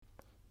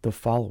The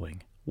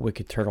following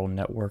Wicked Turtle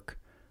Network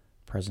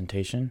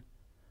presentation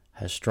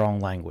has strong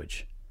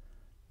language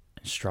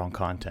and strong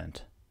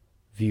content.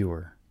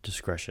 Viewer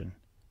discretion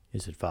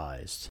is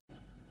advised.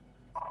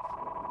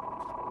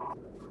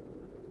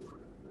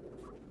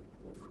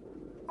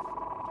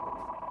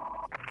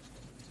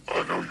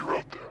 I know you're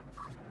out there.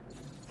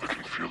 I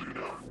can feel you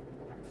now.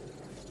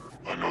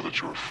 I know that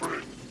you're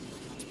afraid.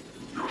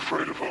 You're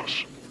afraid of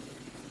us.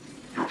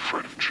 You're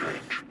afraid of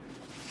change.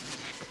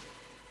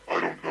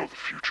 I don't know the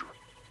future.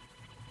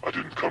 I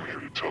didn't come here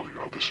to tell you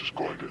how this is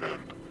going to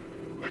end.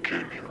 I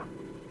came here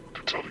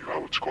to tell you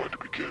how it's going to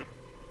begin.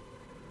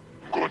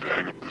 I'm going to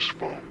hang up this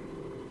phone,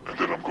 and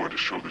then I'm going to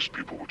show these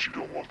people what you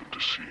don't want them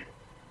to see.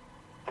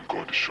 I'm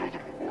going to show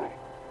them a world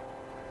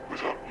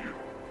without you.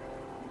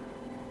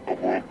 A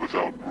world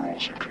without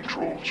rules and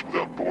controls,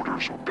 without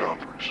borders or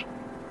boundaries.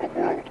 A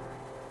world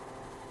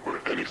where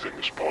anything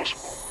is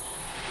possible.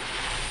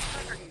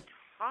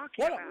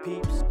 What up,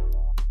 peeps?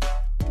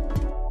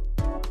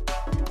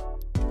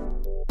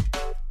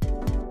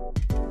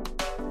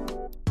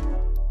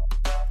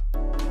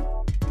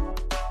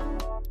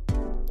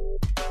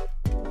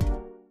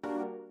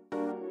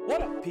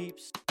 What up,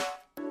 peeps?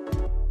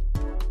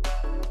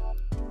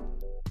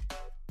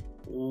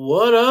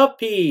 What up,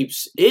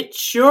 peeps?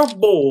 It's your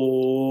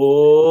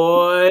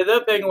boy,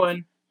 the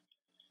Penguin.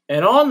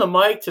 And on the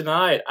mic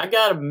tonight, I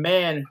got a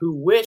man who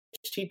wished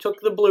he took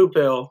the blue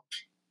pill.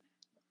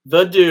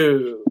 The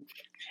Dude.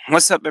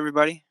 What's up,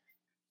 everybody?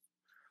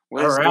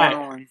 What is Alright.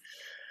 going on?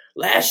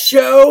 Last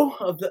show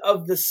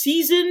of the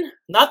season,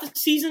 not the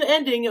season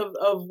ending of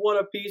What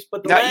Up, Peeps,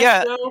 but the Not last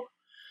yet. show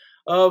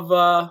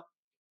of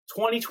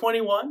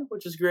 2021,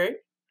 which is great.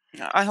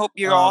 I hope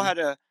you all had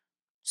a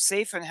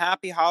safe and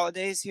happy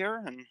holidays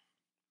here, and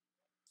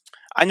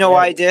I know Yeah.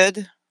 I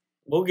did.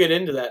 We'll get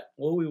into that.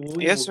 We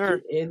Yes, will sir.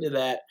 get into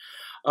that.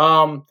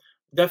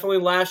 Definitely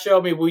last show.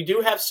 I mean, we do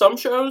have some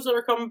shows that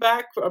are coming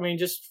back. I mean,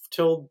 just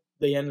till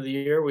the end of the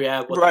year. We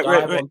have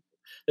Right.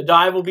 The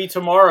Dive will be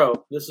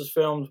tomorrow. This is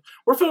filmed.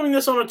 We're filming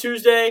this on a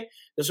Tuesday.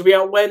 This will be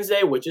out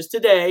Wednesday, which is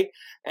today.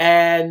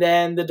 And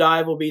then The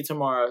Dive will be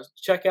tomorrow.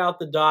 Check out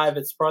The Dive.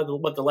 It's probably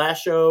the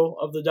last show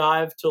of The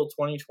Dive till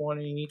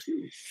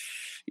 2022.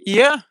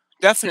 Yeah,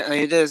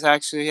 definitely it is,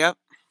 actually, yep.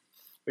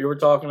 We were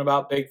talking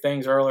about big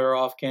things earlier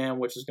off cam,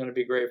 which is going to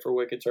be great for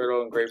Wicked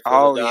Turtle and great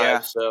for The Dive. Yeah.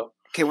 So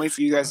Can't wait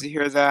for you guys to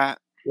hear that.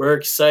 we're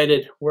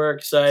excited.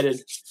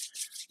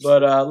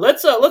 But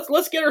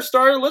let's get her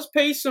started. Let's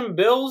pay some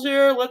bills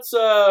here. Let's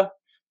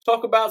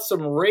talk about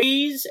some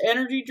Raise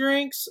energy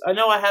drinks. I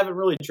know I haven't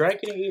really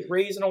drank any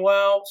Raise in a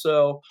while,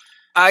 so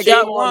I shame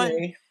got on one.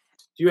 me.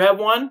 Do you have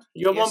one?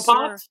 You have Yes, one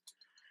popped? sir.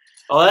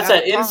 Oh, that's I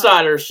that have one.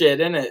 insider shit,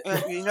 isn't it?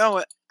 You know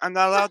it. I'm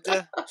not allowed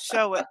to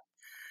show it.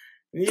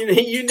 You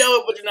know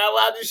it, but you're not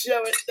allowed to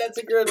show it. That's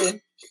a good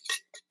one.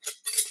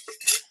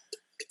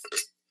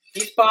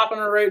 He's popping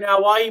it right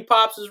now. While he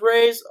pops his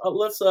Raise,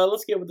 let's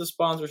get with the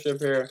sponsorship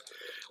here.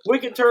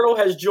 Wicked Turtle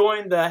has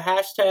joined the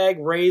hashtag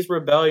Raise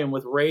Rebellion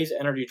with Raise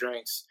Energy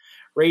Drinks.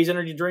 Raise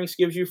Energy Drinks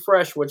gives you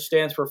fresh, which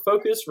stands for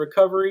focus,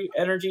 recovery,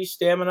 energy,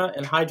 stamina,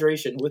 and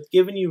hydration, with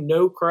giving you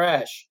no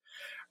crash.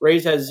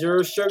 Raise has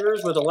 0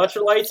 sugars with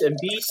electrolytes and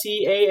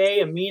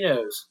BCAA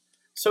aminos.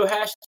 So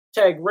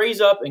hashtag Raise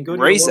Up and go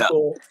to Raise your up.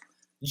 local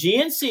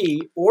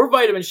GNC or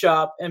vitamin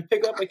shop and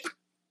pick up a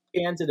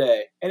can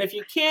today. And if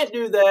you can't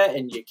do that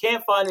and you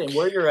can't find it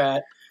where you're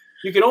at,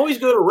 you can always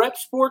go to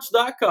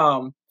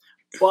repsports.com,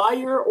 buy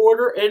your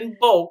order in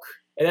bulk,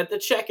 and at the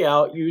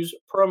checkout, use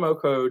promo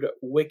code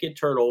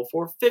WickedTurtle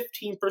for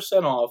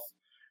 15% off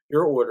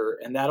your order,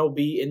 and that'll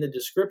be in the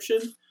description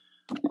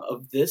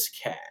of this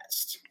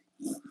cast.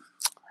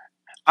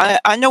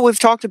 I know we've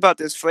talked about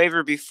this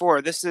flavor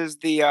before. This is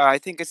the, I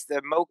think it's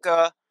the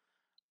mocha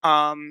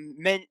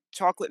mint,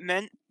 chocolate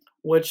mint.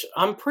 Which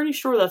I'm pretty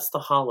sure that's the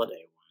holiday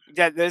one.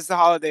 Yeah, there's the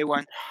holiday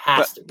one. Has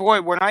But to be.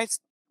 boy, when I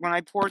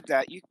poured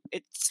that,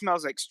 it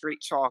smells like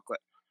straight chocolate.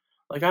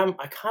 Like I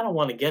kind of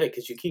want to get it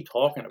because you keep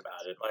talking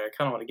about it. Like I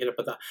kind of want to get it,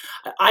 but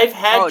I've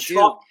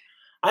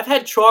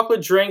had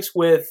chocolate drinks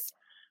with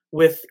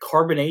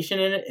carbonation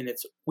in it, and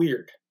it's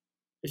weird.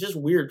 It's just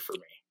weird for me.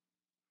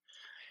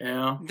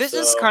 Yeah. This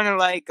is kind of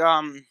like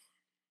the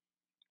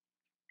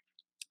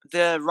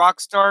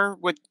Rockstar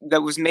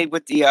that was made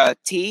with the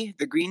tea,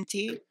 the green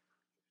tea.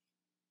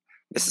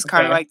 This is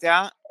kind of like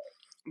that,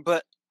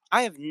 but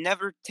I have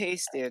never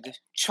tasted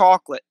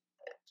chocolate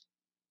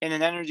in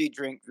an energy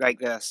drink like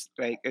this.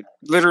 Like it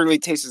literally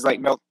tastes like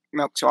milk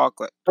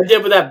chocolate. I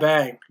did with that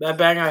bang. That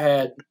bang I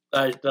had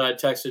that I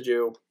texted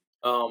you.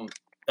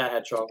 That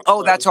had chocolate.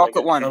 Oh, that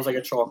chocolate one. That was like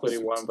a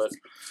chocolatey one, but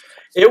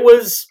it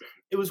was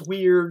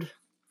weird.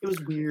 It was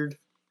weird.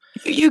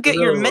 You get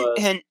your really mint was.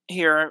 hint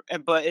here,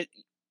 but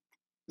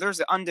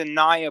there's an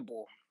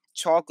undeniable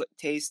chocolate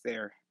taste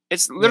there.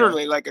 It's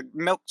literally like a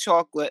milk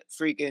chocolate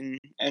freaking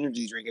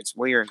energy drink. It's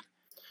weird.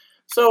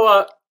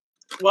 So,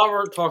 while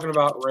we're talking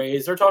about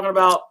Raise, they're talking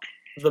about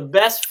the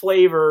best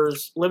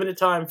flavors, limited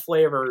time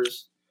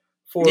flavors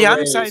for Yeah, I'm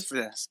Raise. excited for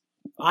this.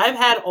 I've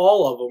had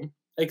all of them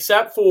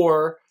except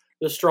for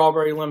the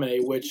strawberry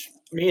lemonade, which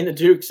me and the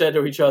Duke said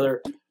to each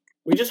other,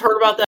 "We just heard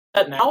about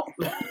that now,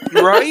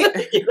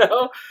 Right? you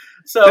know."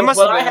 That So, must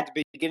but have been at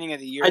the beginning of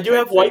the year. I do type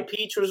have thing. White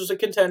Peach, which is a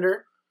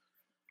contender.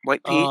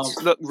 White peach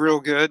look real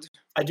good.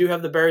 I do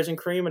have the Berries and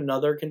Cream,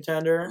 another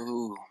contender.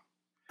 Ooh.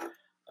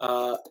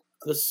 The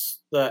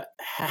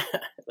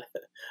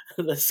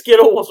the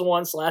Skittles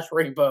one /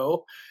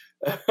 Rainbow,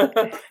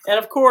 and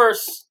of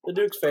course the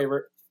Duke's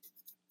favorite,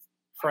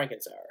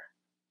 Frankensour.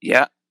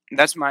 Yeah,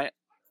 that's my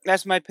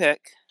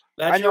pick.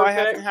 That's I know your I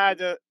pick? haven't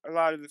had a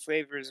lot of the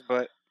flavors,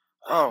 but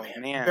oh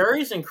man.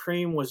 Berries and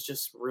Cream was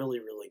just really,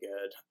 really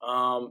good.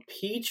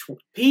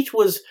 Peach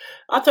was.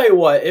 I'll tell you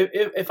what.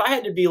 If I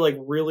had to be like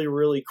really,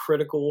 really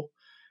critical,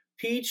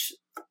 Peach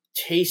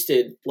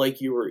tasted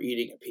like you were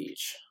eating a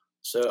peach.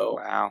 So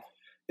Wow.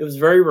 it was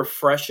very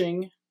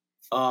refreshing.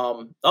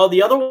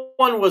 The other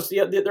one was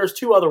there's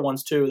two other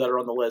ones too that are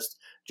on the list: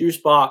 Juice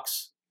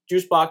Box,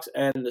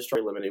 and the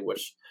Strawberry Limited,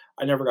 which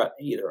I never got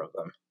either of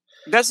them.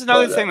 That's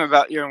another thing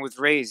about with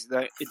Rays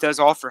that it does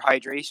offer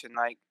hydration.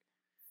 Like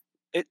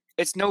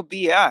it's no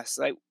BS.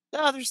 Like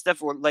the other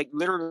stuff will like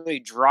literally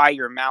dry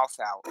your mouth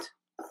out.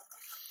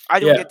 I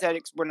don't get that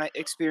when I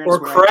experience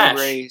when I do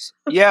Rays.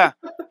 Yeah.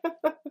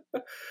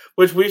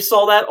 Which we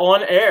saw that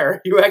on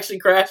air. You actually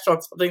crashed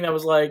on something that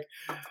was like,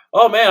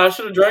 "Oh man, I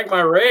should have drank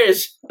my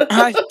Rays."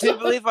 I do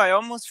believe I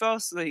almost fell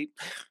asleep.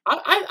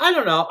 I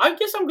don't know. I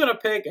guess I'm gonna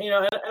pick,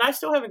 and I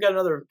still haven't got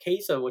another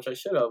case of, which I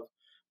should have.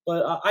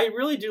 But I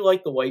really do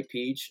like the White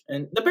Peach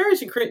and the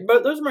Berries and Cream.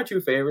 But those are my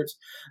two favorites.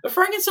 The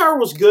Frankensour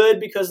was good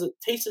because it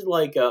tasted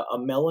like a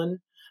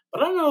melon,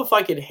 but I don't know if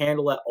I could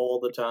handle that all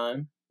the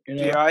time.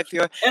 Yeah, I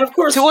feel. And of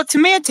course, to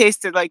me, it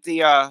tasted like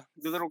the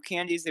little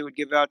candies they would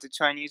give out to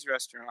Chinese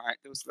restaurant.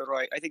 Those little,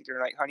 I think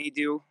they're like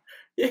honeydew.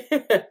 Yeah,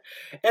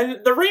 and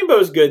the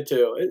rainbow's good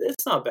too.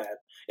 It's not bad.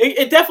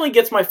 It definitely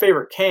gets my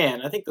favorite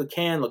can. I think the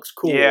can looks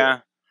cool. Yeah.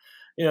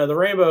 The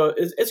rainbow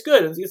it's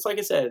good. It's like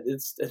I said.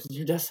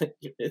 You're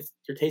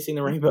tasting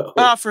the rainbow.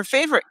 For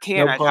favorite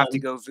can, I'd have to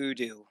go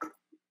Voodoo.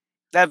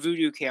 That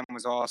Voodoo can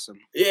was awesome.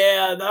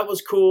 Yeah, that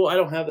was cool. I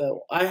don't have that.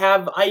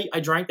 I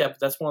drank that, but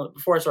that's one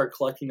before I started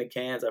collecting the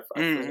cans. I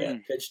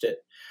pitched it.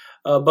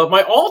 But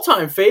my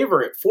all-time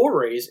favorite for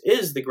Rays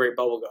is the Grape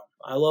Bubblegum.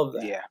 I love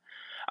that. Yeah,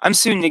 I'm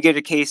soon to get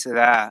a case of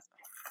that.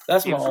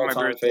 That's my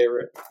all-time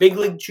favorite. Big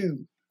League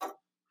Chew.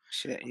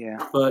 Shit, yeah.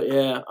 But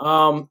yeah,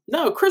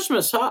 no,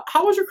 Christmas.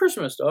 How was your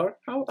Christmas, dog?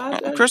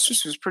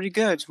 Christmas was pretty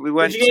good. We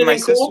went to my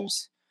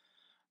sister's.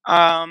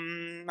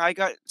 I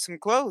got some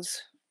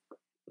clothes.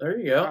 There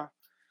you go.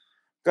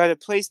 Got a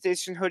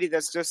PlayStation hoodie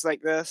that's just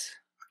like this.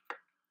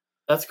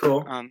 That's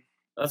cool.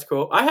 That's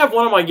cool. I have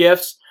one of my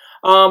gifts.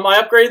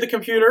 I upgraded the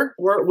computer.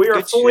 We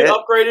are fully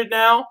upgraded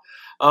now.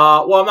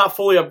 Well, I'm not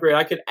fully upgraded.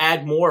 I could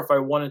add more if I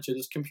wanted to.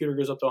 This computer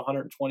goes up to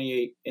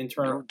 128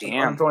 internal.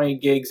 128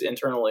 gigs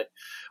internally.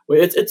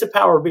 It's a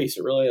power beast.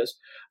 It really is.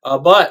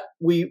 But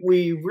we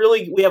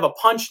have a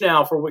punch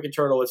now for Wicked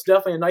Turtle. It's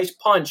definitely a nice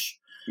punch.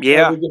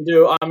 Yeah. That we can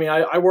do. I mean,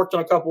 I worked on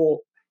a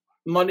couple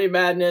Monday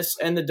Madness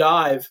and the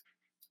Dive,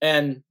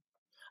 and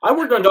I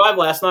worked on Dive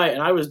last night,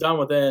 and I was done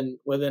within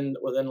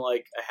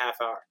like a half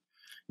hour.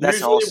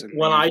 That's usually awesome.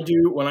 When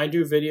I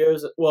do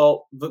videos,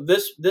 well,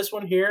 this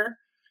one here.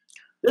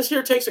 This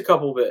here takes a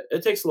little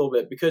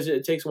bit because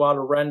it takes a while to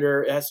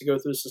render. It has to go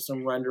through the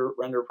system, render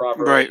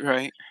properly.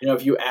 Right.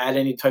 If you add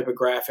any type of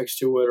graphics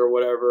to it or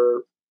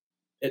whatever,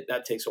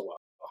 that takes a while.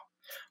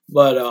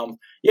 But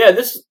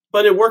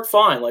but it worked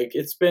fine. Like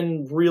it's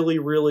been really,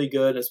 really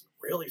good. It's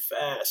really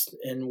fast,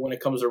 and when it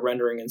comes to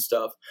rendering and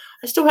stuff,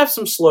 I still have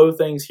some slow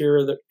things here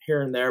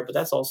and there, but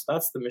that's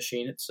the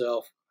machine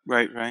itself.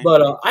 Right.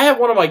 But I have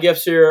one of my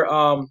gifts here.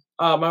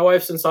 My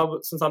wife, since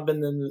I've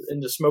been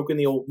into smoking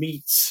the old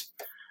meats.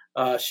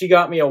 She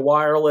got me a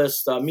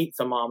wireless meat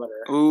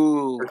thermometer.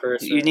 Ooh,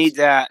 you need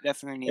that.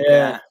 Definitely need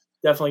that.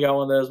 Definitely got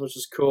one of those, which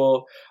is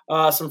cool.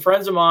 Some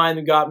friends of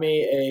mine got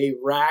me a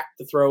rack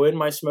to throw in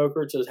my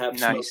smoker to have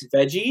smoked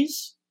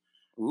veggies,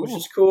 which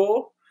is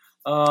cool.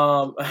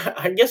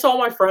 I guess all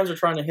my friends are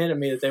trying to hint at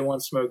me that they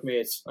want smoked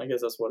meats. I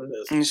guess that's what it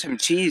is. And some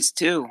cheese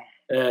too.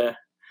 Yeah.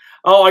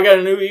 Oh, I got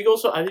a new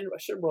Eagles. I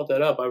should have brought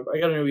that up. I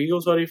got a new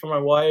Eagles hoodie for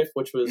my wife,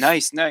 which was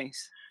nice.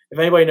 If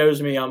anybody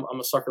knows me, I'm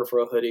a sucker for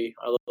a hoodie.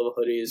 I love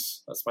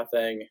hoodies. That's my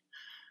thing.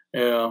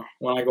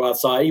 When I go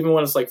outside, even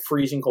when it's like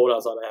freezing cold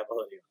outside, I have a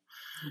hoodie.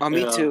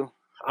 Me too.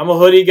 I'm a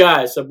hoodie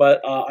guy.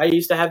 But I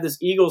used to have this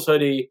Eagles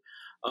hoodie.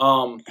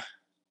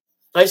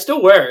 I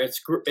still wear it.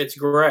 It's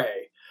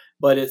gray,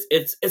 but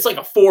it's like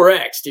a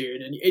 4X,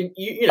 dude. And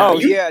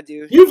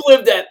dude. You've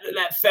lived that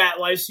fat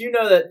life, so you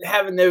know that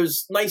having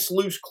those nice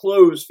loose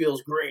clothes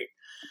feels great.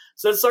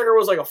 So that sucker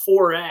was like a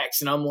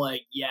 4X, and I'm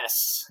like,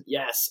 yes.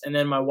 And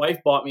then my wife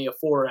bought me a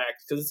 4X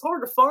because it's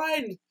hard to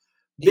find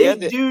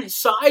big dude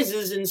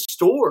sizes in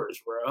stores,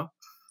 bro.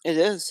 It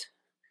is.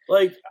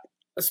 Like,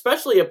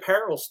 especially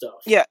apparel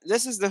stuff. Yeah,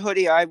 this is the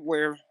hoodie I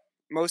wear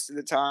most of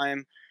the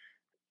time.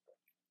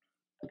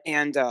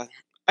 And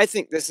I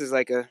think this is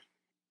like a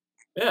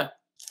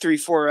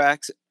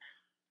 3-4X.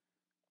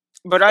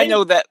 But I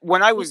know that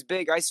when I was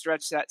big, I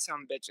stretched that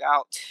some bitch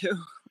out,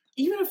 too.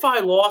 Even if I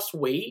lost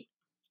weight,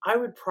 I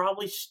would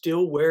probably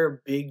still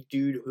wear big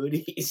dude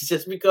hoodies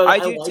just because I I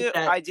do like too.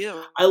 that. I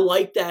do. I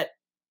like that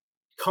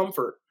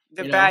comfort.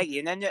 The You know? baggy,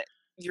 and then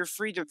you're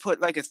free to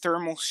put like a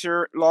thermal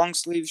shirt, long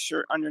sleeve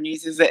shirt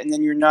underneath of it, and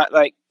then you're not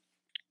like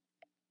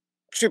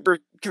super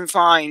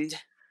confined.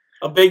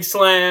 A big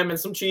slam and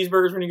some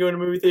cheeseburgers when you go to a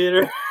movie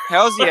theater.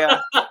 Hell's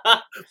yeah.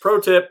 Pro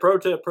tip, pro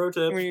tip, pro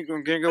tip. We're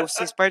gonna go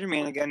see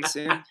Spider-Man again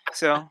soon.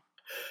 So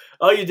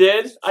Oh, you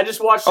did? I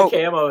just watched the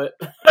cam of it.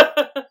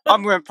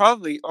 I'm gonna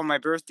probably on my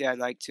birthday. I'd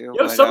like to. Yo,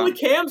 But, some of the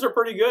cams are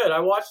pretty good. I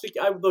watched the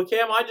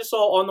cam I just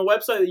saw on the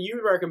website that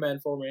you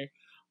recommend for me.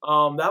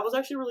 That was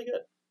actually really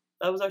good.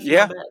 That was actually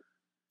not bad.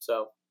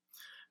 So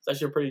it's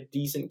actually a pretty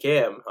decent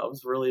cam. I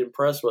was really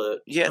impressed with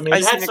it. Yeah, I mean,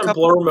 it had some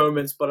blur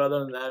moments, but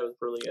other than that, it was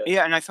really good.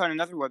 Yeah, and I found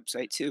another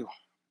website too.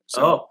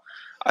 So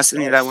I'll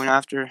send you that one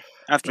after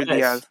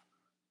the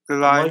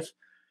live.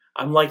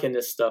 I'm liking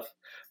this stuff.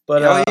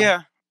 But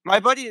yeah, my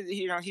buddy,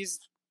 he's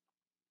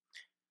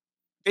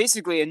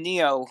basically a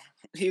Neo.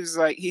 He was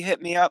like, he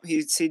hit me up.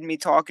 He'd seen me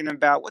talking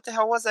about what the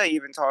hell was I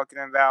even talking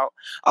about?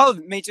 Oh,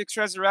 Matrix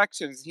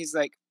Resurrections. He's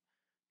like,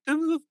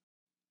 ooh,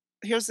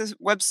 here's this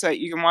website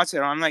you can watch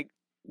it on. I'm like,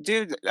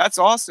 dude, that's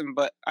awesome,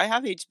 but I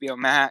have HBO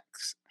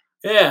Max.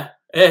 Yeah.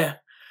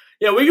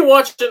 We can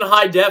watch it in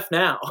high def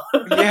now.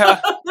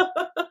 Yeah.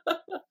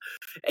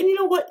 And you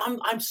know what?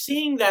 I'm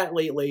seeing that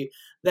lately.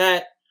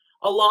 That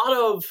a lot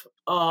of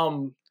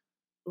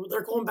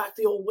they're going back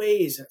the old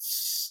ways. It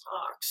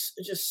sucks.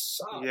 It just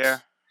sucks. Yeah.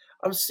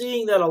 I'm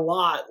seeing that a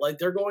lot. Like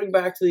they're going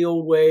back to the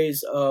old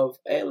ways of,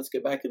 hey, let's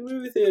get back in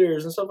movie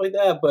theaters and stuff like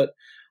that. But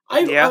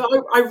I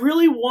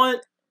really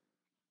want,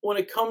 when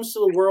it comes to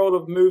the world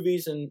of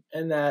movies and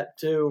that,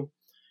 to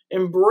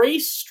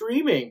embrace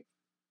streaming.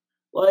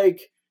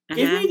 Like,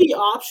 give me the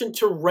option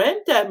to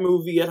rent that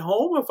movie at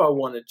home if I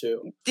wanted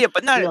to. Yeah,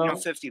 but not at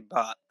 $50.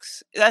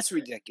 That's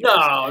ridiculous.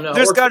 No.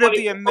 There's got to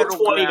be a middle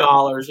 $20.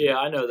 ground. Yeah,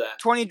 I know that.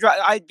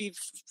 I'd be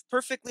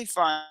perfectly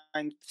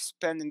fine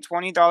spending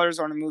 $20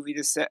 on a movie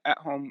to sit at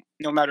home,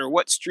 no matter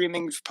what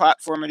streaming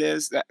platform it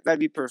is. That'd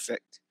be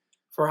perfect.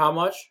 For how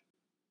much?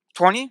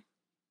 20?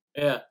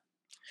 Yeah.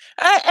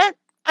 I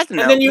don't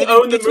know. And then you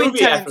own the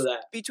movie after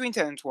that. Between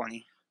 10 and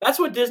 20. That's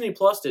what Disney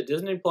Plus did.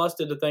 Disney Plus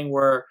did the thing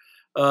where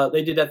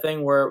they did that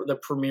thing where the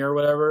premiere or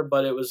whatever,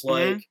 but it was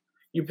like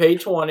you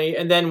paid $20,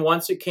 and then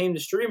once it came to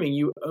streaming,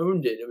 you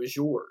owned it. It was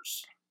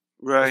yours.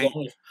 Right.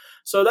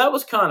 So that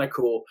was kind of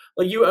cool.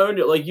 Like you owned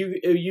it. Like you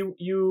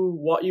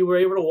were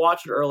able to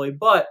watch it early.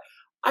 But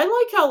I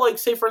like how, like,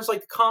 say for instance,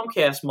 like the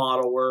Comcast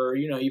model where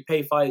you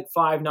pay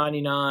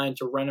 $5.99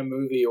 to rent a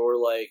movie, or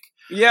like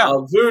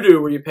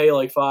Vudu where you pay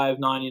like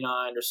 $5.99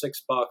 or $6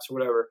 or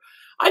whatever.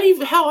 I'd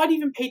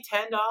even pay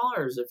 $10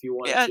 if you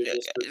wanted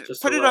to.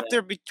 Just put it up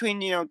there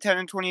between $10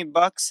 and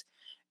 $20.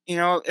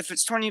 If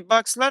it's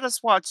 $20, let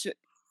us watch it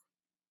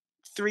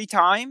 3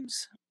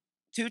 times,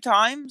 2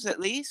 times at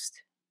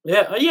least.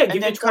 Yeah. Give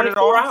you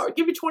 24 hours.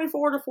 Give you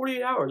 24 to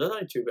 48 hours. That's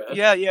not too bad.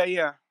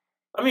 Yeah.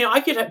 I mean, I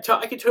could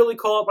totally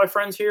call up my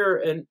friends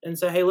here and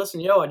say, hey,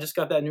 listen, I just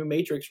got that new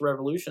Matrix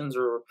Revolutions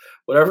or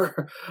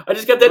whatever. I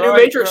just got that new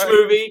Matrix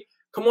movie.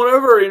 Come on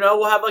over,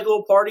 we'll have like a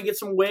little party, get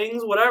some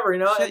wings, whatever,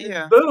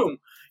 boom.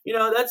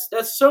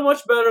 That's so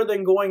much better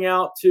than going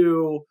out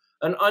to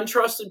an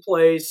untrusted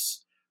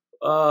place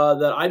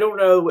that I don't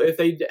know if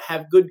they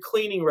have good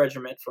cleaning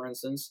regimen, for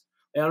instance.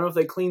 I don't know if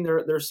they clean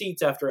their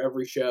seats after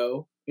every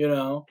show,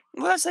 Well,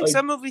 it's like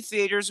some movie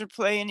theaters are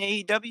playing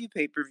AEW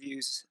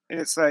pay-per-views, and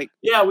it's like,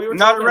 we were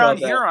not around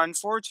here,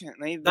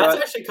 unfortunately. That's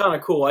actually kind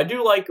of cool. I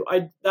do like.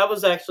 That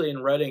was actually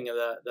in Reading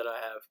that I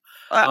have.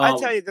 I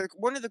tell you,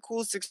 one of the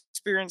coolest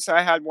experiences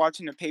I had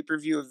watching a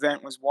pay-per-view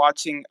event was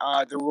watching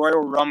the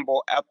Royal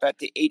Rumble up at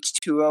the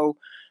H2O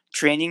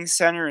Training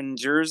Center in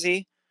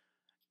Jersey.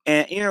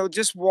 And,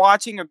 just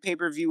watching a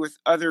pay-per-view with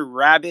other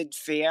rabid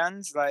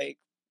fans, like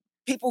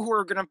people who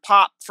are going to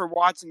pop for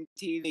watching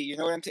TV, you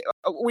know what I'm saying?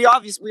 We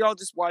all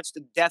just watched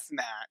a death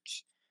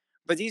match.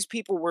 But these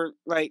people were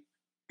like,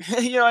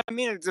 you know what I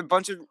mean? It's a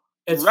bunch of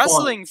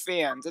wrestling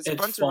fans. It's a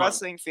bunch of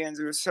wrestling fans.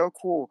 It was so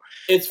cool.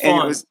 It's fun.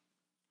 And it was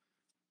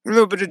a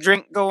little bit of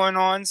drink going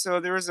on, so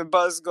there was a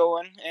buzz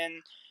going,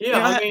 and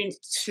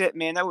shit,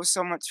 man, that was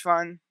so much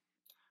fun.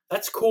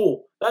 That's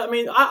cool.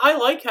 I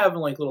like having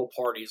like little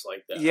parties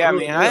like that. Yeah,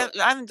 man,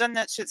 I haven't done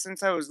that shit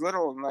since I was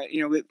little.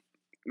 With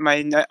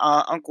my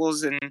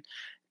uncles and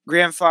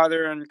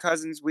grandfather and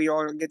cousins, we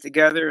all get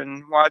together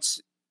and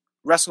watch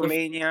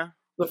WrestleMania.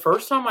 The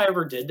first time I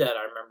ever did that,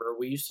 I remember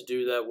we used to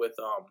do that with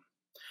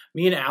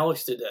me and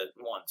Alex did that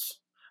once.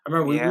 I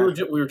remember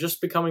we were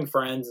just becoming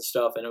friends and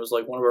stuff, and it was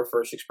like one of our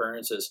first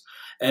experiences.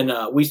 And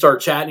we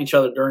started chatting each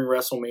other during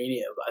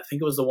WrestleMania. I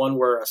think it was the one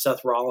where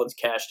Seth Rollins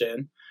cashed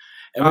in.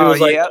 And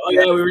we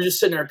we were just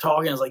sitting there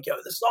talking. I was like, yo,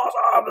 this is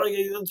awesome. Like,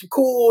 it's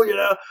cool,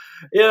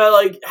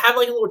 like have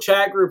like a little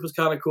chat group was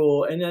kind of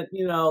cool. And then,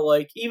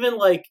 even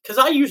like, cause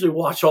I usually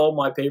watch all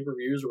my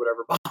pay-per-views or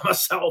whatever by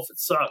myself. It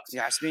sucks.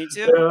 Yes, me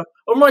too.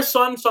 Or my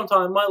son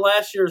sometimes.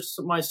 Last year,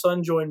 my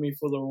son joined me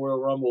for the Royal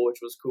Rumble, which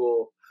was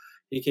cool.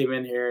 He came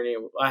in here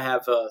and I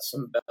have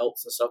some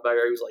belts and stuff back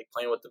there. He was like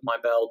playing with my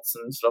belts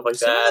and stuff like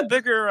Some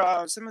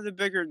that. some of the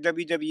bigger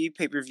WWE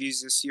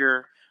pay-per-views this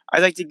year,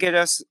 I'd like to get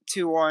us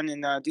two on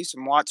and do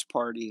some watch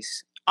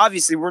parties.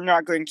 Obviously, we're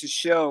not going to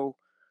show,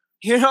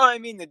 you know what I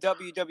mean, the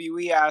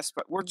WWE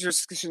aspect. We're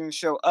just going to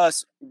show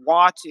us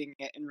watching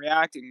it and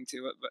reacting to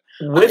it. But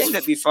I think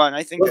that'd be fun.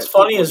 I think what's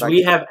funny is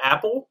we have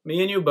Apple.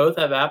 Me and you both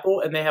have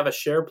Apple, and they have a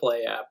Share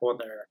Play app on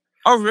there.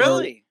 Oh,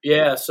 really? So,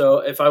 yeah, so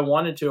if I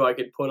wanted to, I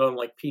could put on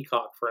like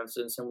Peacock, for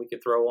instance, and we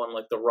could throw on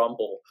like the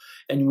Rumble,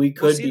 and we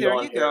could be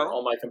on here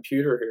on my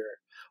computer here.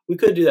 We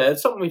could do that.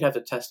 It's something we'd have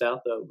to test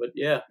out, though. But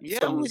yeah,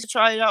 we should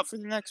try it out for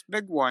the next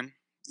big one.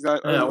 Or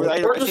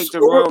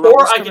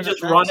I could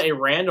just run a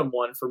random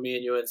one for me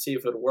and you and see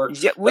if it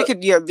works. Yeah, we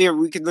could. Yeah,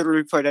 we could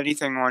literally put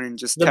anything on and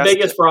just.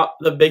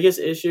 The biggest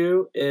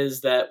issue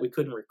is that we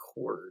couldn't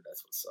record.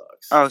 That's what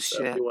sucks. Oh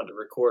so shit! We wanted to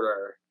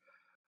record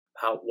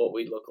what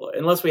we look like,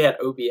 unless we had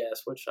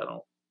OBS, which I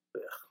don't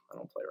play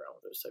around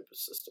with those type of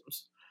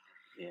systems.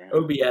 Yeah.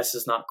 OBS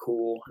is not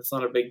cool. It's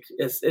not a big.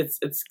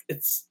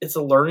 It's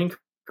a learning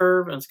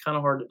curve, and it's kind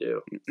of hard to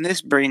do.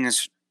 This brain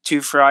is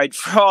too fried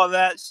for all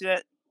that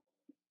shit.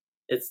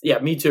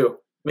 Me too.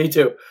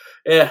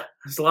 Yeah,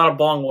 there's a lot of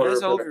bong water.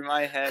 It's over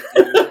my head,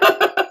 dude.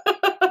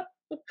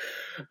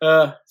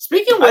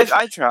 Speaking of which,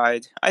 I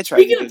tried.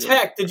 Speaking of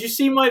tech, did you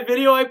see my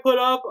video I put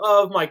up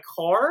of my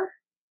car?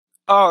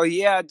 Oh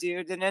yeah,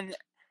 dude, and then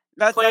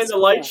playing the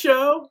light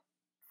show.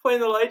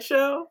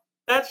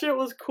 That shit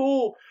was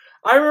cool.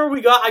 I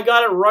remember I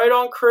got it right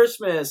on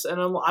Christmas,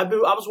 and I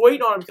was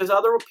waiting on it because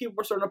other people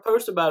were starting to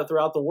post about it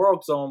throughout the world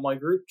because I'm on my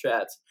group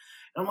chats.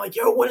 And I'm like,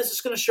 yo, when is this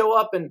going to show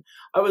up? And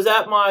I was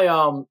at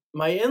my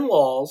my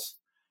in-laws,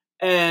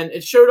 and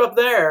it showed up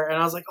there,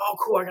 and I was like, oh,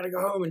 cool, I got to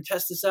go home and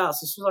test this out.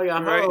 So as soon as I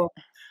got home,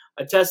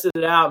 I tested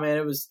it out, man.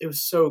 It was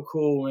so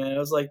cool, man. I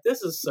was like,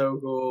 this is so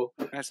cool.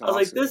 I was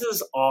like, this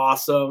is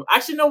awesome.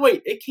 Actually, no,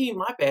 wait. It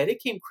came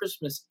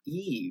Christmas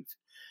Eve.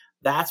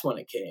 That's when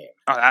it came.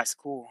 Oh, that's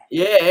cool.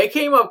 Yeah, it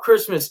came up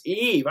Christmas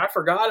Eve. I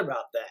forgot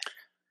about that.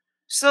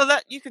 So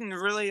that you can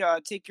really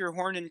take your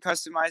horn and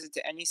customize it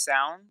to any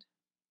sound?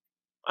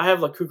 I have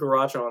like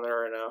Cucaracha on there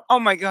right now. Oh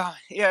my god.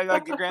 Yeah,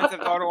 like the Grand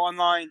Theft Auto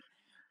Online.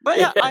 But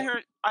yeah, I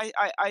heard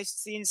I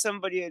seen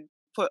somebody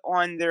put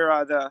on their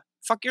the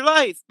fuck your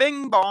life,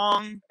 bing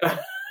bong.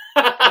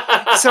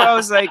 So I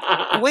was like,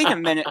 wait a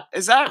minute,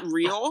 is that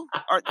real?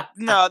 Or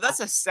no, that's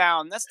a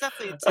sound. That's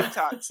definitely a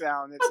TikTok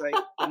sound. It's like,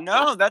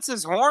 no, that's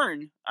his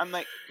horn. I'm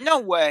like, no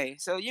way.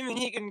 So you mean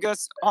he can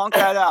just honk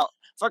that out?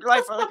 Fuck your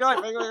life, fuck your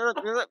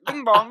life,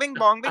 bing bong, bing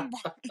bong, bing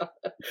bong.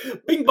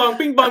 Bing bong,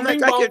 bing bong,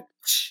 bing bong.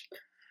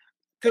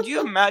 Could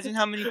you imagine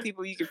how many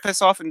people you could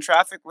piss off in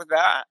traffic with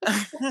that?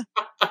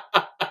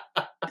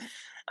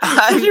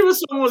 Especially when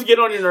someone was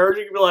getting on your nerves,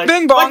 you could be like,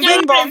 bing bong,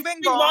 bing bong,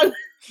 bing bong.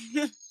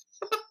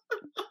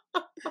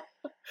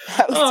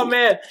 Oh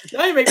man,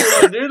 now you make me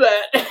want to do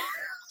that.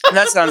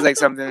 That sounds like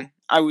something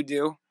I would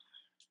do.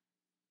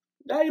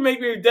 Now you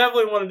make me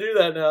definitely want to do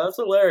that now. That's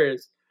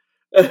hilarious.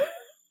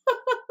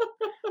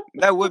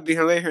 That would be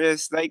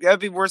hilarious. Like, that'd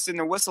be worse than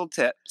the whistle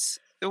tips.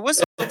 The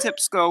whistle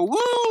tips go,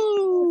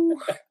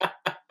 woo!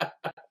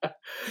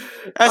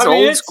 That's an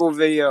old school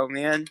video,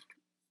 man.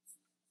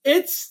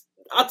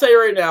 I'll tell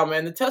you right now,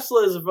 man, the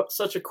Tesla is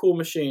such a cool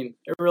machine.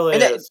 It really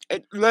is.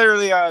 It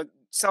literally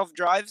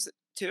self-drives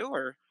too,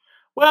 or?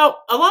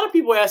 Well, a lot of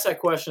people ask that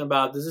question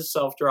about, does this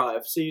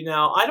self-drive? See,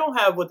 now, I don't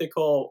have what they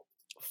call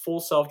full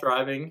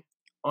self-driving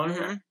on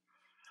here.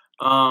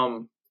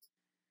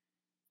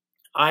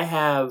 I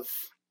have,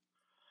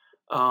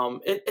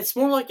 it's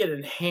more like an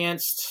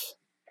enhanced,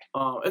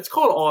 it's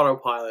called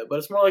autopilot, but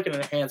it's more like an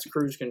enhanced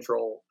cruise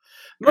control.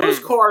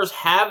 Most cars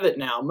have it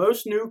now.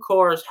 Most new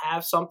cars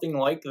have something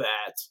like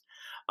that.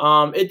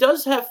 It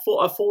does have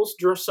a full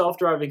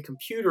self-driving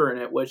computer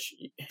in it, which,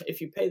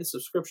 if you pay the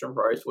subscription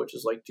price, which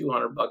is like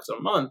 $200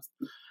 a month,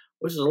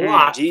 which is a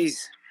lot.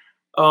 Jeez.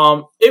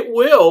 It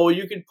will.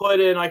 You could put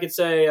in, I could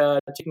say,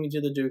 take me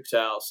to the Duke's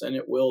house, and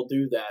it will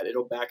do that.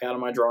 It'll back out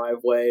of my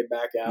driveway,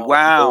 back out,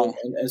 wow,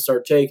 and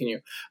start taking you.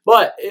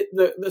 But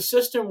the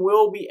system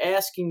will be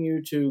asking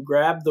you to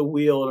grab the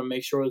wheel to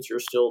make sure that you're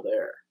still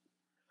there.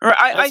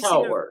 I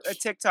seen a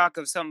TikTok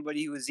of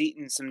somebody who was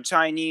eating some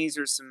Chinese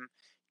or some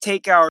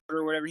takeout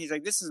or whatever. He's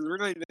like, this is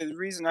really the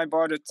reason I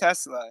bought a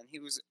Tesla. And he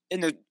was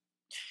in the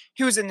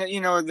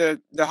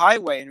the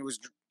highway, and it was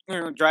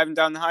driving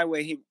down the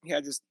highway. He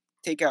had this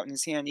takeout in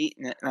his hand,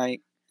 eating it. Like,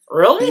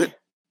 really?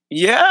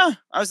 Yeah.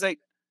 I was like,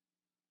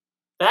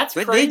 that's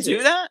crazy. They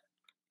do that?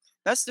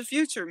 That's the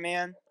future,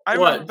 man. I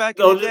remember back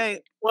in the day.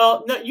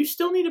 Well, no, you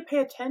still need to pay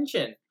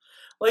attention.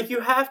 Like,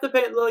 you have to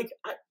pay. Like,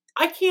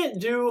 I can't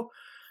do.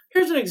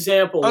 Here's an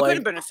example. It could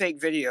have been a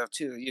fake video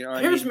too.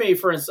 Here's me,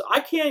 for instance. I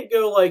can't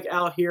go like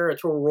out here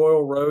to a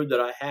Royal Road that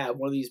I have,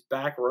 one of these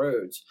back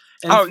roads,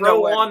 and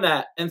throw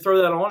that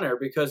on there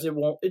because it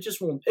won't. It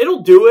just won't.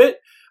 It'll do it,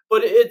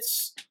 but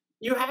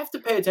you have to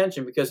pay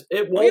attention because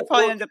it won't. You'll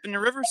probably end up in the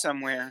river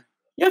somewhere.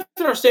 You have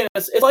to understand.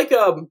 It's like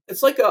a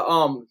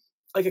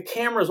like a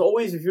camera is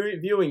always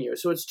viewing you,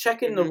 so it's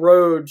checking the Mhm.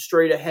 road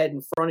straight ahead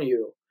in front of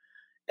you.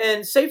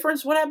 And say, for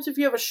instance, what happens if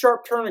you have a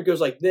sharp turn that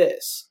goes like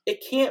this?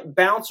 It can't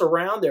bounce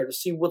around there to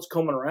see what's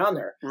coming around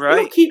there. It'll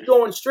Right. keep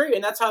going straight,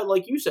 and that's how,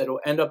 like you said,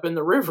 it'll end up in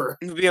the river.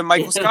 It'll be a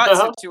Michael You Scott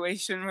know?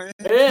 situation with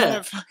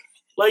Yeah.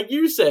 Like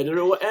you said,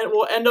 will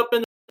end up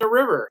in the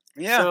river.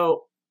 Yeah.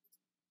 So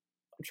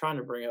I'm trying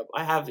to bring up.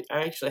 I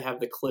actually have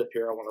the clip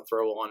here. I want to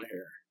throw on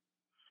here.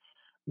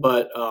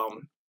 But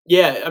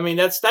yeah, I mean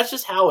that's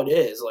just how it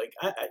is. Like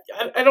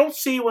I don't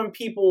see when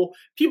people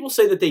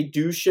say that they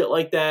do shit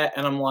like that,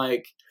 and I'm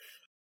like,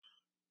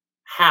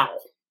 how?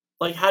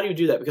 Like, how do you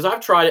do that? Because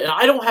I've tried it, and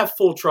I don't have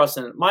full trust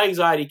in it. My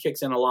anxiety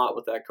kicks in a lot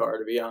with that car,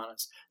 to be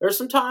honest. There's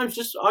some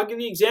times, I'll give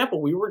you an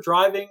example. We were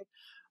driving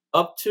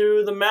up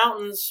to the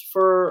mountains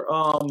for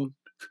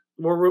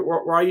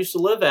where I used to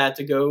live at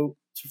to go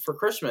for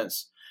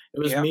Christmas. It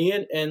was me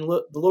and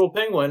the little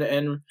penguin,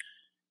 and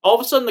all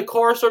of a sudden the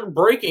car started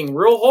braking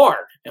real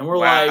hard, and we're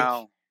like,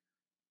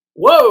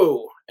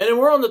 "Whoa!" And then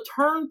we're on the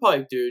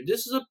turnpike, dude.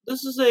 This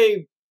is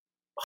a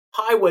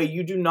highway.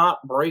 You do not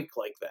brake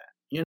like that,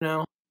 you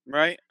know?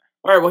 Right.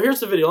 All right. Well, here's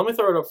the video. Let me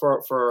throw it up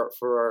for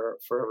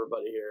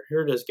everybody here.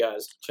 Here it is,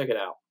 guys. Check it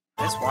out.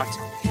 Let's watch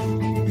it.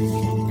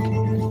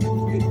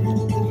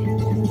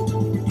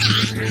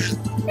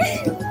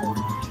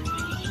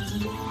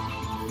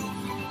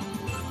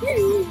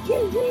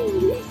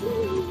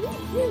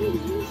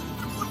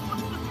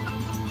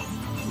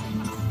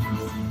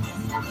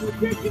 That's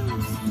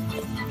ridiculous.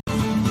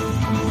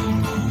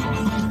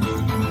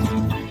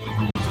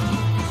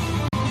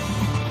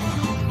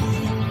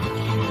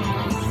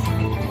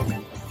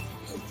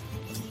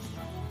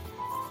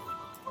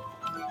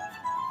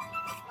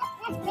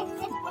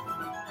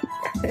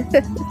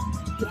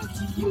 That's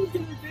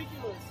fucking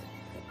ridiculous.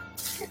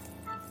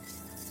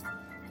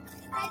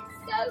 That's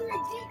so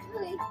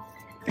ridiculous.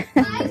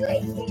 Why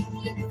would you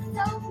need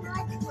so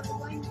much for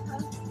one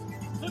cup?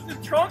 Look, the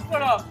trunk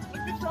went up.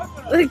 Look, the trunk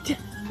went up. Look.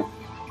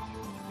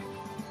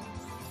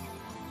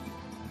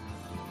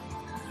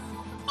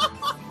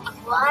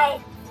 What?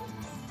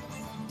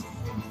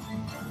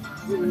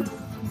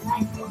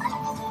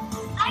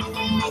 I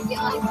think I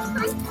feel like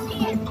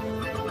Christian.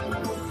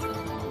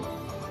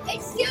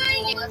 It's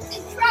doing it with the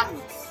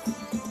trunks.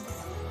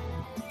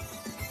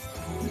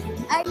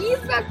 Are you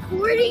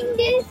recording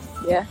this?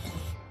 Yeah.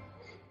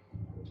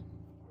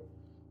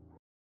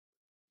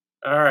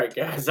 All right,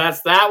 guys.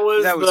 That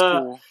was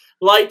the cool.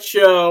 light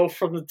show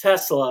from the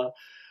Tesla.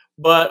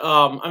 But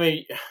I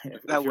mean,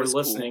 if you're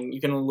listening, cool. you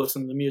can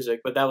listen to the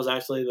music. But that was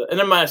actually and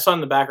then my son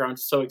in the background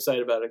is so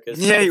excited about it because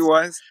he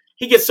was.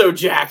 He gets so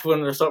jacked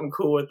when there's something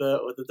cool with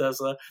the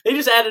Tesla. They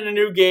just added a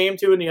new game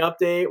too in the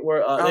update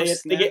where I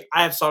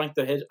have Sonic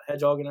the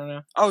Hedgehog in there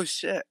now. Oh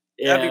shit!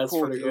 Yeah, that'd be that's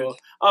cool. Pretty cool.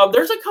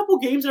 There's a couple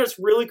games that's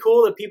really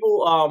cool that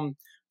people.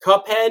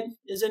 Cuphead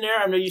is in there.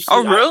 I know you.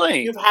 Oh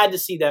really? You've had to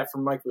see that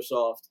from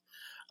Microsoft.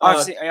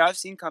 I've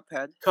seen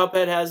Cuphead.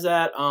 Cuphead has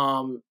that.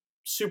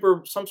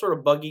 Some sort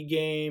of buggy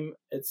game.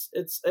 It's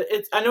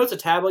I know it's a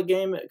tablet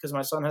game because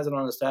my son has it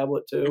on his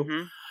tablet too.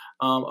 Mm-hmm.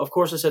 Of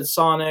course I said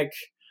Sonic.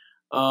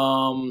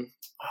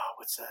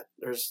 What's that?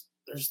 There's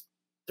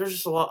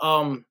just a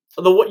lot.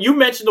 You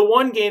mentioned the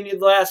one game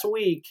last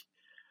week,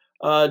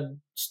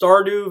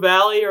 Stardew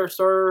Valley or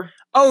Star.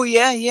 Oh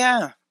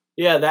yeah.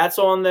 Yeah, that's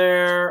on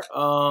there.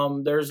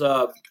 There's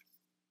a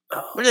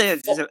what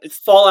is it? It's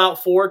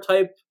Fallout 4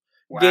 type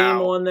Wow.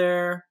 game on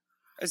there.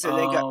 Is it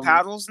they got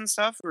paddles and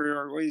stuff,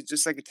 or is it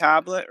just like a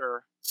tablet,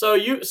 or? So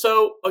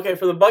okay,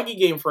 for the buggy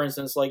game, for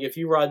instance, like if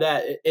you ride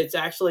that,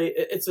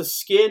 it's a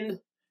skinned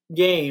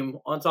game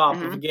on top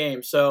of the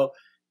game. So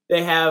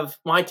they have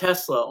my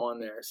Tesla on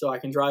there, so I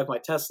can drive my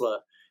Tesla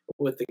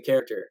with the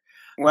character.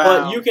 Wow.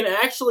 But you can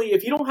actually,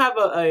 if you don't have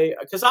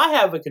because I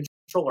have a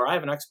controller, I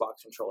have an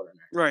Xbox controller in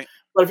there. Right.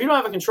 But if you don't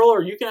have a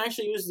controller, you can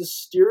actually use the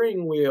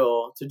steering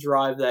wheel to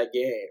drive that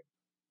game.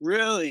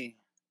 Really?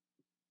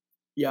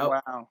 Yep.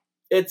 Wow.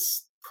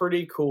 It's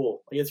pretty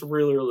cool. Like, it's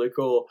really, really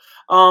cool.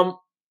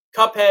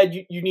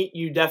 Cuphead,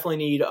 you definitely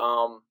need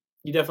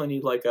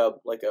like an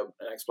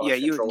Xbox. Yeah,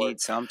 you controller. would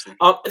need something.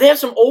 They have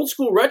some old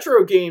school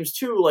retro games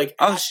too, like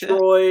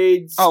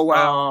Asteroids. Oh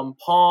wow.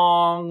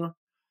 Pong.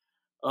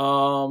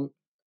 A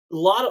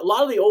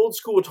lot of the old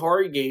school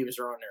Atari games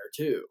are on there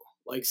too,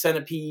 like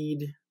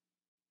Centipede.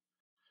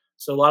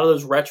 So a lot of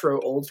those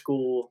retro old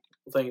school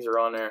things are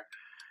on there.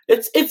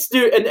 It's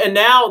dude, and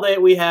now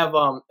that we have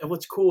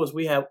what's cool is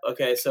we have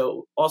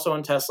so also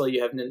on Tesla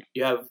you have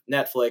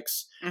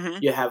Netflix,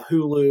 you have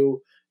Hulu,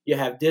 you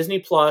have Disney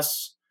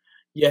Plus,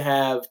 you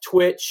have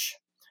Twitch,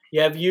 you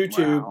have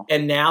YouTube,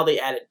 and now they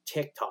added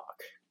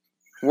TikTok.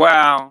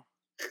 Wow,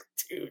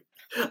 dude,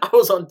 I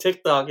was on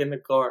TikTok in the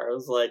car. I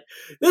was like,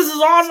 "This is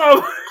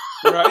awesome!"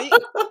 Right?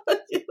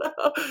 You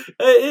know,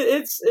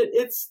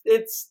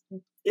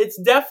 it's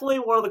definitely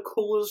one of the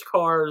coolest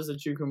cars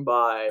that you can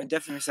buy. It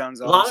definitely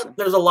sounds awesome.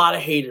 There's a lot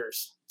of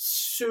haters.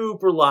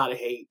 Super lot of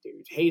hate,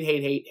 dude.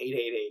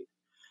 Hate.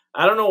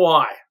 I don't know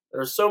why.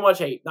 There's so much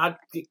hate.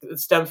 It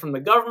stems from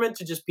the government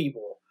to just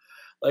people.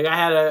 Like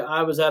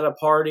I was at a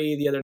party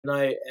the other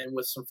night and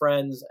with some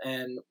friends,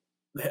 and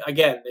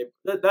again,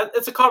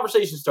 it's a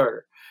conversation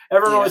starter.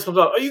 Everyone Yeah. always comes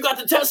up, "Oh, you got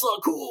the Tesla,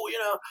 cool,"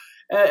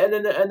 and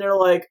then they're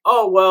like,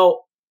 "Oh,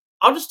 well,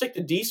 I'll just stick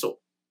to diesel,"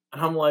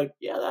 and I'm like,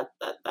 "Yeah,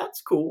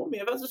 that's cool. I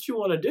mean, if that's what you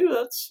want to do,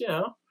 that's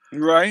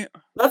Right.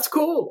 that's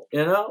cool,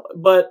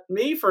 But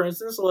me, for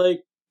instance,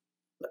 like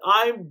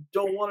I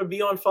don't want to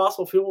be on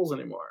fossil fuels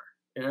anymore.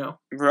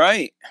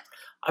 Right.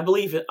 I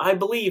believe in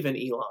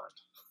Elon.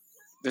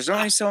 There's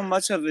only so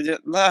much of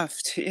it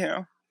left,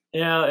 Yeah,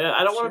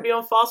 I don't want to Sure. be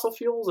on fossil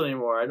fuels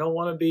anymore. I don't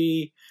want to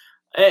be,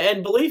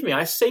 and believe me,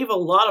 I save a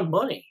lot of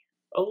money,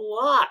 a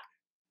lot.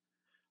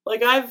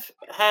 Like I've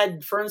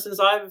had, for instance,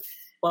 I've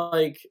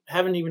like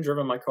haven't even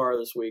driven my car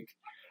this week.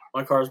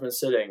 My car's been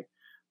sitting,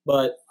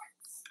 but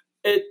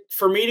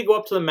for me to go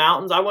up to the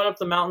mountains, I went up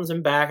the mountains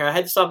and back. I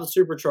had to stop the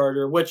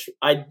supercharger, which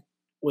I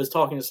was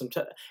talking to some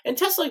and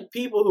Tesla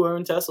people who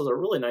own Teslas are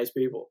really nice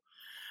people.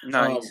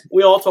 Nice.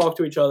 We all talk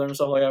to each other and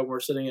stuff like that. We're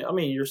sitting. I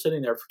mean, you're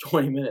sitting there for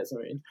 20 minutes. I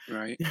mean,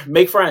 Right.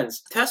 make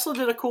friends. Tesla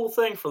did a cool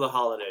thing for the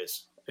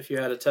holidays. If you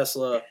had a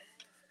Tesla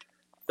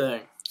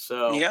thing,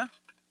 so yeah,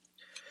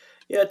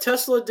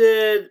 Tesla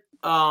did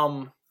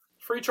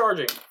free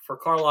charging for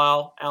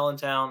Carlisle,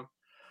 Allentown,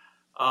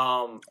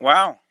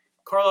 Wow.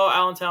 Carlisle,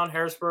 Allentown,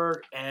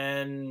 Harrisburg,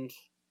 and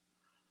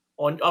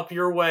on up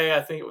your way.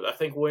 I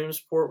think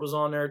Williamsport was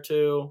on there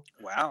too.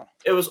 Wow.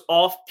 It was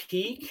off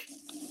peak,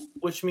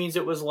 which means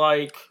it was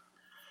like,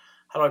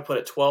 how do I put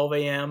it, 12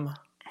 a.m.?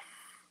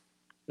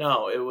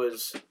 No, it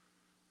was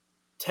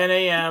 10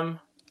 a.m.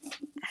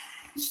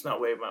 It's not,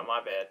 wait,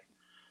 my bad.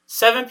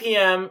 7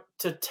 p.m.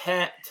 to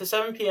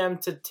 7 p.m.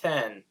 to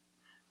 10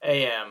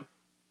 a.m.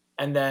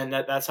 And then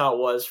that's how it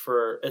was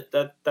for it.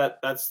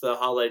 That's the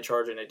holiday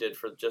charging they did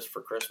for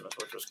Christmas,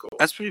 which was cool.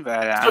 That's pretty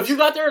badass. So if you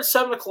got there at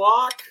 7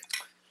 o'clock,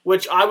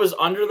 which I was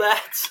under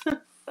that,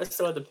 I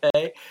still had to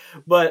pay,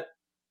 but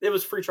it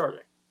was free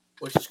charging,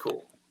 which is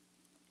cool.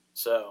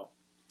 So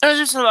There's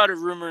just a lot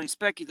of rumor and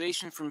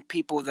speculation from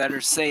people that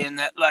are saying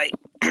that, like,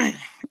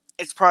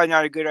 it's probably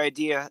not a good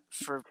idea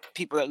for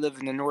people that live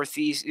in the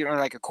Northeast,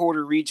 like a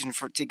quarter region,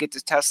 to get the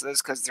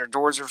Teslas because their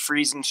doors are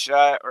freezing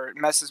shut or it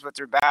messes with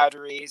their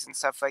batteries and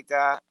stuff like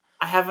that.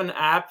 I have an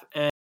app,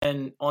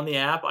 and on the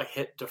app, I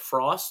hit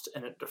defrost,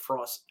 and it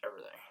defrosts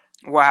everything.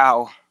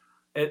 Wow.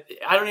 I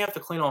don't even have to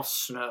clean off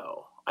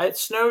snow. It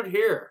snowed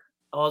here.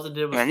 All it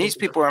did was. And these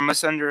people are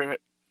much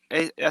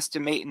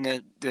underestimating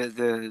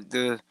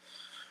the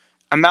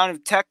amount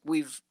of tech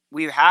we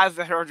have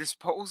at our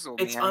disposal.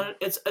 It's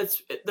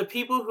the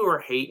people who are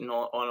hating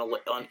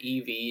on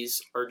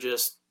EVs are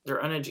just, they're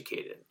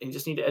uneducated and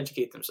just need to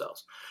educate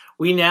themselves.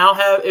 We now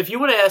have. If you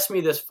would have asked me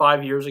this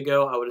 5 years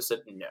ago, I would have said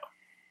no,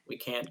 we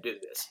can't do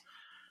this.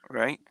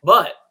 Right.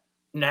 But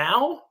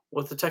now,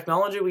 with the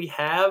technology we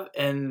have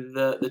and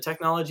the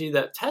technology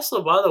that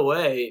Tesla, by the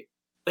way,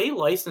 they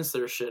license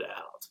their shit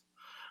out.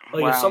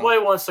 Like, if somebody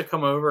wants to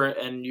come over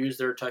and use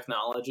their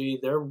technology,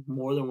 they're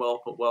more than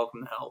welcome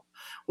to help.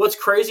 What's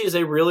crazy is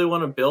they really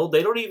want to build.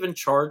 They don't even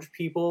charge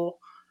people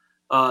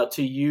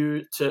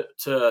to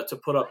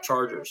put up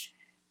chargers.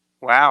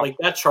 Wow. Like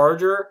that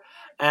charger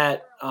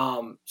at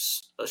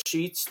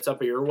Sheets, it's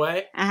up your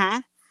way. Mm-hmm.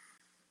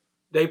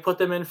 They put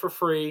them in for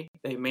free.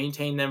 They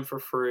maintain them for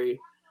free.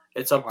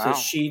 It's up to Wow.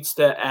 Sheets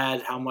to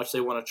add how much they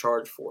want to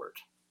charge for it.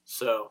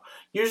 So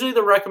usually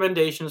the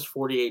recommendation is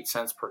 48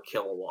 cents per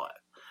kilowatt.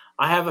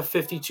 I have a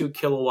 52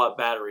 kilowatt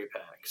battery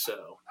pack,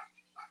 so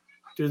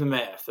do the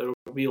math. It'll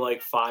be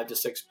like $5 to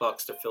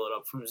 $6 to fill it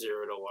up from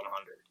 0 to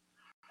 100.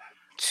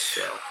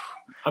 So,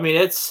 I mean,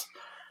 it's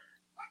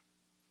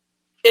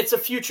a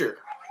future,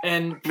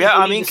 and Yeah,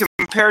 I mean,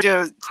 compared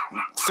to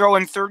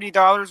throwing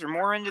 $30 or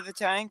more into the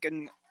tank,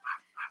 and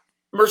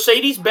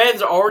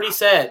Mercedes-Benz already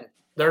said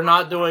they're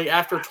not doing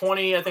after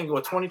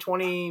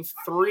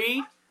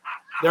 2023.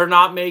 They're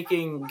not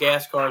making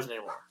gas cars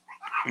anymore.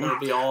 It'll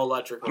be all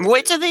electric.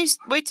 wait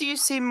till you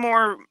see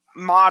more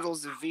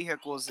models of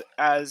vehicles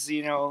as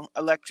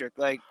electric.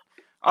 Like,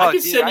 I can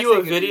send you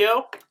a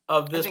video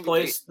of this think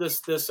place.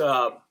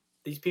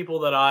 These people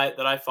that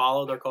I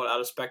follow. They're called Out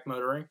of Spec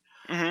Motoring.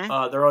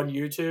 Mm-hmm. They're on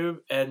YouTube,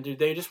 and dude,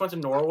 they just went to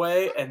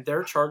Norway, and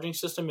their charging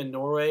system in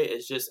Norway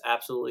is just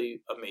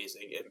absolutely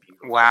amazing and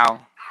beautiful.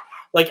 Wow.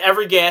 Like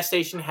every gas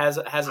station has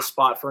a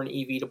spot for an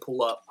EV to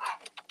pull up.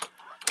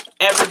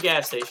 Every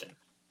gas station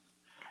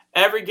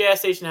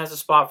has a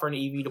spot for an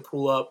EV to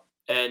pull up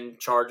and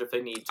charge if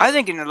they need to. I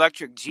think an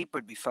electric Jeep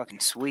would be fucking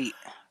sweet.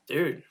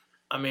 Dude,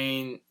 I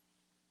mean,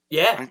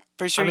 yeah. I'm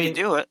pretty sure you can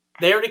do it.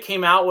 They already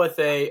came out with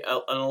an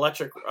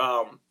electric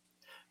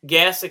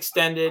gas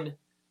extended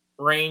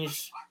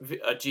range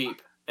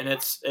Jeep, and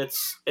it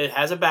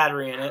has a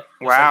battery in it.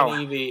 It's Wow. like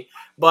an EV,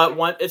 but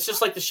it's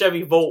just like the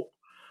Chevy Volt.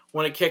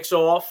 When it kicks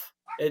off,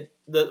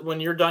 when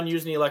you're done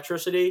using the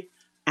electricity,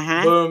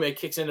 Mm-hmm. boom, it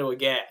kicks into a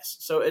gas.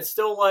 So it's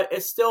still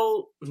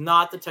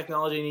not the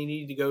technology you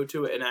need to go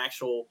to an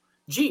actual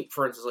Jeep,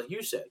 for instance, like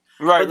you said.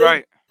 Right, But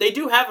right. They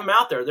do have them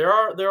out there. There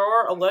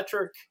are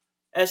electric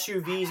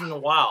SUVs in the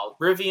wild.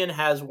 Rivian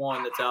has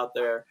one that's out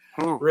there.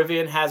 Ooh.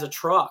 Rivian has a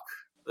truck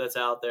that's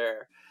out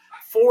there.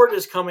 Ford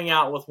is coming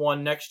out with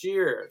one next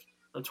year.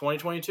 In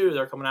 2022,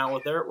 they're coming out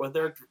with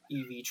their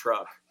EV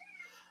truck.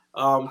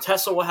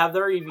 Tesla will have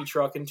their EV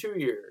truck in 2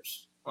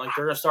 years. Like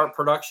they're going to start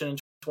production in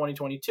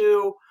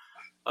 2022,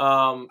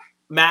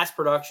 mass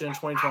production in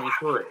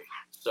 2023.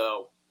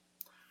 So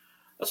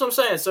that's what I'm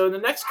saying. So in the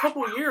next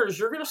couple of years,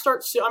 you're going to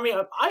start see. I mean,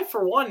 I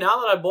for one,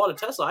 now that I bought a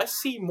Tesla, I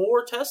see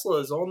more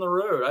Teslas on the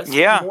road. I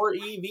see more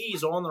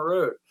EVs on the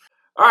road.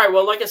 All right.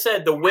 Well, like I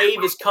said, the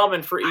wave is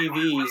coming for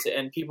EVs,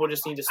 and people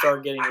just need to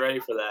start getting ready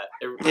for that.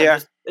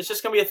 It's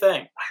just going to be a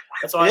thing.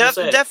 That's all I have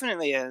to say. It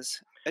definitely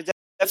is.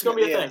 It's going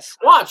to be a thing.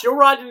 Watch, you'll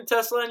ride in a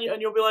Tesla, and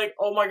you'll be like,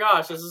 "Oh my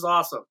gosh, this is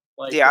awesome!"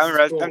 Like, yeah,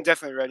 cool. I'm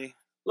definitely ready.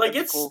 Like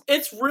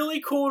it's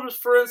really cool.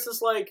 For instance,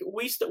 like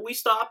we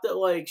stopped at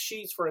like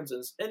Sheetz, for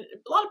instance, and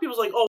a lot of people's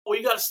like, "Oh, well,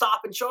 you got to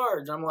stop and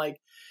charge." I'm like,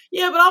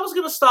 "Yeah, but I was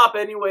gonna stop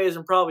anyways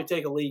and probably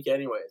take a leak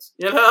anyways."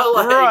 You know,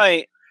 like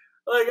right.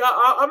 Like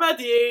I'm at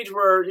the age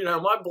where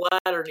my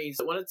bladder needs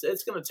it when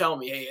it's going to tell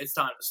me, hey, it's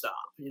time to stop.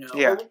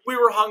 Yeah. We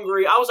were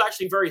hungry. I was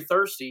actually very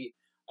thirsty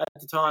at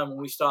the time when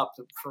we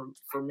stopped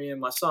for me and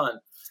my son.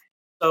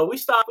 So we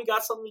stopped. We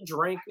got something to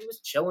drink. We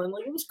was chilling.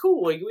 Like it was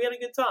cool. Like we had a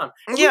good time.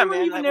 And we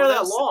weren't even there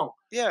that long.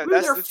 Yeah, we were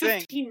that's there the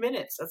 15 thing.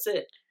 minutes. That's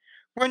it.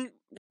 When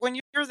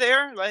you're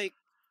there, like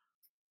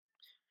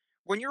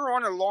when you're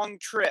on a long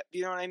trip,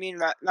 you know what I mean.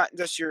 Not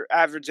just your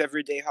average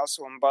everyday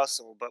hustle and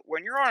bustle, but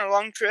when you're on a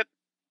long trip.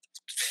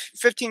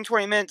 15,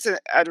 20 minutes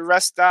at a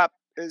rest stop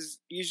is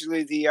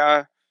usually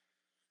the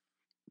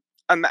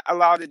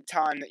allotted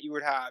time that you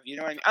would have. You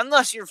know what I mean?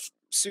 Unless you're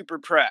super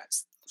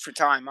pressed for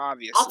time,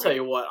 obviously. I'll tell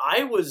you what.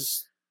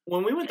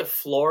 When we went to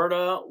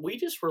Florida, we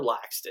just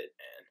relaxed it,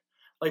 man.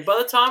 Like by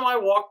the time I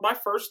walked, my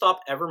first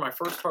stop ever, my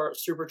first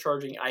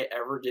supercharging I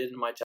ever did in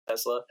my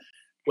Tesla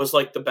was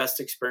like the best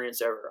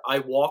experience ever.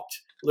 I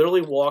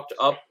literally walked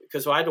up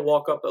because I had to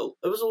walk up.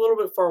 It was a little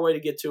bit far away to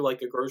get to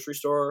like a grocery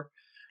store.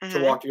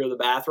 To walk to go to the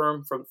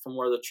bathroom from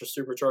where the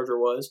supercharger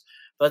was.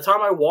 By the time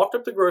I walked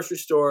up the grocery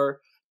store,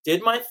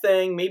 did my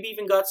thing, maybe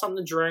even got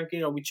something to drink.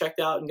 We checked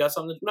out and got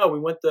something. We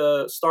went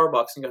to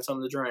Starbucks and got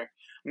something to drink.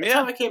 By the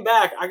time I came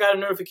back, I got a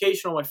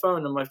notification on my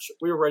phone and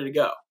we were ready to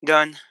go.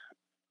 Done.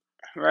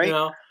 Right.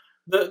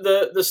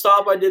 The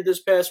stop I did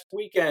this past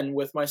weekend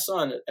with my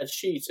son at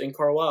Sheetz in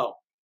Carlisle.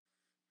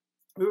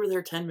 We were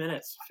there 10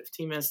 minutes,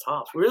 15 minutes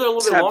tops. We were there a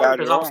little bit longer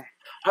because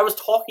I was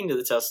talking to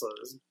the Tesla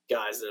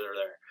guys that are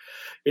there.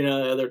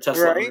 The other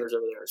Tesla owners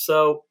over there.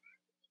 So,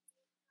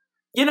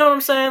 you know what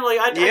I'm saying? Like,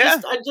 I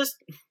just,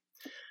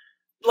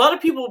 a lot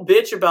of people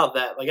bitch about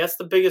that. Like, that's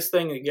the biggest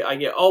thing I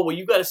get. Oh, well,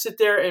 you got to sit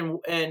there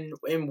and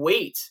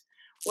wait.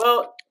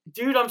 Well,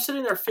 dude, I'm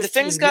sitting there 15 minutes. The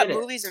thing's got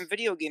movies and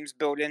video games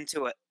built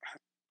into it.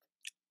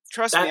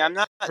 Trust me, I'm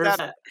not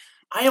that.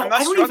 I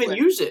don't even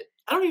use it.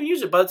 I don't even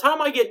use it. By the time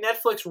I get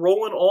Netflix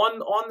rolling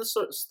on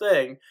the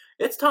thing,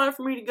 it's time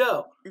for me to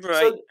go.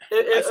 Right.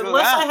 So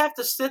unless I have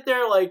to sit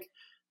there, like,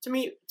 to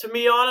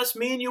be honest,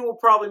 me and you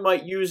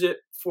might use it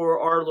for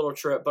our little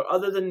trip. But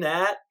other than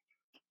that,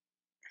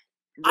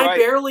 I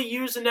barely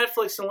use the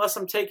Netflix unless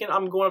I'm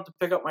going up to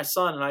pick up my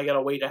son and I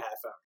gotta wait a half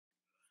hour.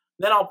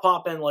 Then I'll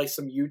pop in like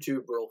some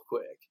YouTube real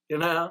quick,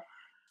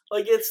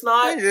 Like it's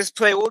not. You just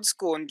play old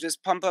school and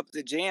just pump up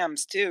the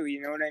jams too.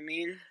 You know what I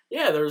mean?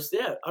 Yeah, there's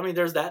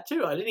that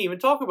too. I didn't even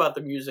talk about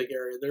the music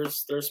area.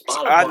 There's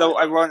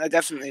Spotify.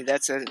 Definitely,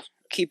 that's a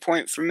key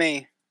point for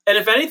me. And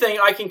if anything,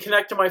 I can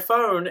connect to my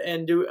phone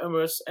and do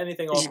almost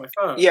anything on my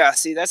phone. Yeah,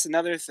 see, that's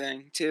another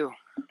thing too.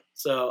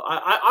 So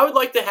I would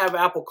like to have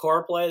Apple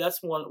CarPlay.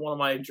 That's one of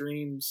my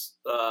dreams.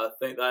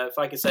 Thing that if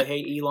I could say,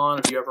 hey Elon,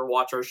 if you ever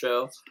watch our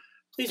show,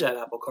 please add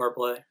Apple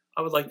CarPlay.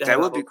 I would like to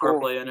have Apple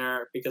CarPlay in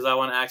there because I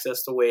want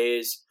access to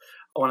Waze.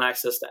 I want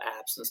access to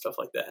apps and stuff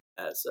like that.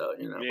 So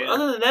Yeah. But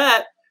other than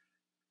that,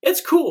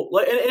 it's cool.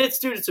 Like, and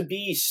it's a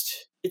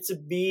beast. It's a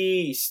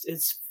beast.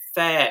 It's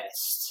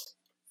fast.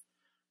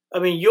 I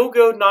mean, you'll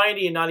go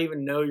 90 and not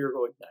even know you're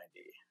going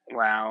 90.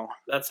 Wow.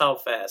 That's how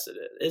fast it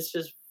is. It's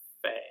just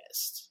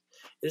fast.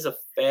 It is a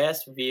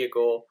fast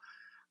vehicle.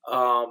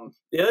 The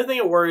other thing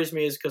that worries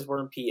me is because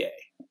we're in PA.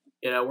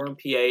 We're in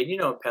PA, and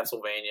in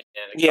Pennsylvania.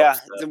 And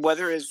the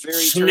weather is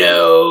very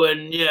snow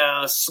and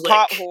slick.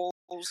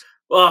 Potholes.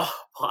 Oh,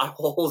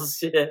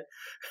 potholes. Yeah.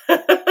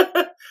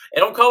 They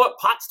don't call it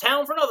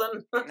Pottstown for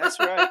nothing. That's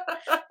right.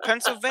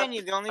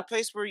 Pennsylvania, the only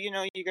place where you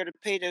got to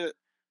pay to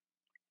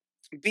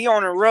be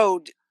on a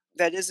road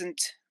that isn't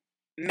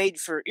made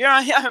for.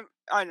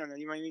 I don't know.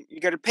 You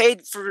got to pay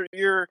for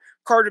your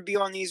car to be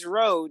on these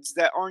roads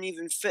that aren't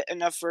even fit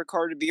enough for a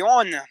car to be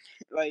on them.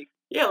 Like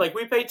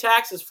we pay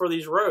taxes for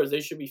these roads.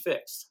 They should be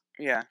fixed.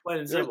 Yeah, plain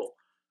and simple.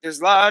 There's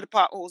a lot of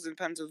potholes in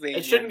Pennsylvania.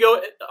 It shouldn't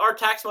go. Our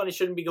tax money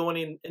shouldn't be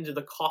going into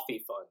the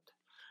coffee fund.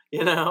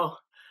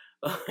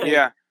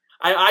 Yeah.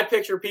 I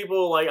picture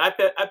people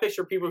I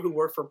picture people who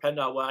work for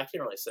PennDOT. Well, I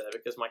can't really say that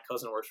because my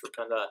cousin works for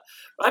PennDOT.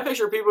 But I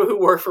picture people who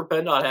work for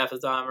PennDOT half the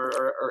time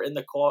are in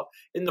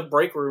the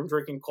break room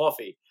drinking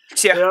coffee.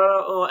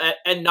 Yeah.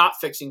 And not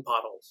fixing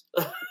potholes.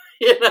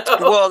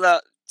 Well,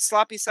 the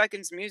Sloppy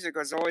Seconds music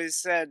has always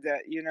said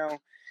that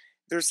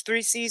There's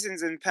 3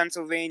 seasons in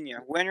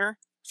Pennsylvania: winter,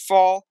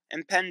 fall,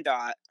 and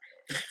PennDOT.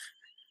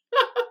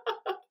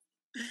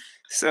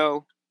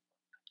 So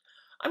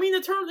I mean,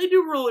 they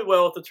do really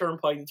well with the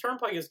Turnpike. The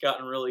Turnpike has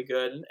gotten really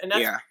good, and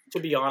that's, yeah, to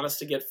be honest,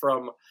 to get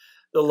from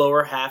the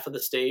lower half of the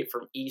state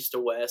from east to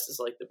west is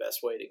like the best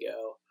way to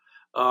go.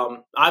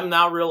 I'm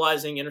now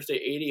realizing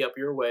Interstate 80 up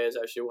your way is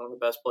actually one of the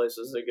best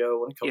places to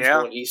go when it comes to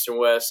going east and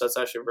west. That's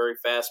actually very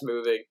fast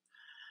moving,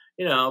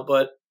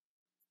 but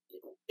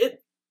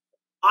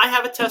I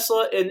have a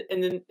Tesla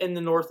in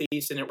the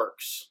Northeast, and it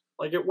works.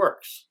 Like, it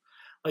works.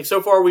 Like,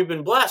 so far we've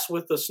been blessed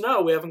with the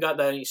snow. We haven't got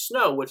any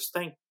snow, which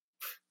thank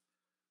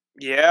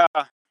God,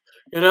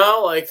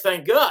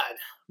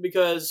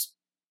 because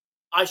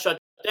I shut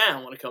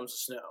down when it comes to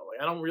snow. Like,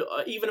 I don't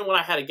even when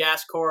I had a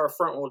gas car or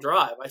front wheel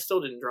drive, I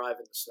still didn't drive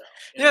in the snow.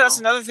 That's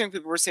another thing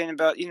people were saying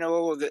about,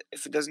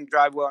 if it doesn't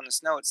drive well in the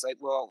snow, it's like,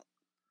 well,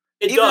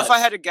 it even does. if I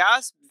had a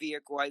gas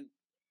vehicle, I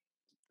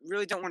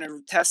really don't want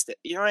to test it.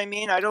 You know what I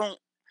mean? I don't.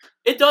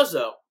 It does,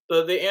 though.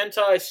 The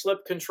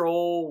anti-slip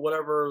control,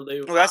 whatever they.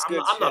 Well, that's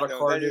good. I'm not a though.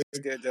 car that dude. Is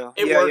good though.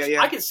 It works.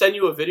 I can send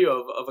you a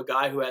video of a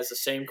guy who has the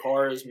same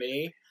car as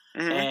me,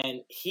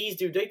 and they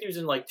dude's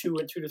in like 2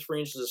 to 3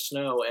 inches of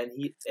snow, and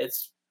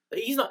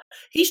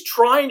he's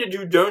trying to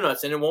do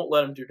donuts, and it won't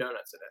let him do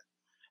donuts in it.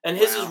 And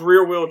his is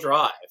rear wheel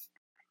drive.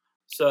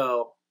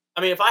 So,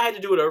 I mean, if I had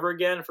to do it over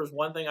again, if there's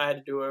one thing I had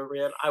to do over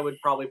again, I would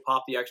probably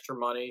pop the extra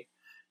money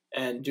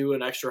and do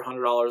an extra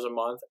 $100 a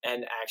month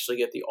and actually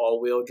get the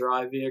all-wheel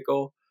drive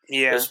vehicle.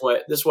 Yeah.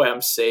 This way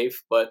I'm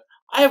safe. But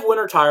I have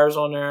winter tires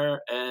on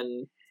there,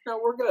 and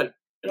we're good.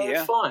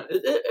 It's fine.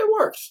 It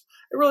works.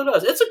 It really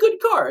does. It's a good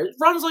car. It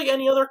runs like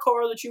any other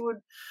car that you would.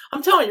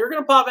 I'm telling you, you're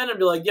gonna pop in and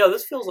be like, "Yo,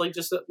 this feels like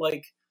just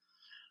like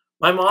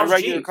my mom's a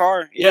regular Jeep.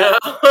 car." Yeah,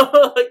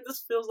 like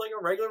this feels like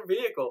a regular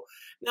vehicle.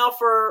 Now,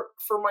 for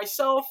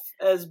myself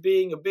as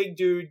being a big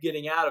dude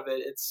getting out of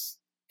it, it's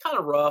kind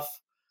of rough.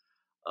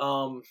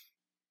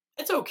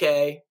 It's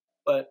okay,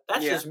 but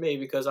that's just me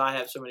because I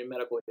have so many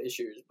medical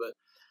issues. But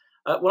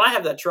when I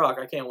have that truck,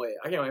 I can't wait.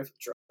 I can't wait for the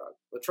truck.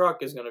 The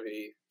truck is going to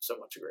be so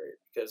much great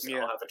because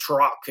I'll have a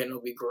truck and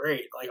it'll be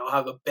great. Like, I'll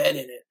have a bed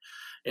in it.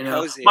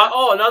 I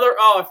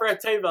forgot to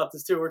tell you about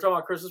this too. We're talking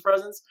about Christmas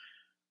presents.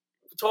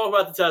 Talk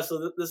about the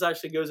Tesla. This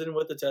actually goes in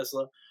with the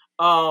Tesla.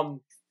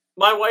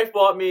 My wife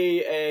bought me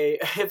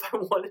if I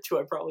wanted to,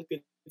 I probably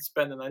could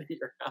spend the night at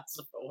your house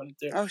if I wanted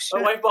to. Oh, shit.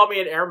 My wife bought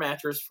me an air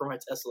mattress for my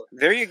Tesla.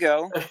 There you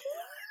go.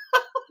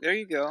 There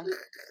you go.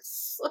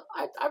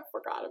 I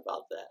forgot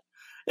about that.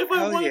 If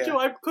I wanted to,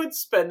 I could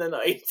spend the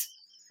night.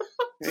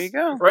 There you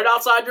go. Right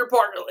outside your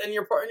in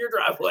your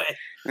driveway.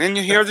 And then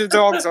you hear the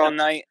dogs all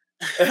night.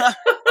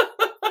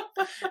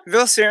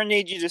 They'll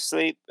serenade you to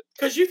sleep.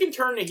 Because you can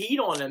turn the heat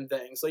on them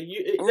things. Like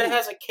that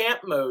has a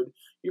camp mode.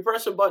 You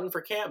press a button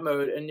for camp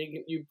mode, and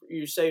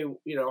you say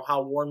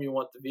how warm you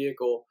want the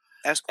vehicle.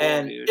 That's cool,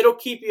 and dude. It'll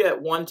keep you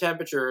at one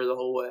temperature the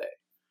whole way,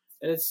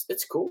 and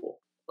it's cool.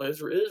 It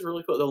is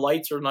really cool. The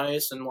lights are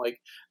nice, and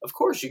of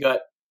course you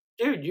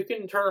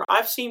can turn.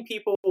 I've seen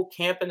people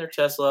camp in their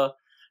Tesla,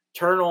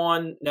 turn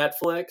on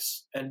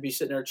Netflix, and be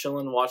sitting there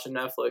chilling, watching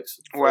Netflix.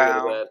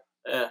 Wow.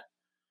 Yeah.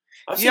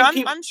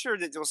 I'm sure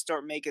that they'll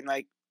start making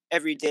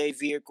everyday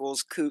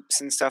vehicles,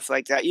 coupes, and stuff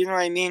like that. You know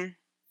what I mean?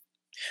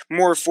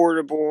 More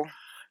affordable.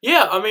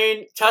 Yeah, I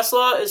mean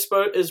Tesla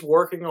is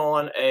working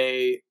on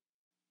a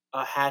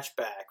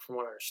hatchback, from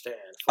what I understand.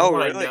 From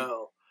what really? I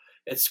know,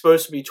 it's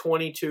supposed to be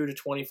 $22,000 to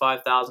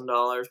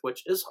 $25,000,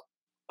 which is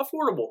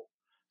affordable.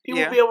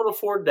 People will be able to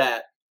afford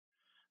that.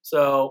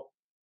 So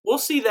we'll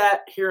see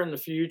that here in the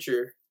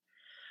future.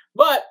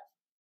 But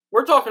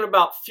we're talking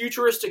about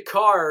futuristic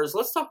cars.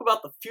 Let's talk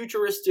about the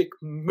futuristic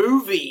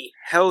movie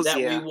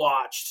we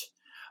watched.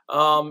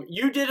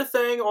 You did a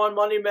thing on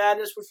Monday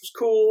Madness, which was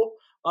cool.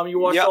 You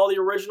watched all the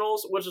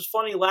originals, which is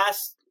funny.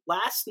 Last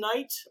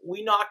night,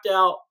 we knocked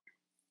out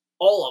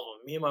all of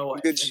them, me and my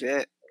wife. Good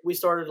shit. We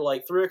started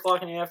at 3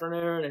 o'clock in the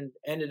afternoon and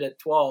ended at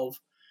 12.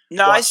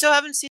 No, I still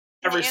haven't seen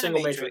every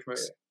single Matrix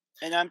movie.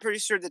 And I'm pretty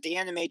sure that the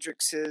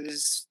Animatrix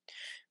is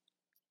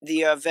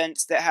the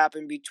events that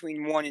happen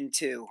between 1 and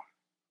 2,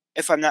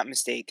 if I'm not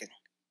mistaken.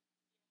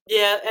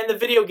 Yeah, and the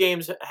video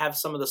games have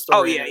some of the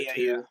story in it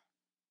too.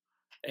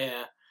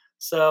 Yeah.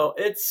 So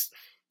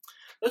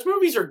those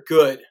movies are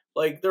good.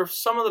 They're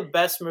some of the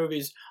best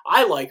movies.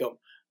 I like them.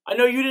 I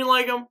know you didn't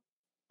like them.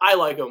 I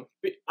like them.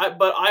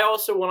 But I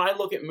also, when I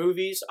look at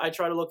movies, I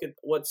try to look at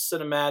what's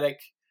cinematic.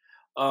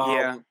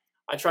 I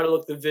try to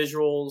look at the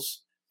visuals,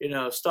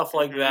 stuff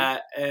like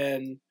that.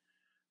 And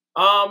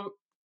that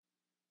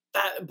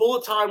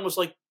Bullet Time was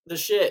the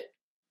shit.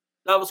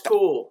 That was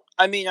cool.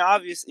 I mean,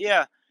 obviously,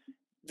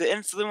 the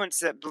influence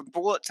that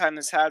Bullet Time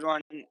has had on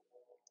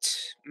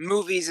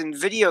movies and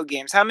video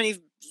games. How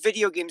many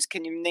video games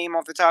can you name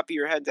off the top of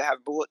your head that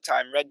have Bullet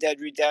Time? Red Dead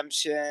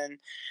Redemption.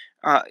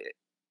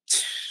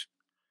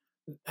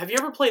 Have you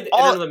ever played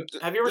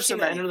Have you ever seen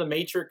the Enter the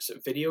Matrix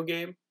video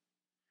game?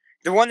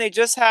 The one they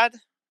just had?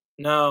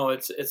 No,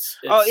 it's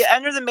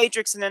Enter the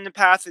Matrix and then the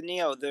Path of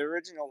Neo, the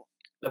original.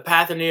 The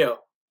Path of Neo.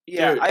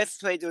 Yeah, Dude. I've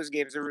played those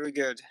games. They're really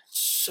good.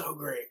 So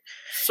great.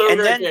 So And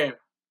great then- game.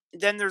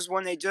 Then there's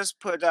one they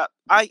just put up.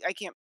 I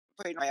can't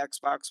play my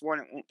Xbox One.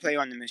 It won't play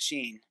on the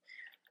machine.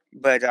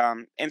 But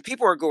and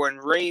people are going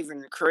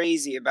raving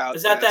crazy about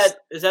Is that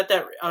this. that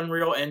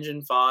Unreal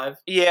Engine 5?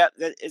 Yeah,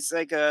 it's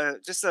like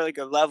like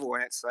a level,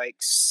 and it's like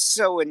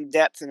so in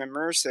depth and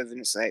immersive, and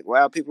it's like,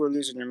 wow, people are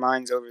losing their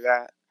minds over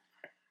that.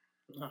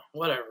 Oh,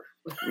 whatever.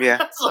 Yeah.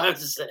 That's all I have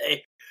to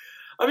say.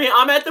 I mean,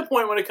 I'm at the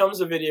point when it comes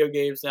to video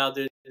games now,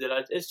 dude,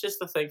 that it's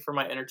just a thing for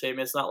my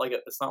entertainment. It's not like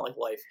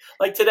life.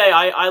 Like today,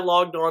 I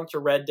logged on to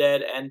Red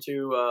Dead and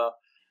to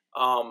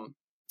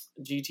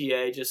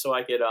GTA just so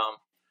I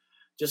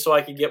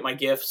could get my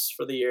gifts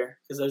for the year,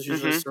 because those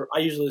usually I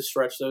usually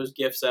stretch those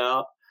gifts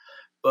out.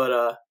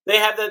 But they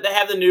have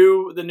the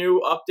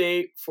new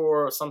update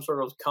for some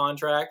sort of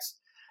contracts,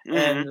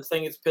 and the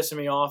thing that's pissing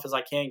me off is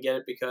I can't get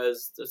it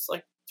because it's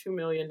like $2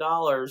 million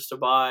to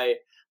buy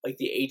like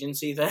the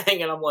agency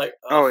thing, and I'm like,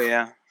 Oh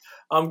yeah.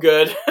 I'm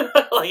good.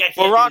 Like I can't.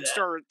 Well, do that.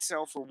 Rockstar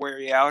itself will wear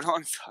you out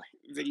on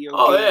video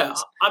Oh games. yeah,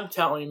 I'm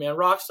telling you, man.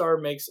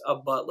 Rockstar makes a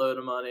buttload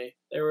of money.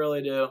 They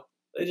really do.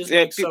 They just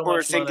Yeah, make so people much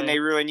are thinking money. they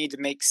really need to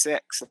make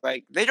 6.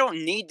 Like, they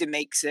don't need to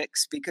make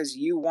 6 because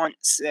you want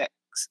 6.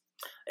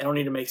 They don't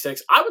need to make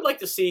 6. I would like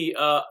to see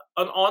an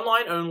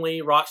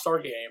online-only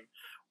Rockstar game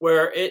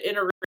where it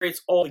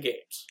integrates all the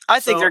games. I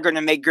think So, they're going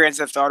to make Grand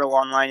Theft Auto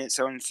Online its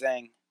own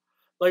thing.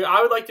 like,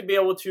 I would like to be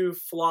able to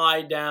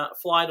fly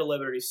to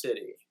Liberty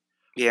City,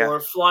 Yeah. or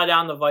fly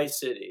down to Vice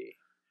City.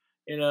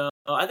 You know,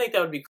 I think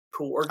that would be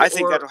cool. I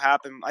think that'll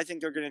happen. I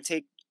think they're going to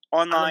take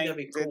online, that'd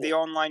be the cool.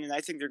 online, and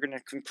I think they're going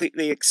to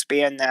completely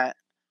expand that.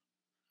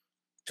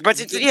 But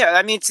yeah,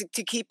 I mean,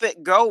 to keep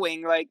it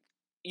going, like,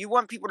 you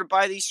want people to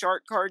buy these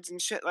shark cards and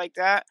shit like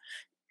that,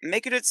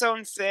 make it its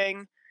own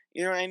thing.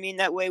 You know what I mean?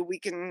 That way we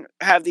can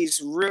have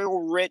these real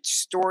rich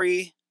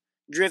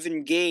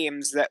story-driven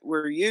games that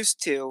we're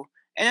used to.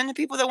 And then the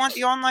people that want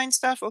the online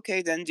stuff,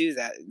 okay, then do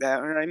that.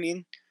 That, you know what I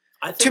mean?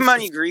 I think Too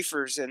many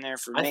griefers in there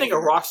for me. I think a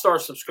Rockstar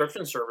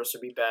subscription service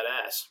would be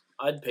badass.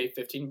 I'd pay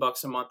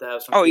 $15 a month to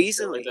have some. Oh, feature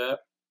easily. Like that.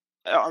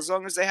 As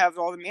long as they have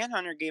all the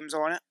Manhunter games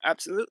on it,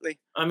 absolutely.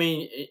 I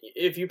mean,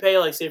 if you pay,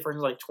 like, say for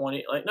instance, like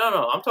 20, like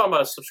no, I'm talking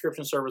about a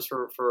subscription service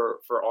for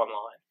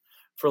online,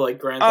 for like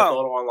Grand Theft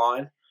Auto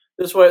Online.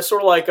 This way, it's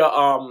sort of like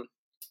a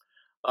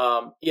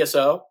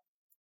ESO,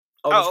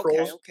 Elder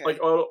Scrolls, okay. like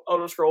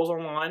Elder Scrolls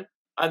Online.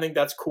 I think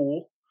that's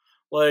cool.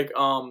 Like,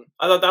 I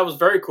thought that was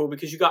very cool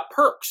because you got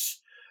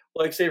perks.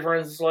 Like, say for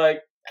instance,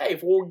 like, hey,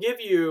 if we'll give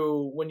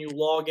you, when you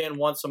log in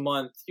once a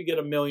month, you get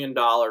 $1 million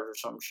or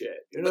some shit.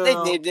 You know?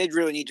 But they'd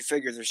really need to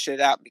figure their shit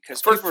out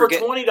because for people are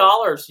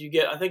 $20, you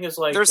get, I think it's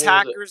like, there's what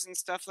was it? hackers and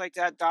stuff like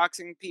that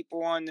doxing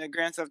people on the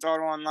Grand Theft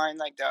Auto Online.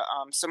 Like the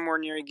Somewhere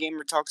Near a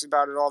Gamer talks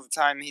about it all the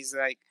time. He's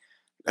like,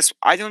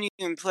 I don't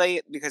even play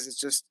it because it's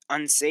just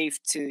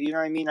unsafe to, you know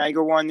what I mean? I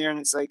go on there and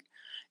it's like,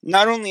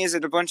 not only is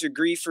it a bunch of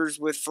griefers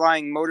with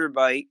flying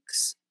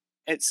motorbikes,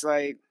 it's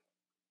like,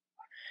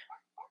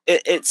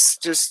 it's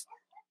just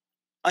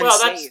unsafe.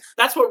 Well,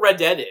 that's what Red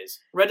Dead is.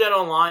 Red Dead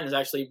Online is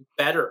actually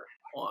better.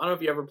 Well, I don't know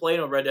if you ever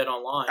played on Red Dead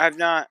Online. I've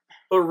not.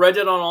 But Red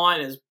Dead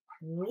Online is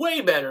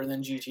way better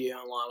than GTA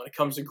Online when it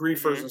comes to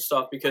griefers and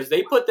stuff, because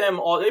they put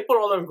all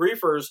them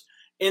griefers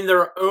in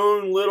their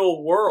own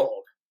little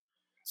world.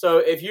 So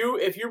if you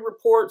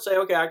report, say,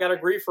 okay, I got a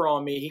griefer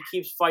on me, he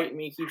keeps fighting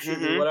me, keeps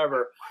shooting me,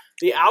 whatever.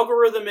 The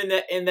algorithm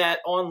in that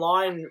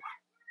online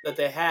that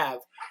they have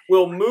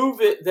will move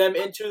them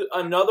into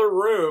another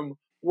room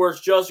where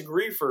it's just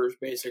griefers,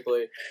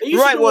 basically.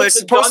 Right, well, it's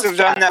supposed to have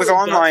done that with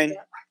online.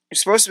 You're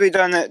supposed to be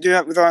do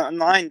that with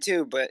online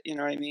too, but you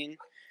know what I mean?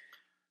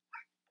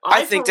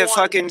 I think the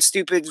fucking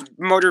stupid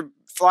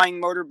flying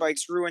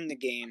motorbikes ruin the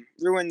game.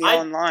 Ruin the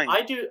online.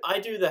 I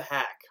do the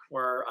hack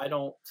where I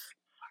don't.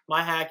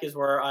 My hack is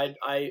where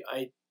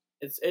it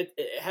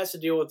has to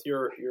deal with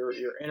your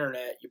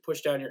internet. You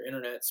push down your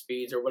internet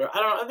speeds or whatever.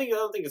 I don't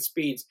think it's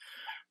speeds,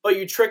 but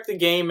you trick the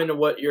game into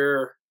what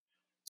you're.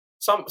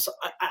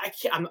 I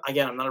can't.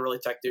 I'm not a really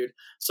tech dude.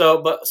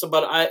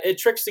 It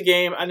tricks the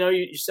game. I know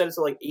you set it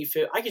to like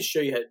E50. I can show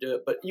you how to do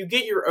it, but you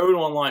get your own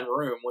online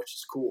room, which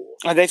is cool.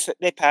 Oh,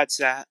 they patched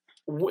that.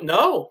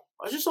 No,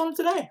 I just saw it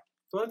today.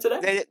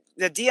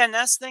 The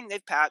DNS thing,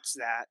 they've patched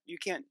that. You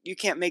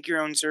can't make your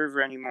own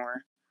server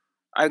anymore.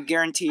 I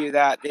guarantee you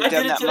that. They've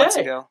done that months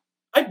ago.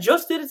 I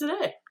just did it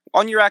today.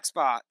 On your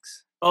Xbox.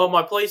 Oh,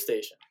 my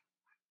PlayStation.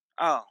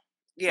 Oh.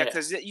 Yeah,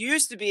 because you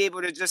used to be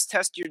able to just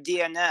test your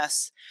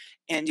DNS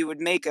and you would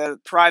make a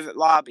private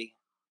lobby.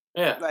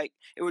 Yeah. Like,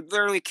 it would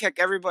literally kick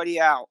everybody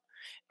out.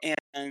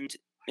 And,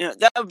 you know,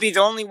 that would be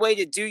the only way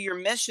to do your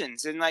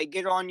missions and, like,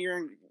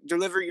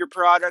 deliver your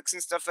products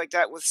and stuff like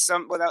that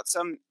without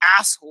some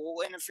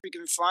asshole in a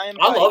freaking flying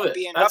I love it.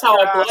 That's how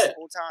I play it.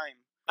 Whole time.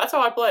 That's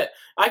how I play it.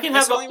 I can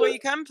That's have the only way you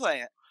can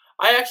play it.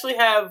 I actually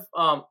have.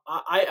 I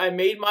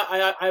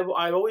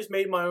always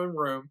made my own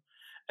room,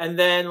 and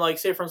then like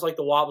say for instance like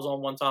the WAP was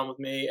on one time with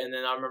me, and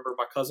then I remember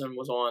my cousin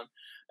was on,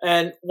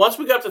 and once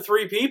we got to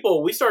 3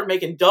 people, we started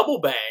making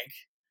double bank,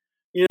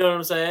 You know what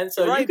I'm saying?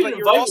 So you Right, can but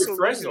you're invite also your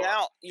friends losing on.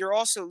 out. You're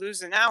also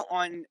losing out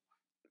on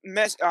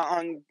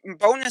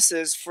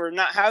bonuses for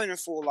not having a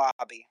full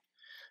lobby.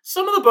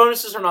 Some of the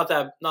bonuses are not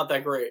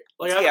that great.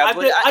 Like Yeah, I've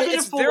but been in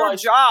it's full their life.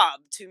 job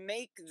to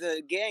make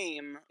the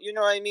game. You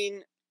know what I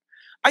mean?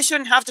 I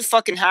shouldn't have to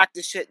fucking hack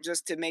the shit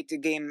just to make the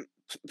game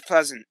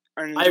pleasant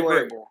and I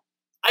agree. enjoyable.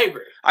 I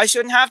agree. I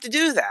shouldn't have to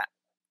do that.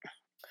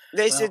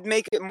 They Well. should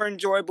make it more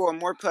enjoyable and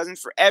more pleasant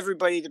for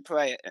everybody to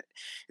play it.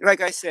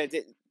 Like I said,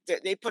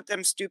 they put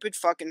them stupid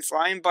fucking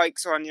flying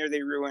bikes on there.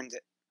 They ruined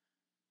it.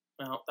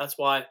 Well, that's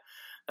why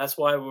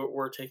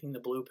we're taking the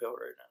blue pill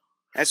right now.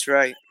 That's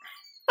right.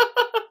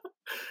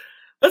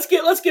 Let's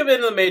get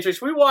into the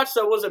Matrix. We watched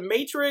was it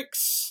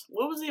Matrix?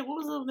 What was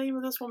the name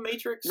of this one?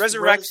 Matrix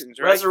Resurrections,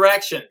 right?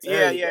 Resurrections.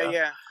 There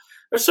Yeah.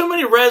 There's so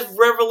many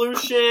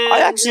Revolution.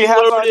 I actually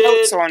have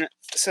notes on it.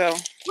 So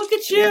look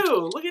at you. Yeah.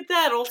 Look at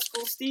that old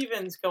school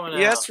Stevens coming out.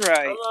 Yeah, that's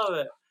right. I love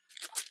it.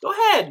 Go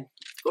ahead.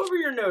 Go over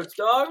your notes,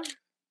 dog.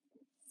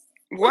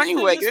 Well,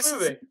 anyway, this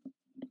is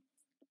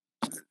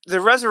the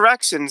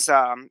Resurrections.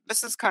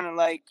 This is kind of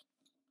like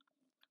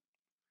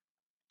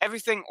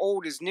everything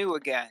old is new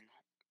again.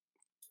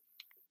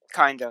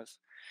 Kind of.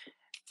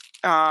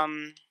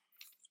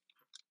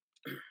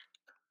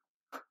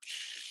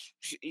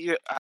 You're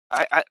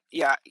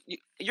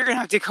gonna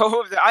have to go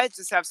over I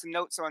just have some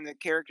notes on the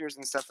characters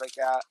and stuff like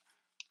that.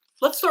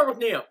 Let's start with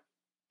Neo.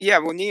 Yeah,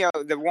 well, Neo,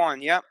 the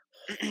one, yep.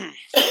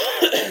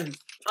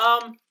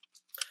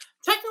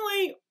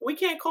 Technically, we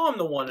can't call him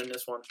the one in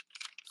this one.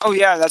 Oh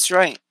yeah, that's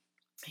right.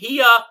 He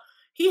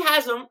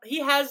has them. He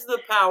has the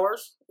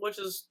powers, which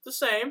is the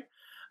same.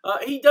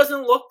 He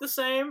doesn't look the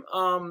same.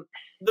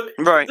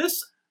 Right.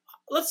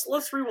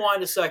 Let's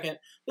rewind a second.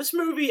 This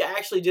movie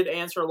actually did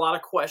answer a lot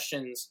of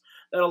questions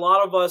that a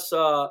lot of us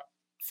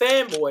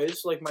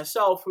fanboys, like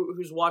myself,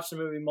 who's watched the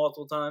movie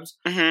multiple times,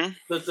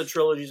 the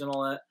trilogies and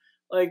all that,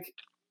 like,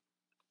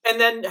 and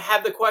then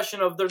have the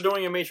question of they're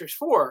doing a Matrix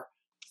 4.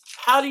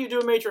 How do you do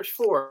a Matrix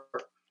 4?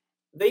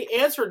 They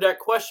answered that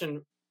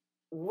question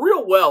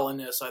real well in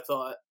this, I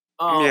thought.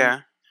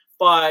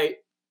 By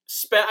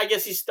I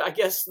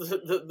guess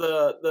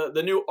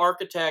the new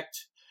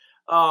architect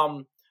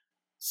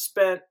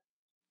spent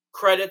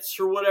credits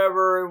or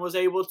whatever and was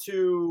able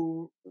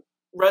to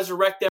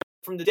resurrect them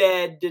from the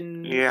dead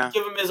and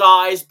give him his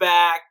eyes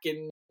back,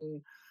 and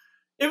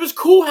it was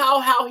cool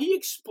how he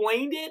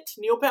explained it.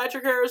 Neil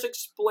Patrick Harris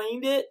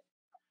explained it,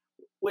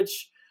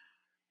 which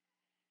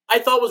I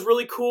thought was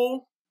really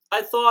cool.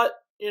 I thought,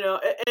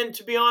 and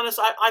to be honest,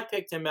 I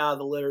picked him out of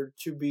the litter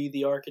to be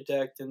the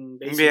architect and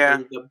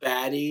basically the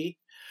baddie,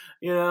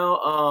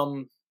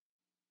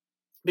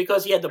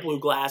 because he had the blue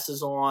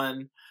glasses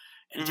on.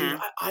 And dude,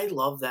 I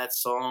love that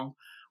song.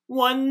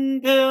 One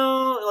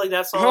pill, like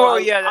that song. Oh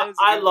yeah,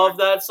 I love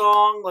that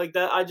song. Like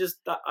that,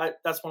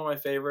 that's one of my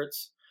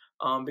favorites.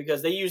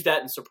 Because they used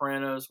that in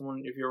Sopranos.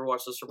 If you ever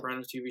watched the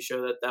Sopranos TV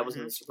show, that was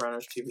in the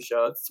Sopranos TV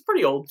show. It's a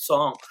pretty old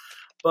song,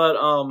 but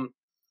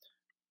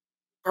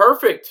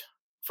perfect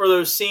for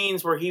those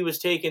scenes where he was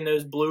taking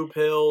those blue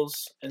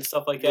pills and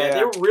stuff like that.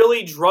 They were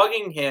really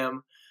drugging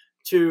him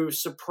to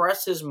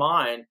suppress his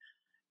mind.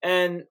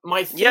 And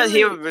my theory,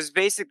 he was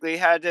basically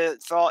had a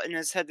thought in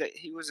his head that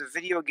he was a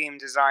video game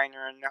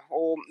designer and the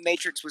whole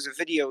Matrix was a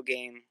video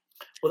game.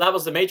 Well, that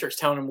was the Matrix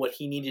telling him what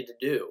he needed to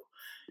do.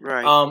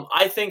 Right.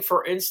 I think,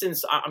 for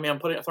instance, I'm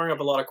throwing up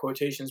a lot of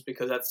quotations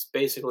because that's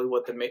basically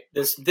what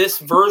this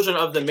version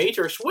of the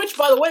Matrix, which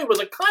by the way was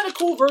a kind of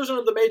cool version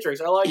of the Matrix.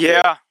 I like it.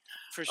 Yeah,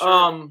 for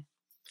sure.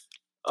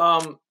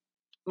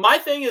 My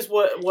thing is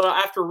what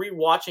after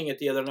rewatching it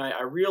the other night,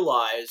 I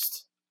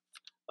realized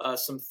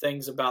some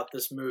things about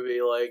this movie.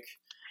 Like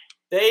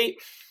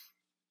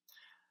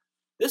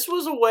this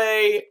was a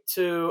way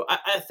to.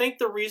 I think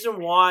the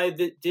reason why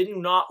that did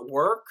not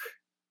work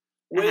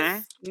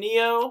with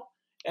Neo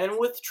and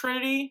with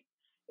Trinity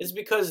is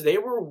because they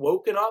were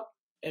woken up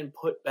and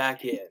put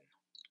back in.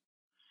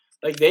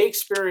 Like, they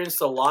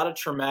experienced a lot of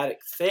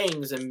traumatic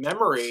things and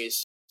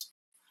memories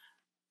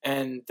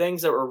and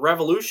things that were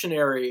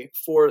revolutionary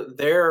for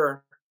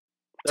their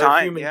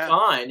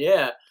humankind.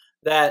 Yeah.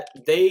 That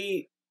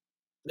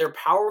they're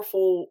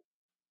powerful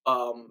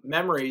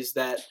memories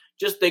that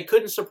just they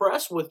couldn't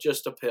suppress with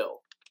just a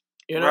pill.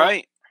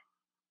 Right.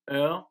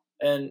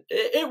 And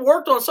it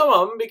worked on some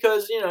of them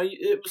because,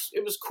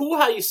 it was cool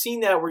how you seen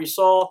that where you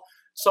saw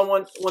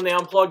someone, when they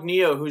unplugged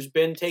Neo, who's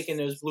been taking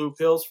those blue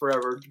pills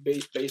forever,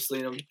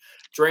 basically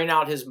drain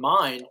out his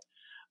mind.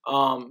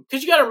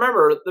 Because you got to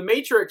remember, the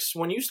Matrix,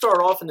 when you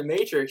start off in the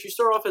Matrix, you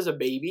start off as a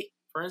baby,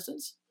 for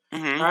instance.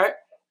 All right?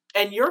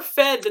 And you're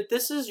fed that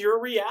this is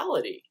your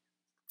reality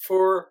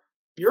for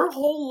your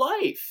whole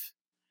life.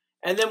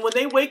 And then when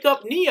they wake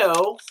up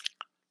Neo,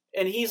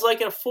 and he's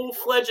like a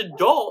full-fledged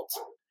adult,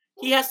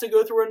 he has to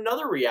go through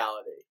another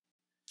reality.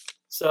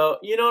 So,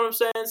 you know what I'm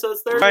saying? So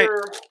it's there's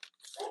your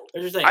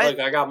thing. Like,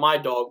 I got my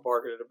dog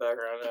barking in the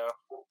background now.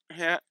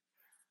 Yeah.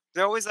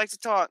 They always like to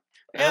talk.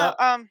 Yeah,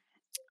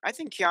 I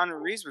think Keanu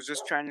Reeves was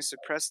just trying to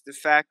suppress the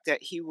fact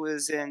that he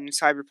was in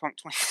Cyberpunk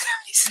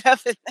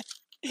 2077.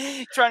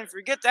 Trying to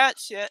forget that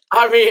shit.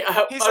 I mean,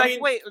 He's I like,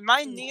 mean, wait, am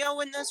I Neo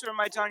in this or am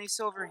I Johnny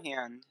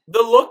Silverhand?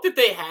 the look that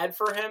they had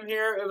for him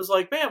here, it was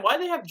like, man, why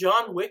do they have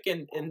John Wick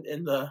in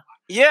the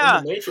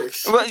Yeah.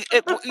 Matrix? Well,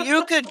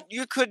 you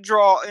could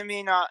draw. I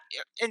mean,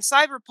 in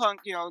Cyberpunk,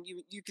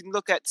 you can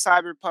look at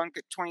Cyberpunk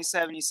at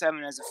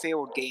 2077 as a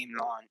failed game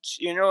launch.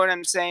 You know what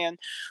I'm saying?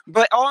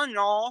 But all in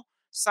all,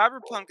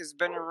 Cyberpunk has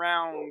been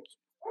around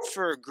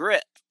for a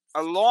grip,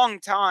 a long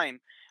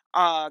time.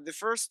 The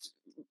first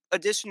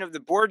edition of the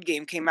board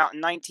game came out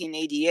in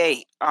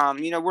 1988.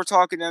 We're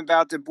talking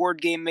about the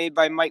board game made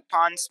by Mike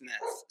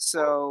Pondsmith.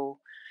 So,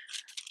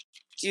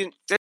 this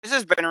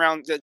has been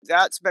around.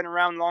 That's been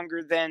around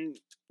longer than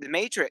the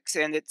Matrix,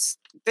 and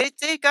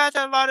they got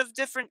a lot of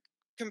different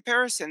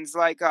comparisons,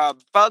 like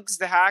Bugs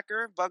the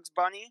hacker, Bugs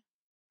Bunny.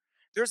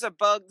 There's a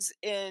Bugs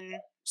in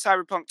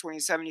Cyberpunk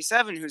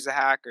 2077 who's a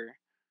hacker,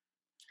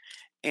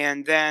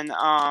 and then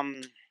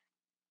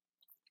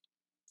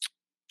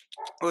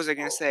what was I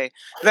gonna say?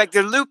 Like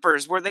the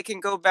loopers, where they can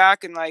go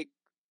back and like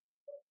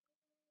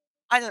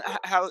I don't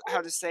know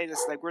how to say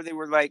this, like where they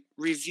were like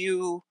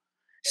review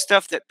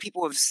stuff that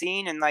people have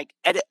seen and like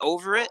edit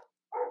over it.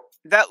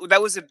 That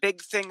was a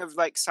big thing of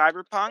like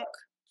Cyberpunk,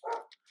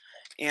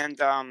 and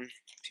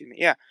excuse me,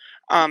 yeah.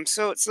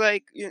 So it's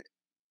like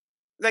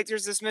like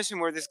there's this mission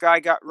where this guy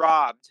got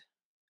robbed.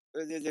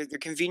 The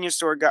convenience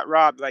store got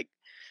robbed. Like,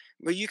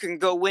 but you can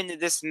go into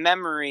this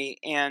memory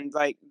and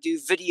like do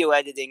video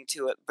editing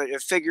to it, but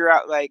figure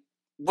out like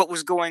what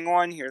was going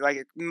on here, like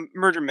a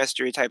murder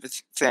mystery type of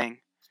thing.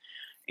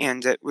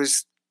 And it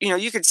was,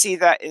 you could see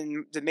that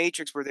in the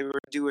Matrix where they were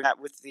doing that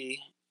with the,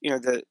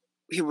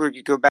 he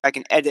would go back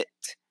and edit.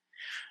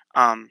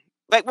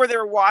 Like where they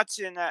were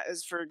watching that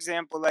as, for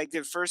example, like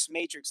the first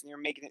Matrix, and they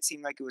were making it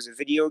seem like it was a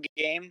video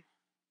game.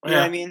 You know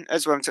what I mean?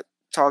 That's what I'm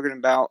talking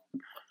about.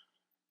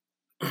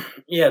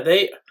 Yeah,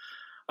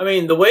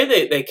 the way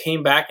they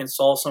came back and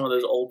saw some of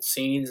those old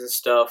scenes and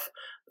stuff,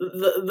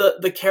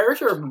 the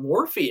character of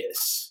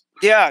Morpheus.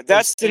 Yeah,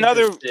 that's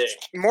another.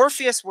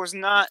 Morpheus was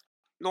not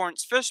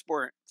Lawrence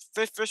Fishburne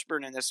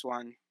in this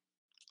one.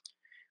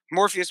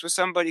 Morpheus was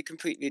somebody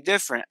completely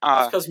different.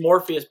 That's because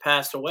Morpheus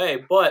passed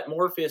away, but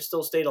Morpheus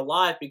still stayed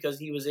alive because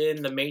he was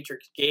in the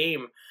Matrix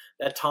game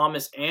that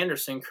Thomas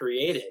Anderson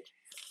created.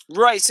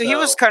 Right, so he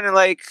was kind of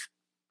like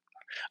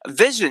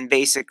Vision,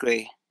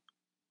 basically.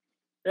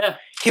 Yeah.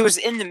 He was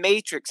in the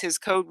Matrix. His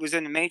code was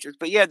in the Matrix.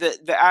 But yeah,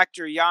 the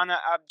actor Yana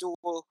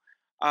Abdul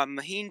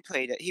Mahin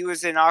played it. He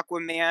was in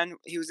Aquaman.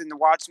 He was in the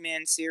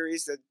Watchmen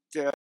series,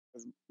 the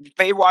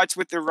Baywatch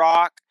with The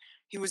Rock.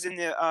 He was in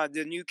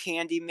the new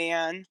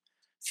Candyman,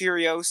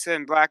 Furiosa,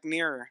 and Black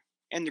Mirror,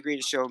 and The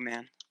Greatest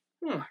Showman.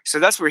 So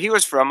that's where he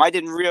was from. I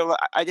didn't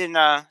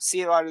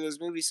see a lot of those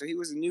movies, so he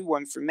was a new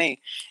one for me.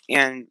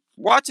 And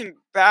watching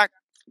back,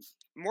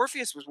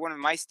 Morpheus was one of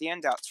my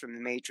standouts from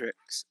the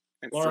Matrix.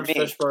 Lawrence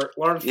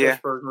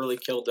Fishburne really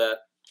killed that.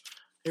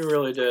 He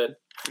really did.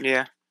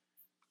 Yeah.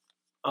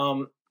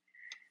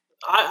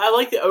 I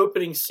like the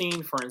opening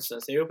scene, for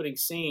instance. The opening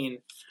scene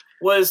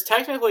was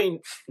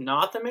technically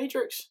not the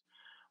Matrix,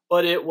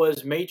 but it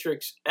was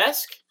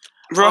Matrix-esque.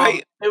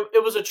 Right.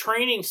 It was a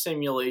training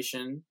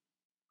simulation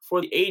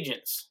for the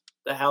agents,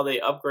 how they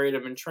upgrade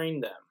them and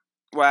train them.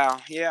 Wow,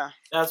 yeah.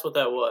 That's what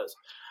that was.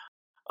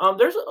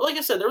 Like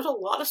I said, there was a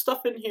lot of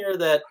stuff in here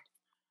that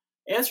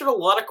answered a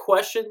lot of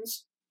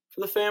questions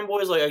for the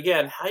fanboys. Like,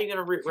 again, how are you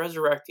going to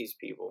resurrect these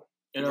people?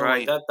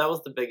 Right. Like that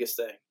was the biggest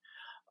thing.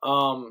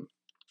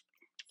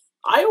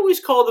 I always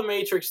call the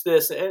Matrix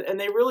this, and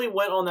they really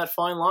went on that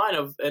fine line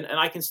of, and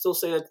I can still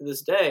say that to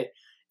this day,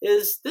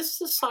 this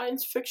is a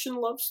science fiction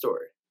love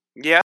story.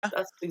 Yeah.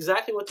 That's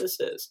exactly what this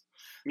is.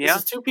 Yeah.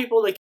 This is two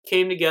people that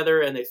came together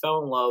and they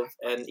fell in love,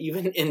 and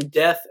even in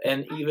death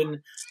and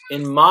even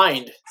in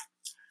mind,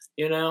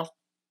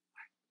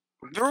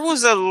 There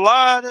was a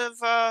lot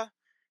of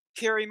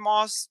Carrie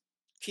Moss,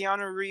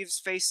 Keanu Reeves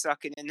face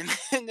sucking in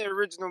the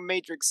original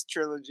Matrix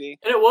trilogy.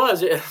 And it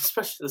was,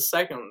 especially the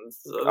second one.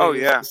 Oh,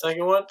 yeah.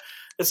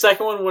 The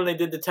second one when they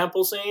did the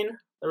temple scene,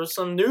 there was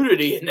some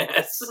nudity in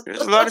that.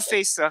 There's a lot of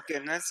face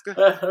sucking. That's good.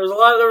 There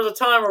was a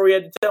time where we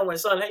had to tell my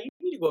son, "Hey, you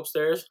need to go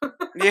upstairs."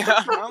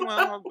 Yeah.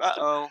 Well,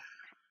 uh-oh.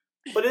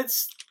 But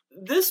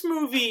this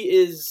movie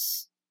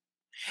is,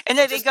 and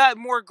then they got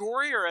more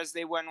gorier as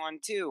they went on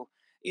too.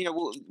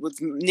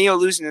 With Neo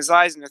losing his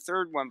eyes in the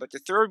third one, but the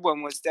third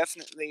one was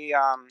definitely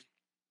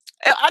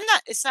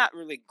it's not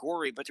really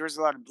gory, but there was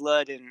a lot of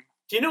blood and.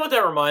 Do you know what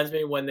that reminds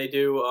me when they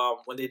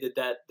did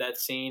that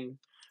scene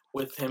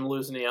with him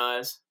losing the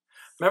eyes?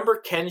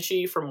 Remember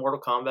Kenshi from Mortal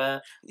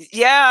Kombat?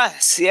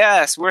 Yes,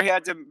 where he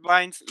had to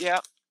blind. Yeah,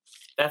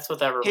 that's what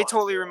that reminds. He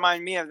totally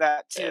reminded me of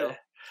that too.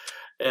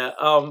 Yeah.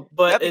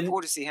 But that'd be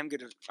cool to see him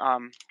get a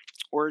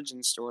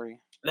origin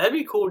story. That'd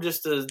be cool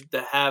just to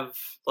have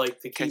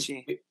like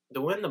Kenshi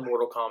to win the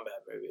Mortal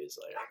Kombat movies.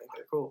 Like, I think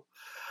they're cool.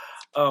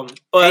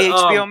 But hey,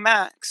 HBO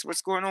Max,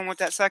 what's going on with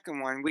that second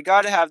one? We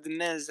got to have The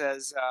Miz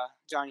as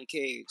Johnny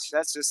Cage.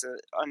 That's just an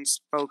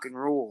unspoken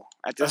rule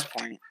at this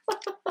point.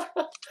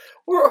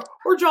 or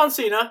John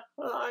Cena.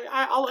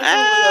 I'll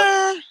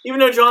let you Even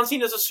though John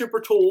Cena's a super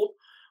tool,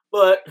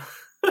 but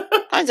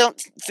I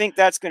don't think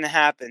that's going to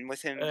happen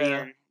with him Yeah.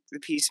 being the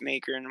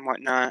Peacemaker and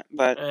whatnot.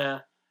 But yeah.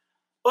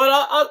 But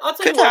I'll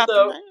tell you could what happen.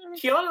 though,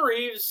 Keanu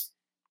Reeves,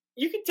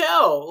 you can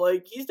tell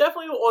like he's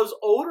definitely was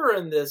older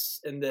in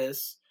this.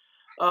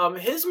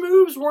 His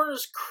moves weren't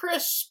as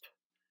crisp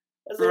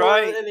as they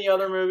Right. were in the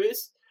other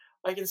movies.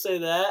 I can say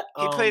that.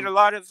 He played a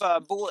lot of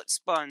Bullet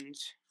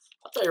Sponge.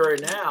 I'll tell you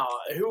right now,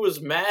 who was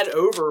mad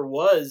over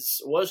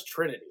was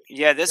Trinity.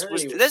 Yeah, this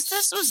Trinity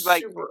was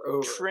like super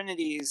over.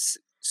 Trinity's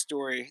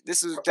story.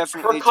 This is Her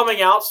definitely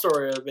coming out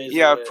story, basically.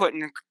 yeah,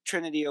 putting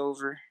Trinity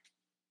over.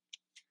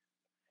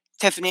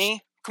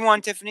 Tiffany, come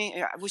on,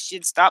 Tiffany. I wish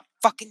you'd stop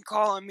fucking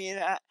calling me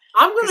that.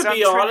 I'm 'Cause gonna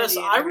be I'm honest. Trinity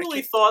and I I'm gonna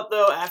really kick- thought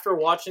though, after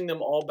watching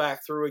them all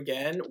back through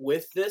again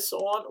with this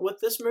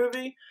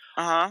movie,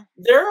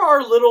 there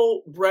are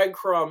little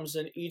breadcrumbs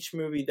in each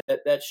movie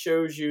that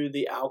shows you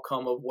the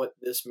outcome of what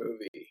this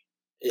movie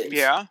is.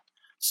 Yeah.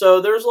 So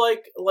there's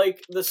like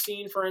the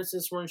scene, for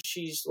instance, when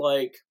she's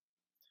like,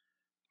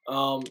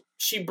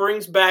 she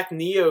brings back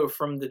Neo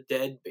from the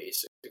dead,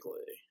 basically,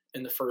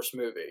 in the first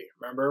movie.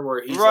 Remember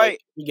where he's Right.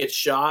 like, he gets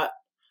shot.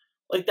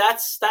 Like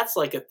that's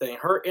like a thing.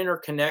 Her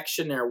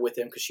interconnection there with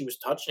him, because she was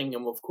touching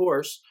him, of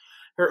course.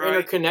 Her Right.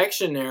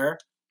 interconnection there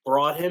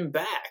brought him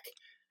back.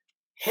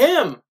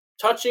 Him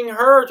touching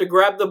her to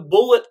grab the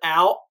bullet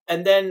out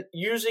and then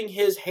using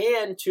his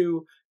hand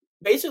to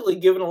basically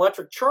give an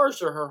electric charge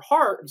to her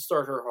heart and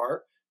start her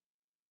heart.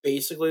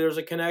 Basically, there's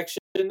a connection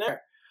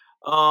there.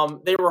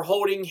 They were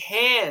holding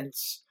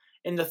hands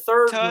in the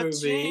third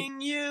movie.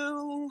 Touching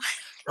you.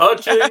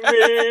 Touching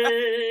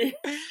me.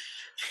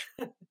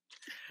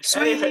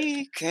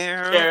 Sweet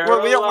Caroline.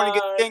 Well, we don't want to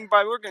get dinged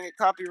by. We're going to get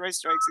copyright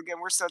strikes again.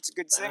 We're such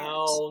good singers.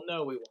 Oh,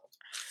 no, we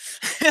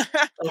won't.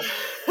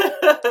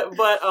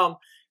 But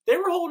they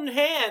were holding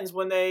hands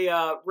when they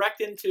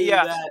wrecked into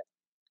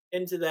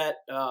that.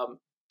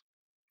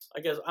 I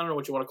guess I don't know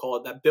what you want to call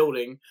it. That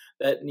building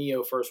that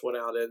Neo first went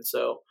out in.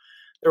 So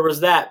there was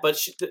that.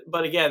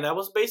 But again, that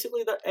was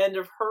basically the end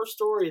of her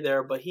story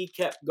there. But he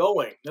kept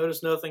going.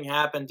 Notice nothing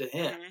happened to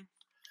him. Mhm.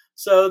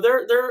 So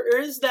there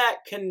is that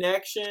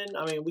connection.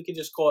 I mean, we could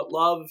just call it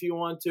love if you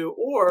want to,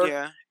 or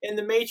Yeah. in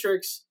the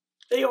Matrix,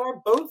 they are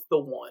both the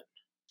one.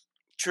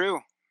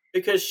 True.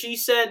 Because she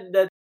said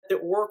that the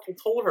Oracle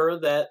told her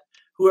that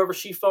whoever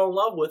she fell in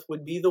love with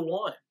would be the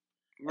one.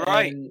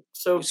 Right. And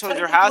so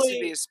there has to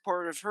technically, be a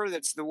part of her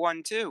that's the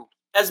one too.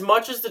 as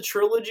much as the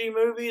trilogy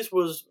movies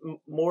was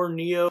more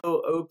Neo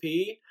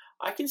OP,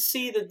 I can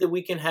see that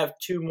we can have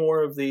two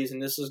more of these,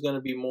 and this is going to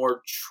be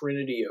more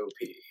Trinity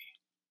OP.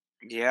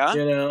 Yeah.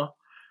 You know?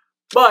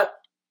 But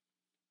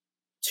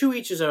to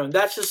each his own.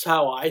 That's just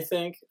how I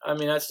think. I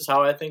mean, that's just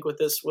how I think with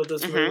this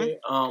Mhm. movie.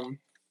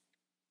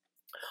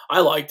 I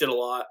liked it a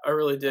lot. I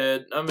really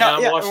did. I mean, Now,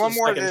 I watched it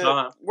the second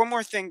time. one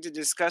more thing to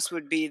discuss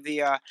would be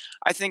the.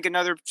 I think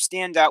another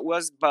standout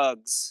was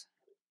Bugs.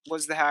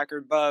 Was the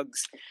hacker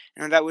Bugs,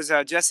 and that was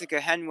Jessica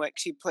Henwick.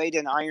 She played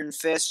in Iron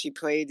Fist. She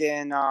played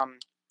in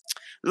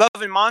Love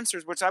and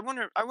Monsters, which I want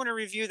to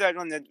review that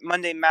on the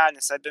Monday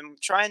Madness. I've been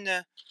trying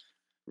to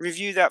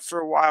review that for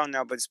a while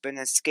now, but it's been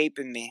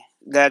escaping me.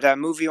 That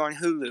movie on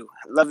Hulu,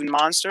 Love and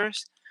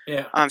Monsters.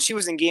 Yeah. She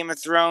was in Game of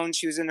Thrones.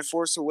 She was in The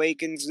Force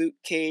Awakens, Luke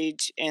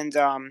Cage, and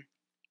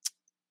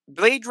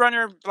Blade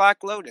Runner,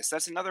 Black Lotus.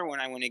 That's another one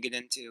I want to get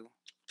into.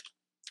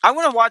 I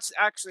want to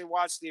actually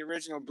watch the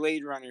original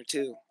Blade Runner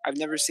too. I've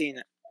never seen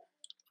it.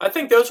 I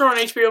think those are on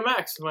HBO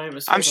Max. Am I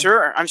mistaken?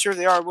 I'm sure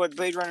they are. What,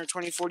 Blade Runner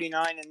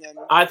 2049, and then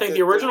I think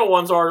the original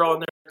ones are on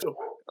there too.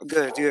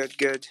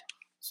 Good.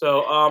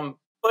 So,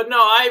 but no,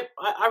 I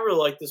really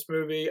like this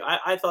movie.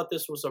 I thought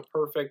this was a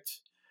perfect.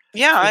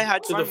 Yeah, I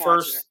had to fun the first.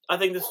 watching it. I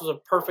think this was a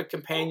perfect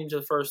companion to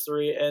the first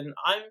three, and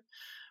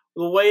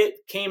the way it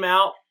came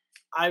out.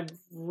 I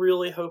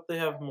really hope they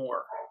have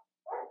more.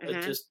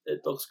 Mhm.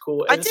 It looks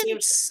cool. I And it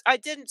seems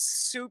didn't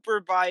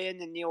super buy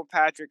into Neil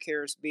Patrick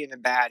Harris being a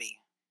baddie.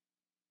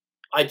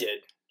 I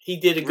did. He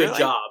did a good Really?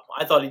 job.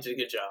 I thought he did a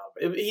good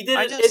job. He did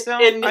I it just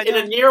don't- in I a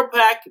don't- Neil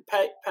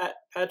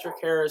Patrick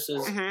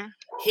Harris's Mm-hmm.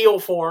 heel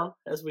form,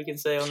 as we can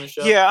say on the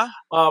show. Yeah.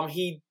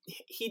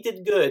 He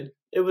did good.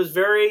 It was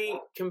very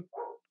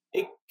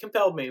it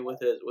compelled me with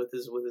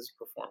his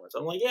performance.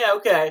 I'm like, yeah,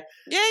 okay.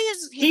 Yeah,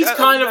 He's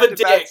kind of a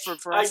dick.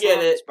 For I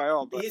get it. by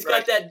all, but, He's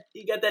right.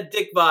 got that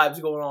dick vibes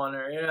going on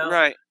there, you know.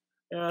 Right.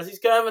 You know, he's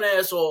kind of an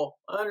asshole.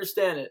 I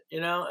understand it, you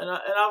know, and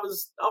I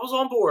was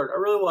on board. I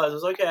really was. I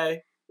was like,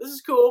 okay, this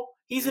is cool.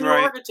 He's a new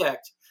Right.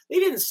 architect. They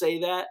didn't say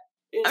that.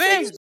 They didn't I say mean,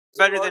 he it's was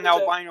a new better than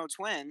architect. albino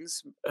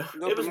twins. A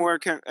little It bit was- more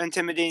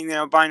intimidating than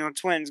albino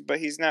twins, but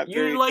he's not. You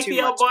very like too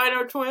the much.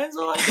 albino twins?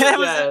 I like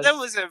that that.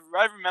 was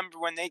I remember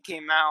when they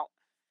came out.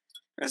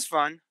 It was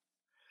fun.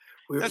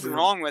 Nothing We're-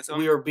 wrong with them.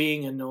 We are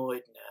being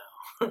annoyed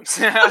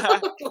now.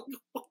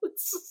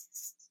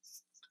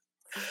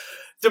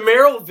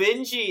 Demeryl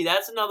Vinci,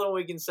 that's another one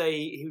we can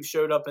say who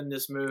showed up in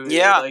this movie.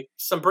 Yeah. Like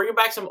bringing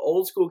back some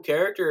old school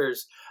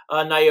characters.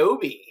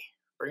 Niobe.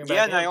 Bringing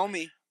back him.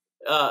 Naomi.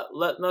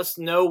 Letting us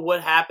know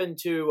what happened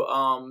to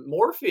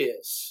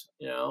Morpheus.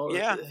 You know,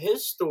 Yeah.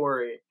 his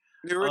story.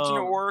 The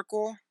original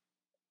Oracle.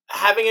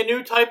 having a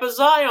new type of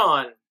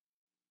Zion.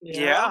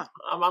 You Yeah.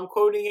 know? I'm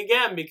quoting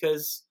again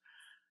because,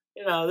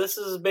 you know, this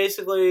is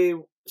basically,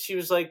 she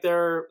was like,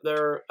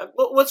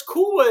 what's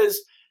cool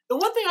is, the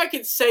one thing I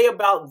can say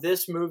about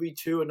this movie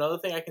too, another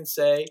thing I can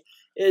say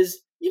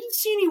is, you didn't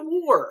see any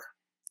war.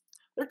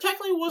 There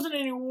technically wasn't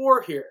any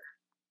war here.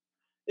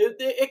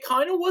 It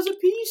kind of was a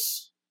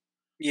peace.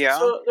 Yeah.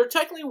 So there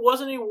technically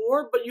wasn't any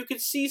war, but you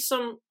could see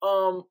some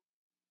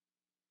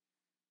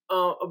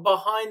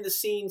behind the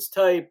scenes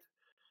type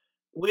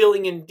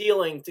wheeling and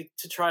dealing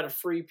to try to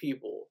free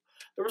people.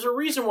 There was a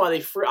reason why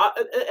they free,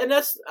 and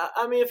that's,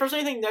 I mean, if there's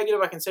anything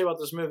negative I can say about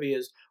this movie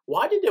is,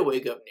 why did they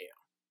wake up Neo?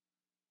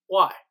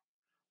 Why?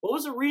 What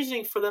was the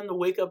reasoning for them to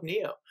wake up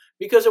Neo?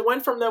 Because it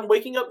went from them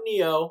waking up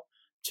Neo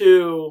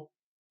to,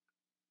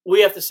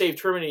 we have to save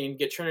Trinity and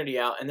get Trinity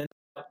out, and then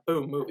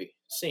boom, movie,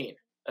 scene.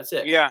 That's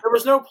it. Yeah. There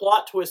was no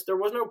plot twist. There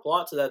was no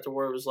plot to that to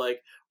where it was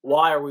like,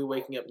 why are we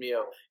waking up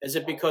Neo? Is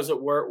it because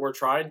we're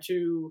trying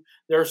to,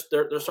 they're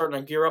starting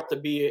to gear up to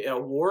be a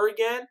war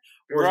again?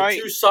 Or is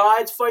it two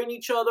sides fighting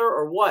each other,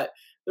 or what?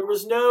 There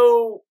was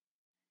no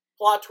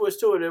plot twist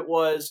to it. It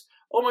was,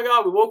 oh my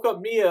god, we woke up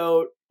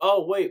Neo.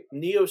 Oh wait,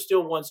 Neo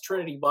still wants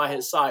Trinity by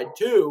his side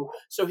too,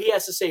 so he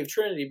has to save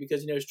Trinity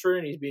because he knows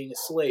Trinity's being a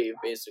slave,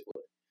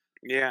 basically.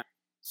 Yeah.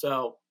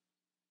 So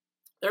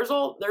there's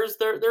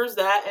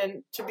that,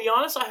 and to be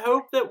honest, I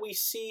hope that we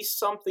see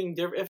something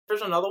different. If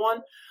there's another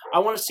one, I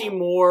want to see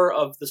more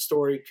of the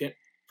story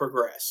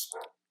progress.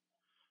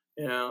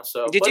 You know,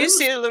 so did you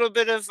see a little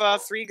bit of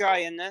Free Guy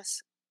in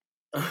this?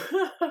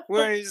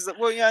 Where he's,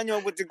 well, yeah, I know,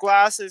 with the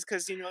glasses,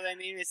 because you know what I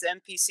mean. It's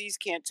NPCs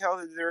can't tell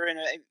that they're in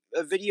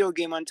a video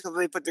game until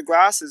they put the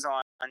glasses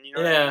on. You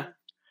know? Yeah, what I mean?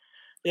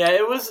 Yeah.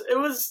 It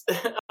was.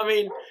 I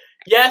mean,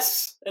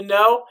 yes and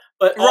no,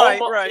 but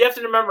right. You have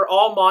to remember,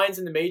 all minds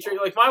in the Matrix.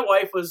 Like my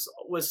wife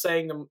was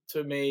saying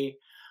to me,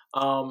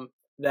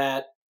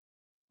 that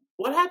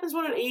what happens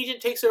when an agent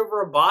takes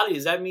over a body?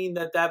 Does that mean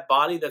that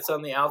body that's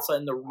on the outside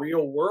in the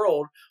real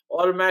world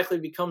automatically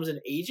becomes an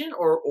agent,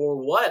 or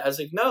what? I was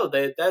like, no,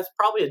 that's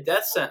probably a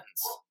death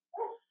sentence.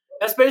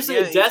 That's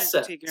basically a death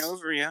sentence. Taking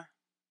over, yeah.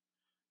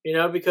 You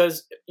know,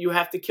 because you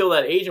have to kill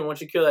that agent.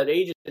 Once you kill that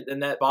agent,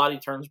 then that body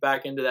turns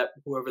back into that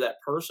whoever that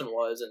person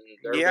was, and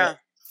they're dead.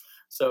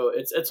 So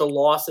it's a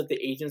loss that the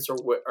agents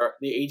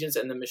the agents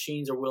and the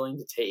machines are willing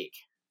to take.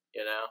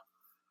 You know,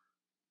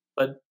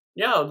 but.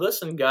 Yeah,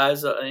 listen,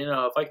 guys, you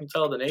know, if I can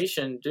tell the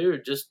nation,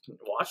 dude, just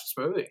watch this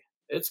movie.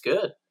 It's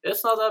good.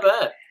 It's not that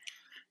bad.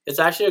 It's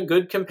actually a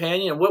good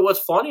companion.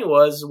 What's funny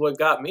was, what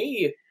got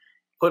me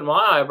putting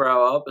my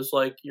eyebrow up is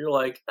like, you're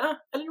like, I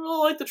didn't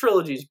really like the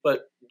trilogies,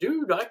 but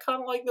dude, I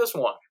kind of like this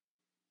one.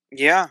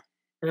 Yeah.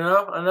 You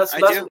know, and that's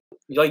like,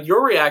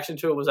 your reaction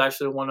to it was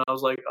actually the one I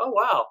was like, oh,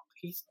 wow.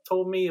 He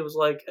told me it was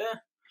like,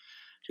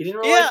 he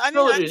didn't really like the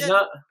trilogies.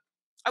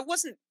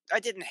 I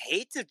didn't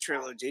hate the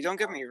trilogy. Don't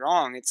get me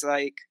wrong. It's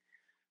like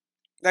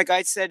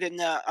I said in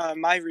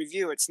my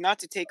review, it's not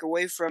to take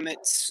away from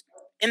its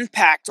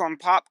impact on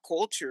pop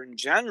culture in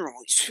general.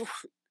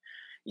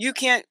 You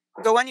can't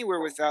go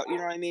anywhere without, you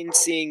know what I mean,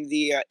 seeing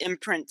the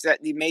imprint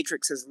that the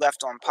Matrix has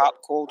left on pop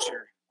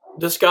culture.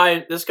 This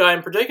guy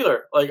in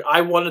particular, like,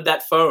 I wanted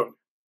that phone.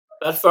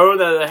 That phone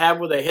that I had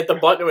where they hit the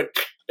button and it went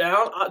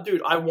down.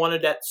 Dude, I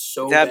wanted that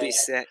so bad. That'd be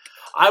sick.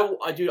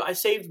 I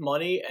saved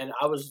money, and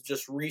I was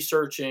just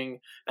researching.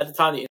 At the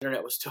time, the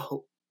internet was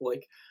still,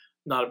 like,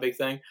 not a big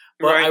thing.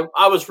 But right.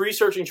 I was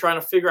researching, trying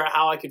to figure out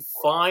how I could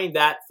find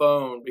that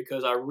phone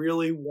because I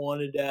really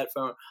wanted that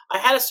phone. I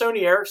had a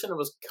Sony Ericsson. It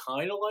was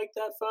kind of like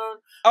that phone.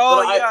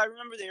 Oh, yeah, I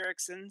remember the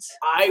Ericssons.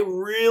 I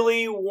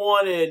really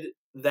wanted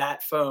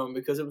that phone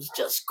because it was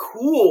just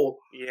cool.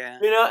 Yeah.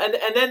 You know,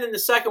 and then in the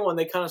second one,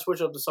 they kind of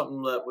switched up to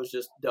something that was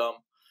just dumb.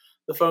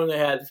 The phone they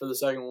had for the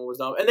second one was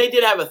dumb. And they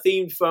did have a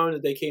themed phone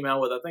that they came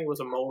out with. I think it was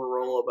a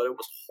Motorola, but it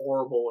was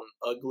horrible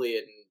and ugly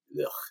and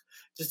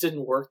just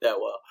didn't work that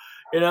well.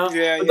 You know?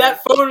 Yeah, but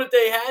that phone that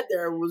they had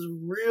there was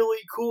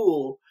really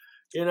cool.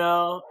 You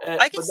know?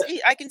 I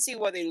can see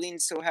why they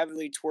leaned so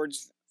heavily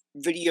towards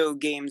video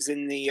games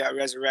in the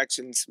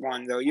Resurrections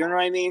one, though. You know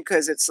what I mean?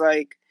 Because it's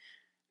like,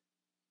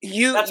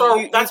 that's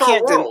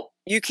our world.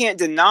 You can't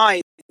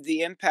deny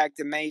the impact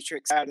the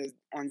Matrix had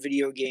on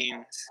video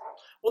games.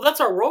 Well, that's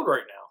our world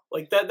right now.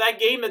 Like that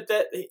game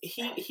that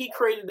he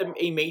created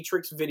a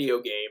Matrix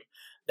video game.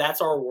 That's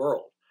our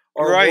world.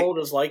 Our world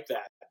is like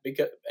that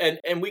because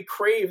and we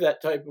crave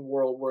that type of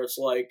world where it's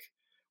like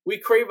we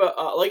crave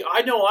like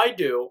I know I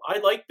do. I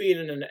like being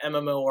in an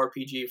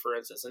MMORPG, for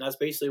instance, and that's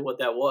basically what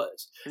that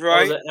was.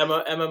 Right. That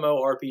was an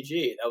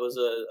MMORPG. That was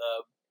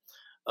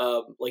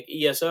like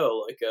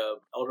ESO, like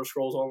Elder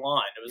Scrolls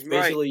Online. It was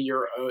basically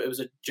it was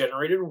a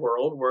generated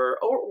world where,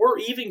 or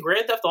even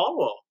Grand Theft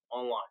Auto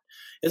Online.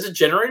 It's a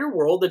generated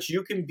world that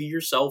you can be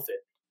yourself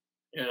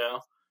in, you know.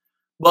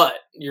 But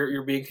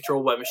you're being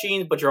controlled by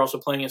machines, but you're also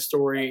playing a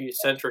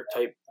story-centric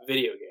type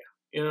video game.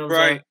 You know what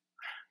I'm saying?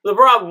 The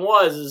problem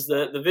is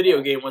that the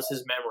video game was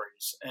his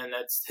memories, and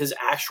that's his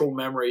actual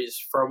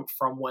memories from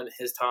when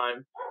his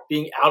time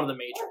being out of the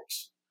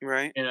Matrix.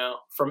 Right. You know,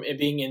 from it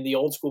being in the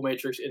old school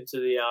Matrix into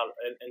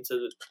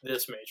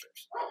this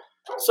Matrix.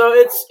 So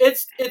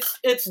it's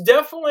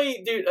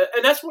definitely, dude,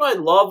 and that's what I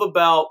love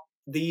about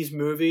these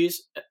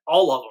movies,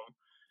 all of them,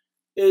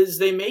 is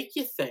they make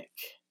you think.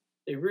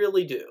 They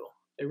really do.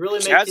 They really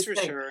make That's you for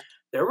think. sure.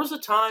 There was a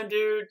time,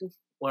 dude,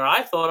 when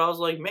I thought, I was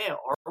like, man,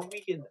 are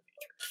we in the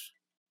Matrix?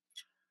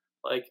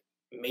 Like,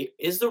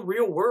 is the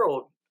real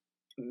world?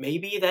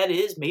 Maybe it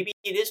is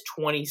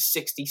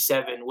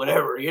 2067,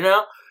 whatever, you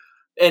know?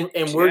 And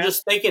we're Yeah.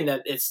 just thinking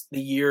that it's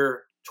the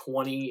year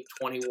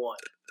 2021,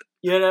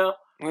 you know?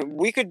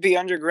 We could be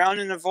underground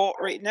in a vault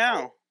right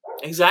now.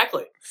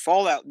 Exactly.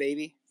 Fallout,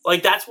 baby.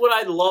 Like, that's what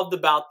I loved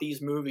about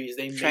these movies.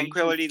 They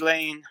Tranquility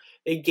Lane.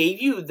 They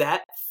gave you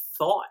that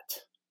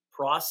thought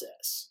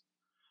process.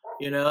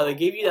 You know, they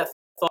gave you that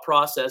thought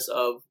process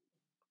of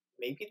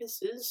maybe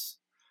the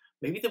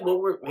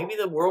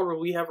world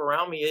we have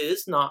around me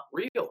is not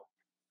real.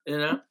 You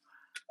know?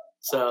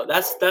 So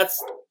that's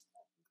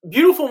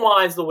beautiful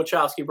minds, the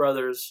Wachowski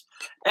brothers.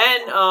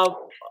 And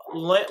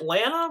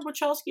Lana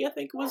Wachowski, I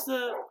think was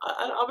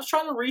I was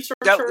trying to research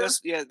her.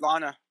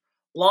 Lana.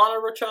 Lana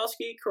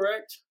Wachowski,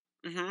 correct?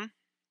 Mm-hmm.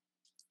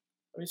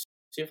 Let me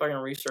see if I can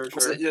research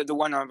her. The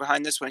one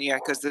behind this one, yeah,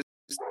 because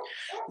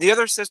the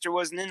other sister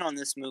wasn't in on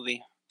this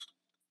movie.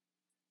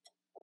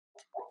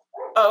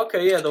 Oh,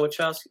 okay, yeah, the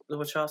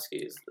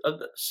Wachowskis of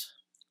this.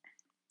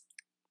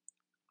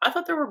 I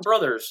thought they were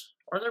brothers.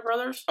 Are they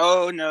brothers?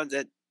 Oh no,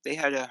 that they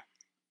had a.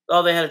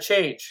 Oh, they had a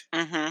change.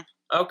 Mm-hmm.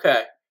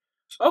 Okay,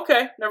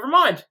 never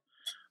mind.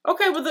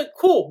 Okay, but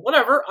cool,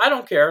 whatever. I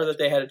don't care that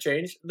they had a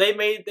change. They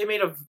made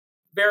a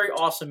very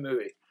awesome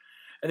movie,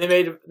 and they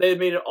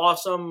made an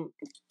awesome,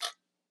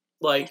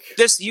 like,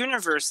 this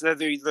universe,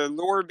 the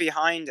lore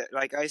behind it.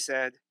 Like I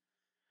said,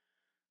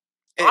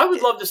 I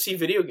would love to see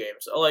video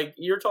games. Like,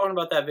 you're talking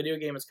about that video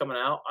game that's coming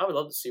out. I would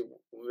love to see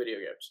video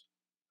games.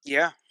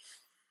 Yeah,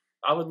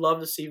 I would love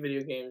to see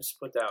video games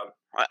put down.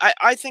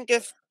 I think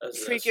if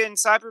freaking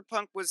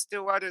Cyberpunk was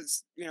still at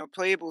its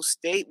playable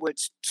state,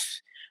 which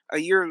a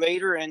year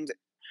later, and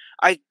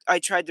I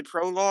tried the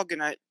prologue,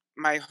 and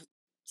my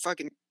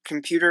fucking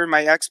computer,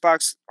 my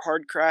Xbox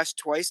hard crashed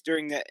twice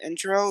during the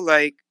intro.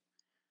 Like,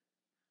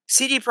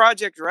 CD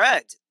Projekt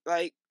Red,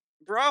 like,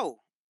 bro,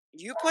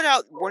 you put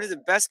out one of the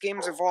best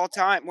games of all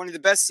time, one of the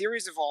best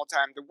series of all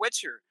time, The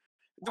Witcher.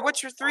 The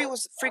Witcher 3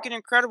 was freaking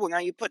incredible. Now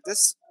you put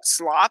this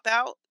slop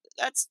out?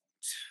 That's...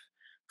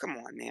 Come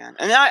on, man.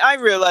 And I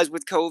realized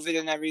with COVID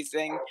and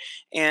everything,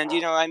 and,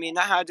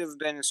 that had to have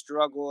been a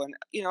struggle. And,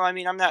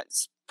 I'm not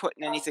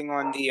putting anything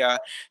on the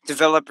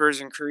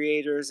developers and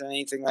creators and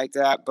anything like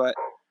that, but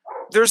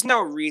there's no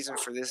reason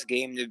for this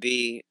game to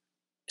be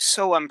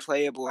so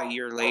unplayable a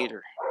year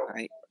later.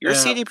 Right? You're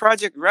CD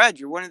Projekt Red.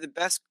 You're one of the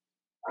best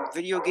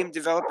video game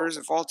developers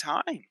of all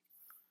time.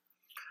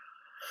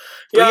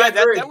 Yeah,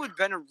 that would have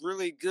been a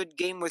really good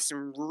game with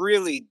some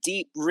really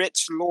deep,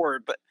 rich lore.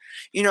 But,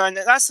 and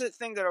that's the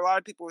thing that a lot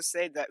of people would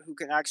say, that who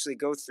can actually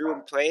go through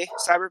and play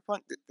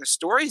Cyberpunk. The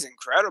story's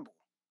incredible.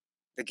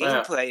 The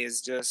gameplay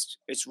is just,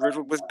 it's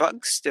riddled with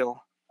bugs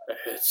still.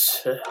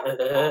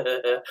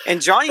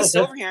 And Johnny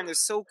Silverhand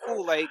is so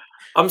cool. Like,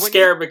 I'm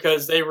scared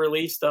because they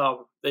released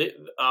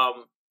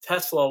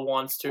Tesla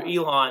wants to,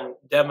 Elon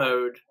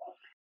demoed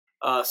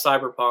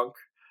Cyberpunk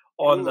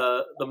on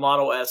the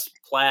Model S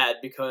Plaid,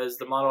 because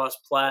the Model S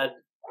Plaid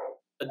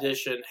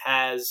edition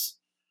has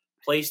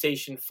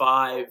PlayStation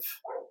 5.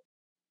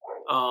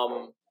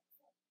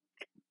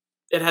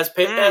 It has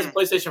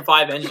PlayStation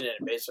 5 engine in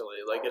it, basically.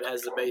 Like, it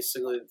has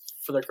basically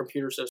for their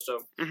computer system.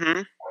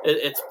 Mm-hmm.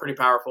 It's pretty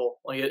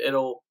powerful. Like,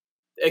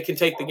 it can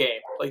take the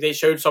game. Like, they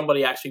showed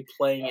somebody actually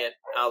playing it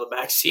out of the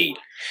back seat.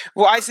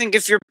 Well, I think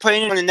if you're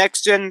playing on a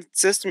next gen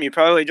system, you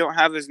probably don't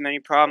have as many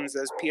problems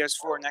as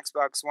PS4 and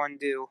Xbox One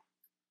do.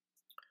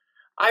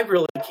 I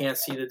really can't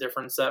see the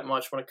difference that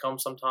much when it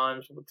comes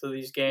sometimes to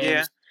these games.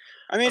 Yeah.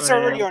 It's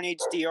already on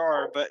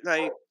HDR, but,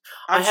 like,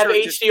 I have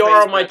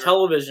HDR on my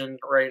television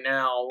right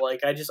now.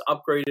 Like, I just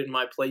upgraded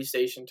my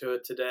PlayStation to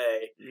it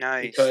today.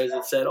 Nice. Because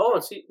it said,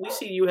 we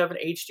see you have an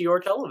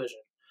HDR television.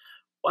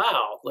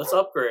 Wow, let's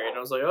upgrade. And I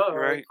was like, oh,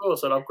 right, cool.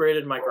 So it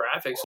upgraded my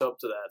graphics up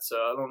to that. So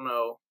I don't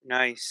know.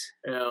 Nice.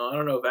 I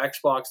don't know if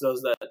Xbox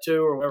does that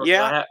too or whatever.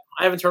 Yeah.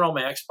 I haven't turned on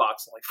my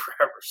Xbox in like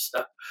forever.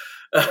 So,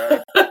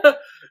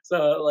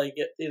 so like,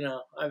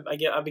 I've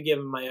been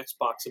giving my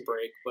Xbox a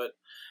break. But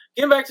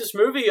getting back to this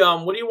movie,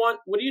 what do you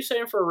want? What are you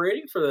saying for a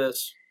rating for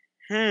this?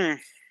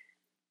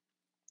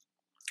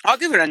 I'll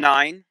give it a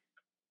 9.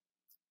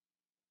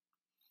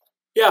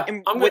 Yeah,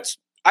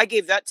 I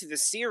gave that to the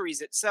series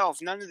itself.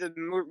 None of the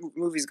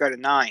movies got a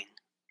 9.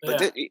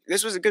 But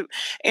this was a good...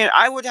 And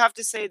I would have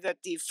to say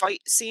that the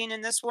fight scene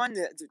in this one,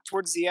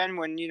 towards the end,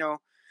 when,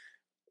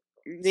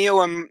 Neo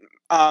and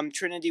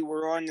Trinity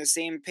were on the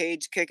same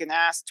page kicking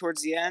ass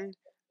towards the end,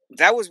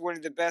 that was one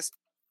of the best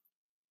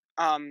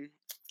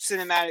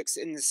cinematics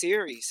in the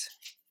series.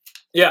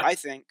 Yeah. I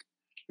think.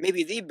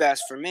 Maybe the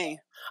best for me.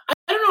 I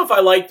don't know if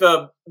I like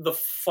the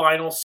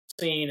final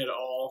scene at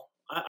all.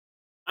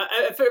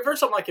 First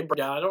something I can break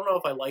down. I don't know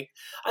if I like.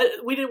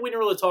 We didn't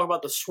really talk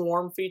about the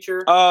Swarm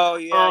feature. Oh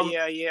yeah, Um,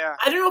 yeah.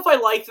 I don't know if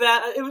I like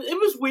that. It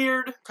was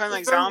weird. Kind of It like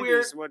was very zombies,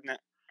 weird. wasn't it?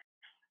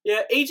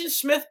 Yeah, Agent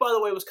Smith, by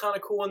the way, was kind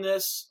of cool in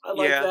this. I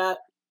like Yeah. that.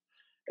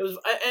 It was,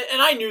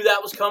 and I knew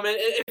that was coming.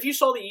 If you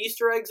saw the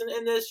Easter eggs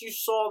in this, you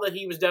saw that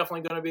he was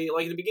definitely going to be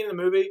like in the beginning of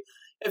the movie.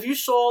 If you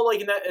saw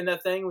like in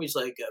that thing where he's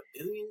like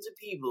billions of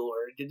people,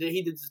 or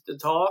he did the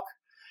talk.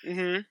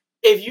 Mm-hmm.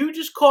 If you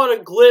just caught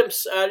a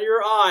glimpse out of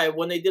your eye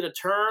when they did a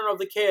turn of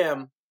the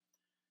cam,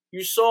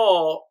 you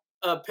saw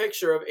a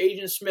picture of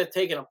Agent Smith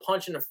taking a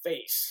punch in the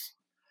face.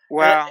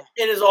 Wow.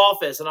 In his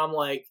office, and I'm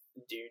like,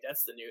 dude,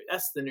 that's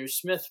the new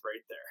Smith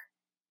right there.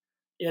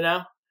 You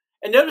know?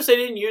 And notice they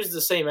didn't use the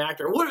same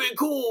actor. It would have been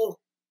cool.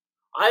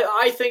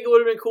 I think it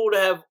would have been cool to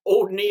have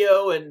old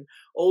Neo and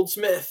old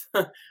Smith.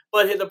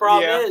 But the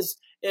problem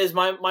is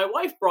my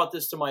wife brought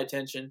this to my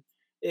attention,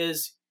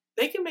 is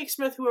they can make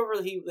Smith whoever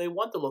they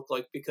want to look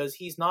like because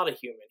he's not a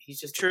human.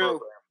 He's just a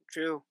program.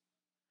 True.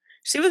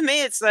 See, with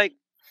me, it's like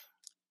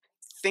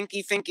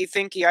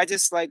thinky. I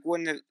just like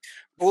when the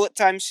bullet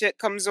time shit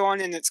comes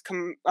on and it's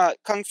kung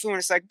fu and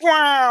it's like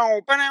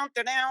wow, down,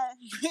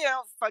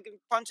 fucking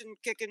punching,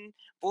 kicking,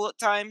 bullet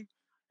time,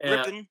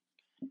 ripping.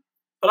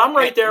 But I'm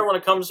right there when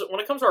it comes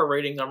to our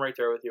ratings. I'm right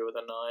there with you with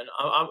a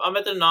 9. I'm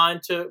at the 9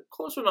 to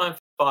close to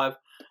 9.5.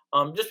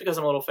 Just because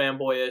I'm a little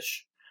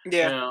fanboyish.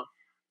 Yeah. You know?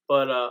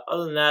 But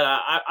other than that,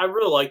 I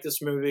really like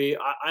this movie.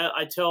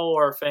 I tell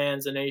our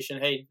fans, the nation,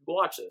 hey,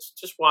 watch this.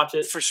 Just watch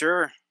it. For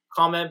sure.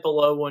 Comment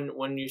below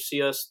when you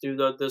see us do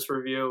this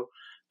review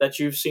that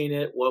you've seen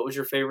it. What was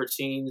your favorite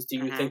scenes? Do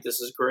you think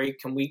this is great?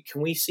 Can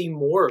we see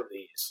more of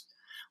these?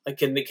 Like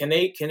can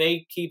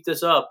they keep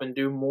this up and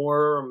do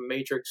more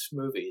Matrix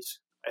movies?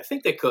 I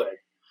think they could.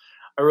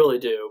 I really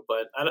do,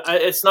 but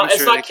it's not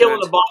killing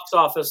the box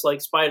office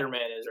like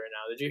Spider-Man is right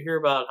now. Did you hear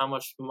about how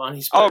much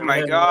money Spider-Man?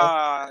 Oh my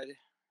god.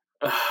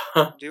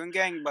 Doing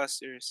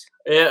gangbusters.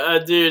 Yeah,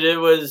 dude, it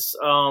was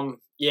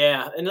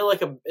yeah, isn't it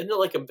like $1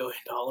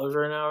 billion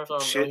right now or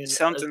something? Shit,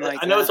 something like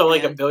that. I know it's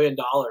like $1 billion.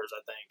 I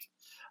think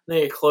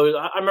they closed.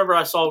 I remember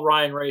I saw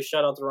Ryan Race.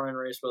 Shout out to Ryan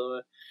Race, by the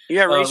way.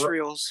 Yeah, Race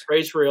Reels.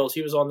 Race Reels.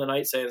 He was on the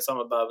night saying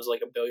something about it was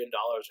like $1 billion.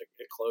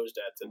 It closed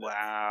at today.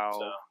 Wow.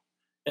 So,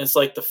 and it's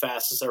like the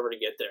fastest ever to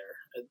get there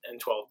in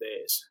 12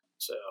 days.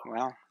 So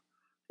wow.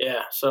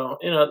 Yeah. So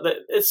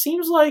it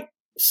seems like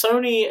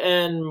Sony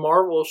and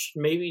Marvel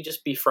should maybe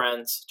just be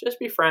friends. Just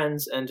be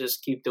friends and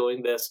just keep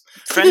doing this.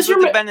 Friends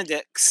with the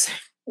Benedicts.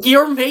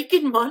 You're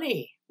making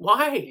money.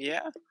 Why?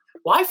 Yeah.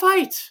 Why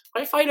fight?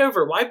 Why fight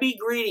over? Why be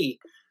greedy?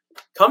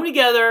 Come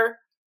together,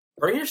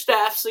 bring your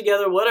staffs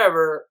together,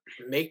 whatever.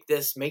 Make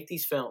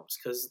these films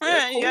because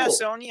cool. Yeah,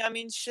 Sony. I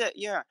mean, shit.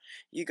 Yeah,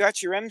 you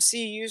got your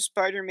MCU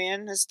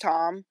Spider-Man as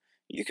Tom.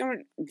 You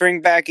can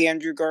bring back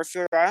Andrew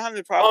Garfield. I don't have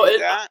a problem with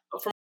that.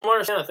 From what I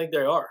understand, I think they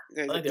are.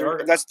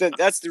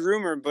 That's the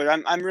rumor, but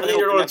I'm really. I think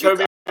they're going to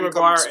Tobey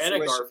Maguire and a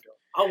Garfield.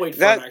 I'll wait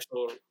for an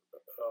actual.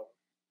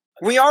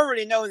 We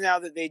already know now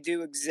that they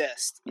do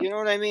exist. You know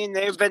what I mean?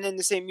 They've been in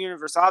the same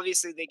universe.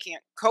 Obviously, they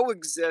can't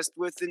coexist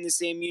within the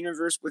same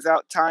universe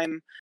without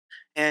time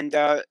and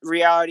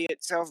reality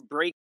itself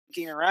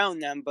breaking around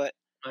them. But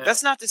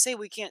that's not to say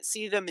we can't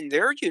see them in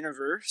their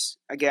universe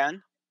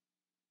again.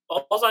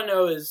 All I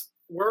know is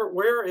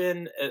we're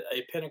in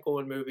a pinnacle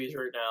in movies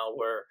right now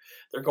where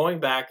they're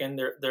going back and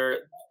they're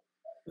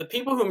the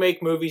people who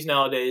make movies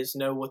nowadays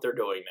know what they're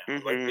doing now.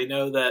 Mm-hmm. Like they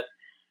know that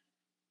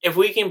if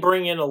we can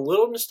bring in a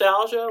little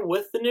nostalgia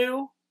with the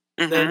new,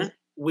 then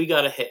we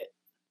got a hit,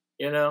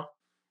 you know?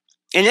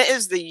 And it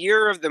is the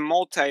year of the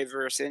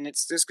multiverse, and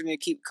it's just going to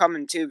keep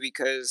coming, too,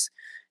 because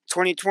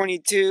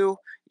 2022,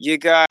 you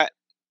got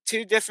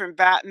 2 different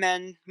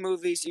Batman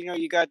movies. You know,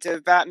 you got the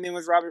Batman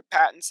with Robert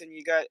Pattinson.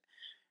 You got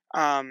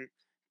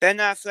Ben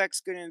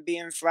Affleck's going to be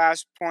in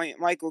Flashpoint.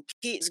 Michael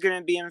Keaton's going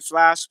to be in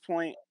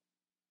Flashpoint.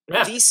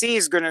 Yeah. DC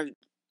is going to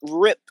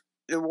rip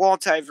the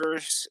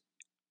multiverse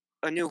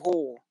a new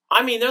hole.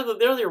 I mean, they're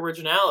the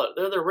original.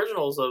 They're the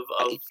originals of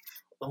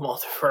the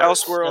multiverse.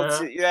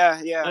 Elseworlds,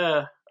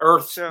 yeah.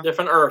 Earths,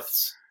 different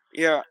Earths.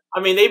 Yeah. I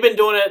mean, they've been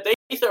doing it.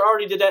 They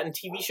already did that in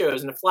TV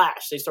shows. In The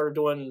Flash, they started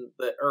doing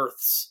the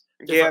Earths.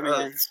 Yeah,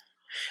 man. Earths,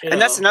 and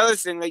that's another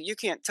thing. Like, you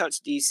can't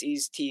touch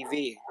DC's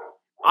TV.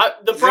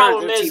 The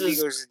problem their is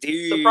TV goes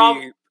deep.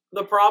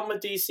 The problem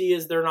with DC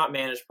is they're not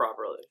managed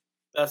properly.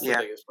 That's the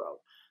biggest problem.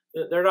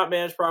 They're not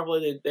managed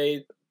properly.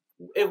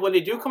 When they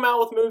do come out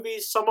with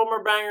movies, some of them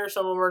are bangers,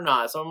 some of them are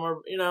not. Some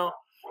of them are,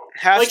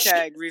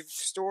 Hashtag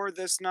restore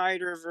the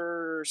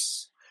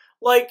Snyderverse.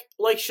 Like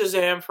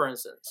Shazam, for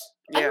instance.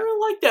 Yeah. I didn't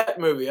really like that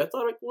movie. I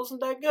thought it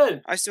wasn't that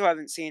good. I still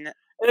haven't seen it.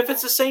 And if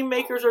it's the same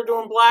makers are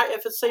doing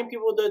if it's the same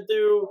people that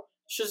do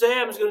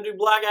Shazam is going to do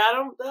Black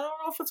Adam, I don't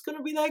know if it's going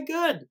to be that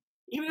good.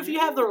 Even if you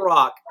have The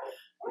Rock.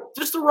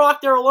 just The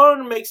Rock there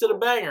alone makes it a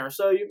banger.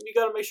 So you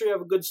got to make sure you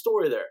have a good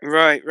story there.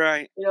 Right,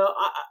 right. You know,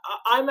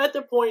 I'm at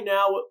the point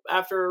now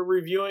after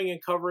reviewing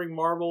and covering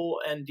Marvel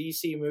and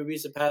DC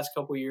movies the past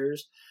couple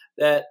years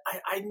that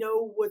I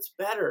know what's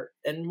better,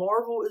 and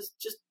Marvel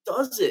just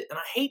does it. And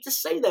I hate to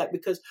say that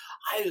because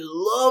I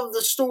love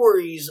the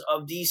stories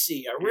of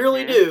DC. I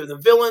really do. The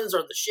villains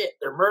are the shit.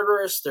 They're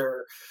murderous.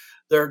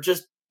 They're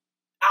just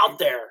out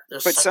there. They're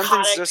But psychotic.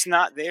 something's just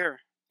not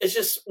there. It's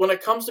just when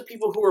it comes to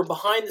people who are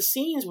behind the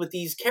scenes with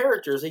these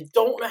characters, they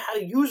don't know how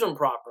to use them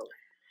properly.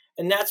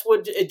 And that's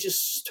what it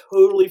just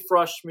totally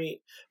frustrates me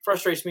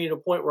to the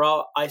point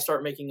where I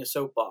start making a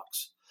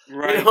soapbox.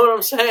 Right. You know what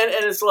I'm saying?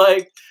 And it's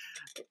like,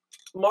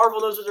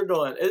 Marvel knows what they're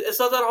doing. It's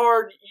not that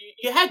hard.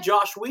 You had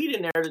Josh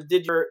Whedon there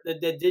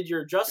that did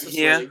your Justice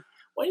League.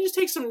 Why don't you just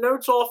take some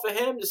notes off of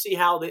him to see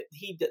how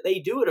they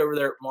do it over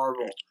there at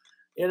Marvel?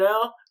 You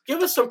know?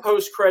 Give us some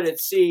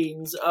post-credit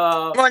scenes.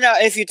 Well, now,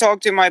 if you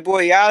talk to my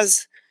boy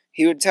Yaz,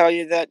 he would tell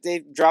you that they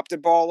dropped the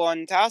ball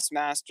on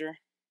Taskmaster.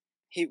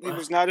 He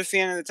was not a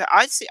fan of the.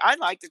 I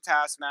like the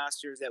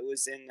Taskmaster that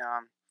was in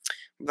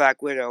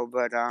Black Widow,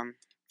 but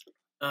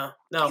no,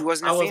 he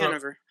wasn't a fan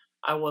of her.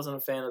 I wasn't a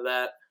fan of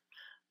that.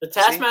 The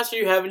Taskmaster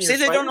you have in your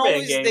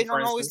Spider-Man game, they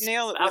don't always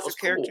nail it with the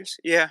characters.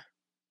 Cool. Yeah.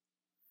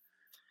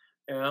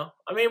 You know,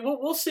 I mean,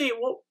 we'll see.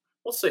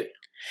 We'll see.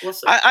 We'll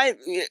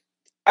see.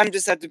 I'm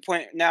just at the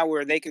point now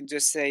where they could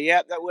just say,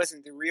 "Yeah, that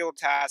wasn't the real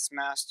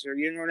Taskmaster."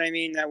 You know what I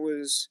mean? That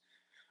was.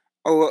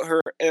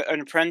 An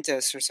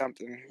apprentice or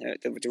something.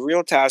 The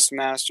real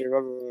Taskmaster,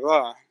 blah, blah,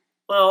 blah.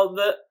 Well,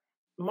 the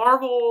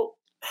Marvel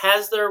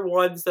has their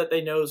ones that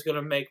they know is going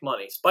to make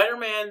money.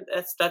 Spider-Man,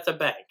 that's a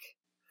bank.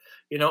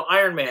 You know,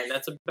 Iron Man,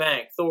 that's a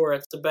bank. Thor,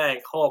 that's a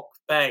bank. Hulk,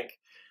 bank.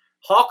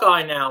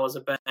 Hawkeye now is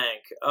a bank.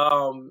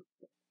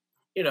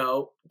 You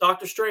know,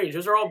 Doctor Strange,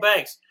 those are all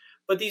banks.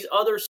 But these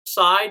other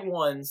side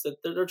ones that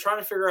they're trying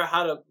to figure out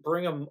how to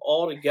bring them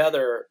all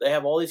together. They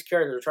have all these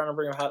characters. They're trying to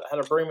bring them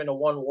how to bring them into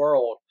one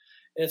world.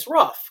 And it's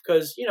rough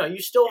because, you know, you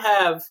still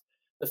have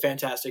the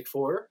Fantastic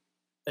Four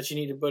that you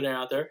need to put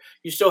out there.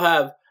 You still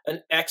have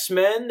an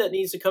X-Men that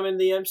needs to come into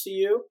the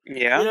MCU.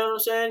 Yeah. You know what I'm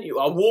saying?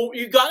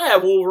 You got to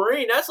have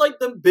Wolverine. That's like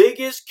the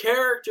biggest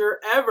character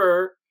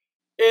ever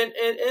in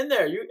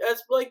there.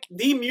 That's like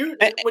the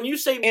mutant. When you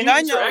say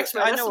mutants or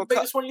X-Men, that's the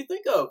biggest one you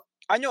think of.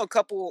 I know a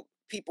couple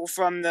people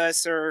from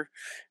this are,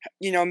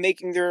 you know,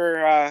 making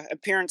their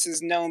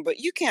appearances known, but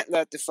you can't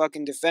let the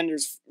fucking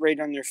Defenders right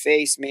on their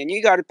face, man.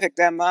 You got to pick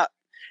them up.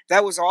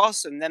 That was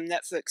awesome. Them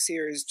Netflix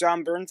series.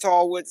 John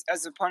Bernthal was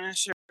as a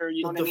Punisher.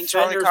 You know what I mean?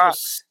 Charlie Cox.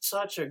 Was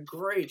such a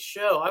great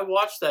show. I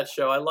watched that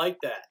show. I like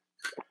that.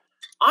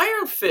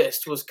 Iron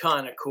Fist was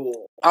kind of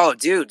cool. Oh,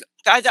 dude.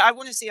 I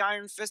want to see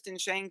Iron Fist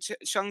and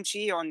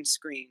Shang-Chi on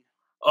screen.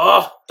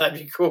 Oh, that'd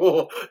be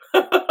cool.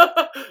 Who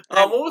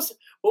was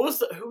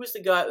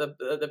the guy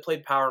that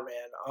played Power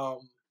Man?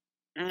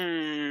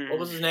 What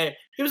was his name?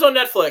 He was on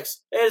Netflix.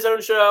 He had his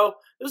own show.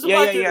 It was the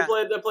black dude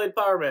that played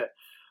Power Man.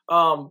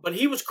 But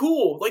he was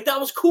cool. Like, that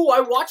was cool. I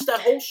watched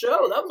that whole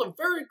show. That was a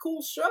very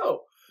cool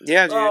show.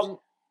 Yeah, dude.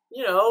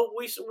 You know,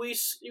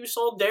 you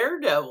saw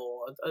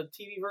Daredevil, a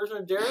TV version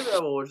of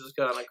Daredevil, which is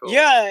kind of cool.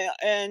 Yeah,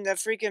 and the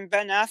freaking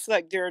Ben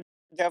Affleck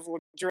Daredevil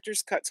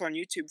director's cuts on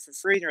YouTube for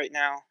free right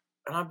now.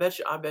 And I bet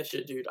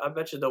you, dude. I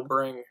bet you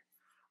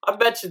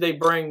they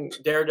bring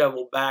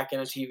Daredevil back in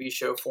a TV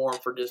show form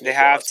for Disney. They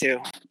have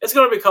to. It's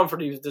going to become for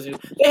Disney.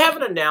 They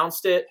haven't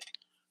announced it.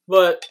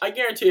 But I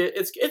guarantee you,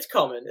 it's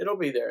coming. It'll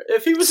be there.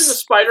 If he was in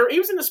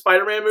the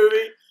Spider-Man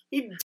movie,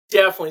 he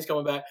definitely is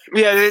coming back.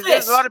 Yeah,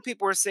 there's a lot of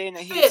people are saying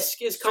that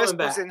Fisk is coming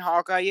back. Was in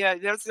Hawkeye. Yeah,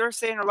 they're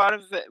saying a lot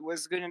of it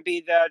was going to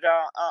be that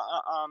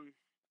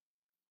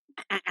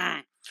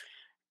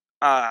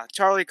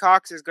Charlie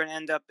Cox is going to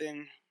end up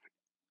in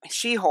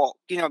She-Hulk.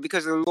 You know,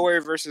 because of the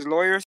lawyer versus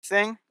lawyer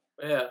thing.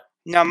 Yeah.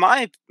 Now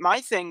my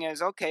thing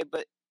is, okay,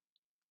 but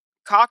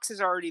Cox has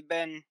already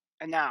been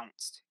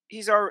announced.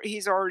 He's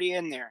already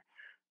in there.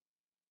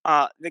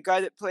 The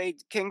guy that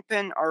played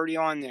Kingpin already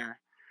on there.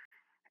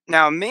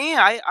 Now me,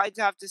 I'd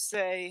have to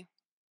say,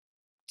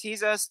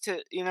 tease us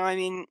to, you know what I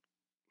mean,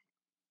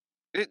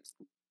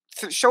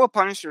 show a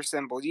Punisher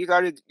symbol. You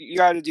gotta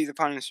do the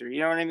Punisher. You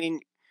know what I mean?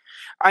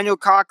 I know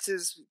Cox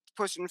is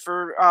pushing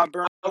for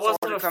Bernthal I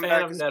wasn't to a come fan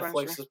back of as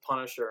Netflix's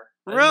Punisher.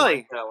 Really?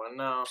 Like that one,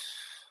 no.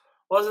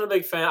 Wasn't a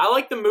big fan. I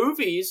like the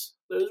movies;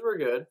 those were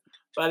good.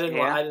 But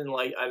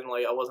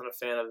I wasn't a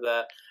fan of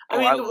that. I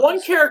mean, the one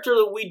character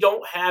that we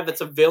don't have that's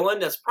a villain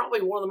that's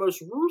probably one of the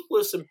most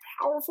ruthless and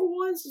powerful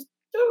ones is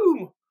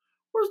Doom.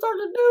 Where's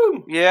Dr.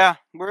 Doom? Yeah,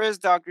 where is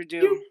Dr.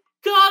 Doom? You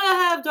gotta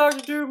have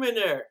Dr. Doom in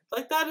there.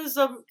 Like, that is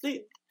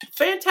the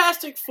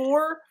Fantastic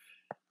Four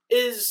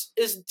is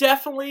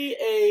definitely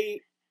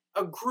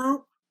a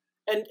group,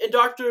 and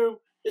Dr. Doom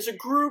is a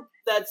group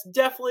that's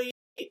definitely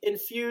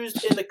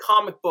infused in the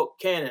comic book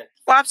canon.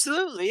 Well,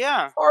 absolutely,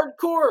 yeah.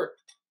 Hardcore.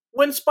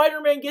 When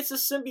Spider-Man gets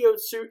his symbiote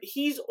suit,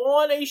 he's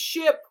on a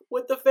ship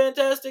with the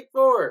Fantastic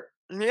Four.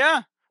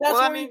 Yeah. That's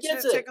where he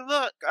gets it. Take a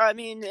look. I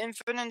mean,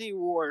 Infinity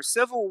War,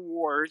 Civil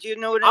War. You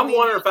know what I mean? I'm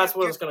wondering if that's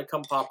when it's going to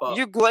come pop up.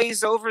 You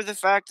glaze over the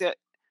fact that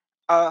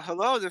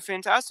hello, the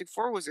Fantastic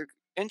Four was an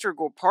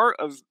integral part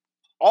of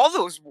all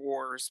those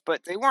wars,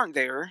 but they weren't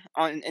there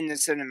in the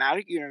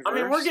cinematic universe. I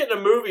mean, we're getting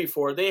a movie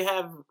for it. They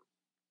have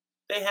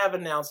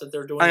announced that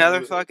they're doing another a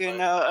movie, fucking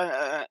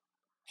but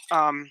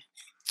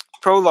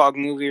prologue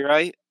movie,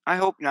 right? I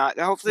hope not.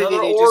 Hopefully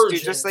another they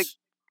origins. just do just like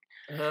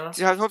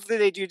Uh-huh. hopefully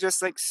they do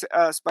just like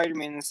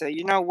Spider-Man and say,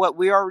 you know what,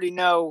 we already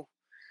know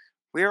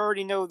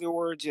the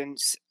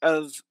origins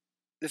of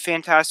the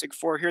Fantastic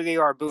Four. Here they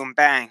are, boom,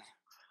 bang.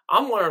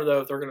 I'm wondering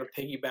though if they're going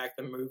to piggyback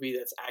the movie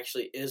that's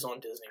actually is on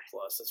Disney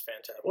Plus. That's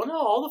fantastic. Well, no,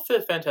 all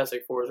the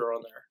Fantastic Fours are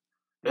on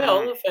there. Yeah,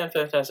 all the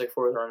Fantastic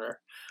Fours are on there.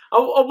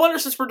 I wonder,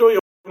 since we're doing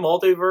a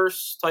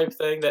multiverse type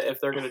thing, that if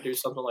they're going to do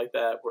something like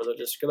that, where they're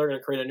going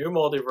to create a new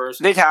multiverse.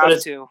 They'd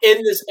have to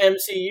in this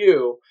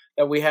MCU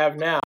that we have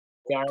now,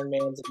 the Iron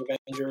Mans and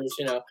Avengers.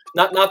 You know,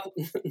 not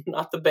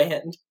not the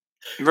band.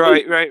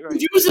 Right.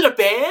 He was in a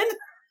band.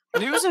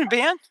 He was in a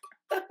band.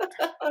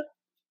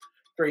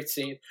 Great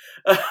scene.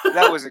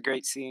 That was a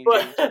great scene.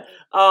 But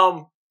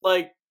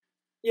like,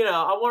 you know,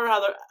 I wonder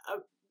how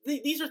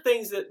these are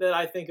things that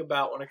I think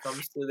about when it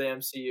comes to the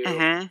MCU.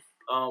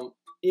 Mm-hmm.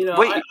 You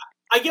know,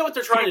 I get what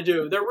they're trying to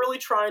do. They're really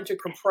trying to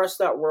compress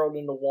that world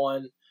into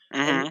one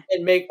and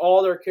make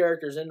all their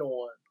characters into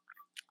one.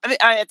 I mean,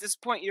 at this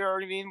point, you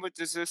already mean with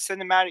this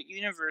cinematic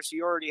universe,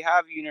 you already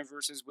have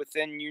universes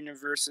within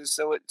universes,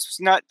 so it's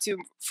not too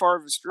far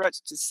of a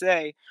stretch to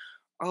say,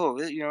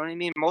 oh, you know what I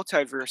mean,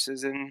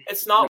 multiverses and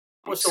it's not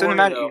with story,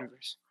 cinematic though.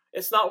 universe.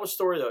 It's not with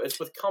story though. It's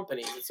with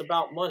companies. It's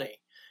about money.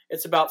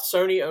 It's about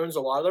Sony owns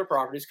a lot of their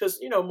properties because,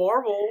 you know,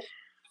 Marvel,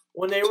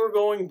 when they were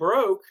going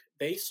broke,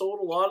 they sold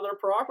a lot of their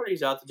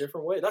properties out to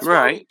different ways. That's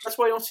right. That's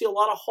why you don't see a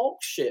lot of Hulk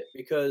shit,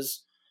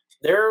 because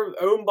they're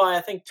owned by,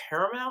 I think,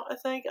 Paramount.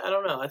 I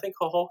don't know. I think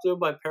Hulk's owned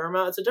by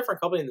Paramount. It's a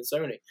different company than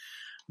Sony,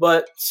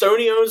 but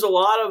Sony owns a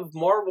lot of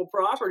Marvel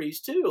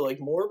properties too, like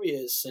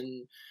Morbius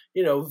and,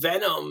 you know,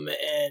 Venom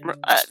and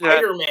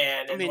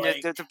Spider-Man. I mean,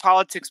 like, the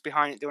politics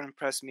behind it don't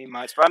impress me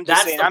much, but I'm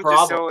just saying, I'm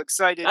problem. just so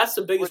excited. That's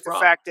the biggest with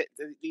problem. The fact that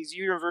these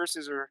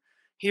universes are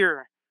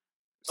here.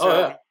 So, oh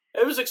yeah,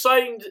 it was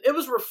exciting. It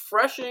was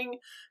refreshing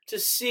to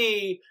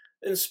see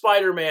in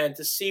Spider-Man,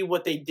 to see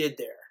what they did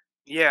there.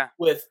 Yeah,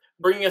 with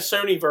bringing a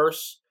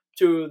Sonyverse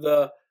to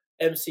the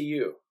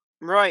MCU.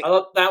 Right. I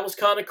thought that was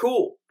kind of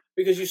cool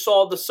because you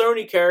saw the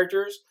Sony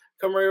characters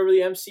come right over the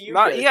MCU.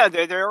 Yeah,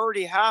 they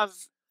already have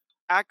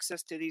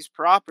access to these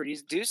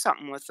properties. Do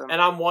something with them.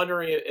 And I'm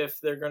wondering if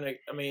they're gonna.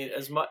 I mean,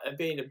 as much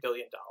being $1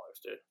 billion,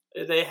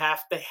 dude, they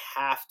have to.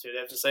 They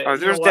have to say. Oh,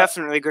 there's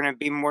definitely going to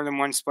be more than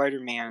one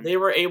Spider-Man. They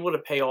were able to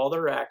pay all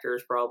their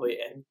actors probably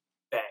and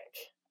bank.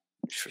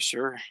 For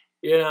sure.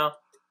 You know,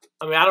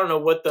 I mean, I don't know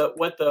what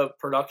the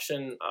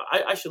production.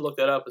 I should look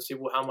that up and see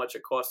how much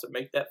it costs to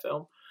make that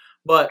film.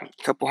 But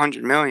a couple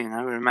 $100 million,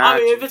 I would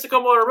imagine. I mean, if it's a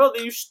couple $100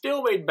 million, you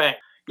still made bank.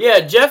 Yeah,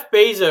 Jeff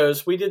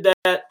Bezos. We did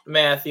that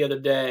math the other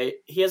day.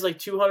 He has like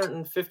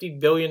 $250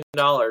 billion.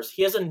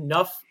 He has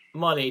enough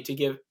money to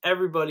give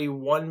everybody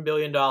 $1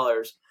 billion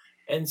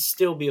and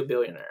still be a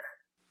billionaire.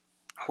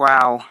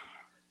 Wow.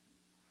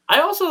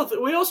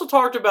 We also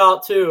talked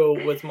about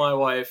too with my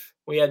wife.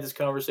 We had this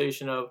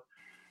conversation of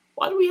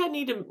why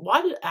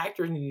did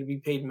actors need to be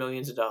paid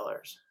millions of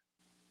dollars?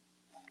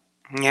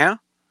 Yeah.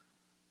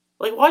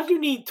 Like, why do you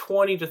need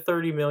 20 to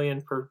 30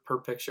 million per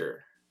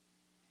picture?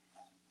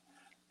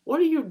 What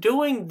are you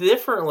doing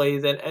differently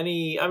than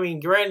any? I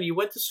mean, granted, you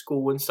went to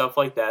school and stuff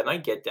like that, and I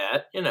get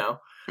that, you know.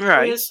 Right.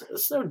 I mean,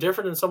 it's no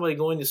different than somebody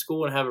going to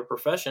school and have a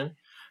profession.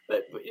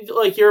 But,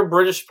 like, you're a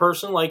British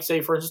person, like, say,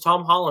 for instance,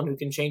 Tom Holland, who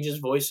can change his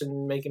voice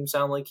and make him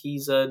sound like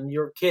he's a New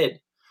York kid.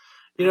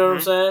 You know what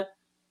I'm saying?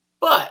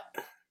 But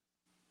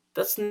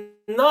that's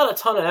not a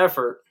ton of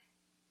effort.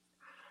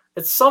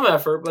 It's some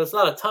effort, but it's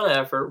not a ton of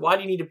effort. Why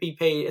do you need to be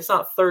paid? It's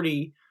not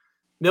 $30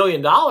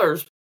 million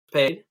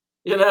paid,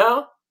 you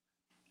know?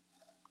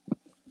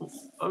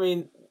 I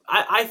mean,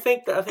 I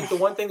think the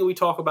one thing that we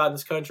talk about in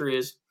this country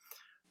is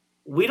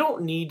we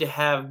don't need to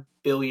have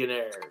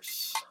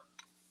billionaires.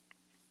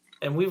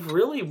 And we've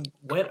really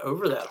went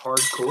over that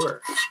hardcore.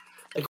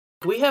 Like,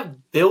 we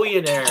have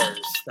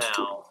billionaires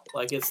now.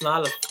 Like, it's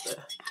not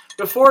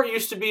before it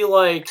used to be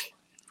like,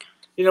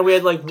 you know, we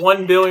had like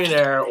one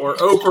billionaire or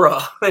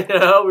Oprah. You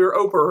know, we were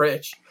Oprah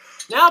rich.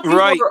 Now people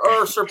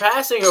are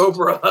surpassing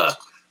Oprah.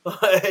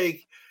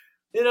 Like,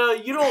 you know,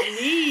 you don't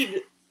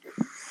need.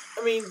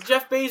 I mean,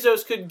 Jeff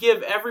Bezos could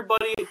give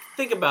everybody.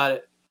 Think about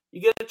it.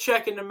 You get a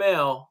check in the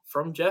mail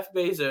from Jeff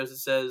Bezos that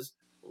says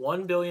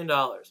 $1 billion.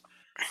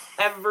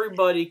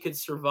 Everybody could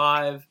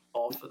survive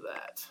off of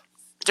that.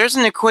 There's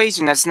an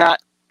equation that's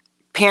not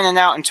panning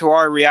out into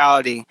our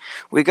reality.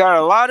 We got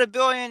a lot of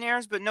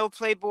billionaires, but no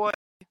Playboy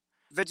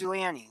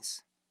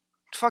vigilantes.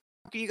 What the fuck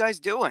are you guys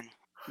doing?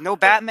 No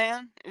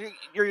Batman?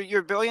 You're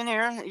a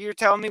billionaire? You're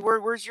telling me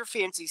where's your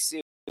fancy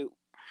suit?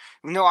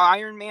 No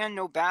Iron Man?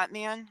 No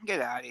Batman?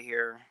 Get out of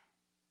here.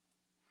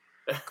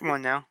 Come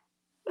on now.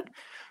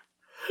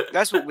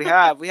 That's what we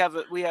have. We have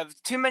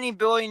too many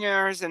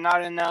billionaires and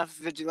not enough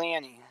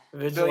vigilantes.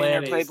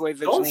 Billionaire Vigilantes. Playboy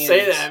Don't vigilantes.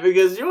 say that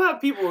because you'll have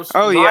people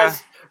Oh, yeah.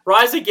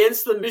 rise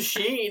against the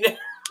machine.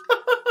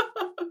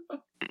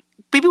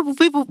 People.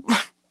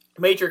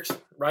 Matrix,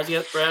 rise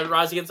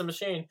against the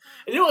machine.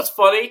 And you know what's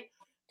funny?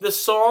 The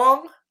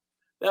song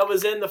that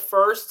was in the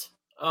first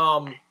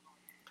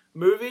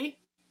movie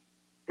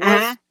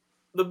was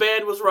the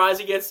band was Rise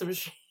Against the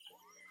Machine.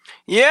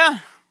 Yeah.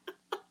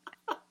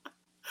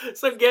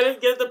 So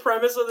get the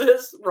premise of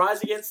this,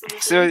 Rise Against the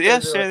Machine. So yeah,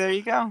 sure. There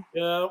you go.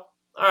 Yeah.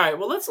 All right.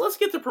 Well, let's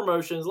get the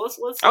promotions. Let's.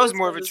 I was let's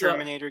more of end a this up.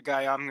 Terminator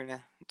guy. I'm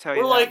gonna tell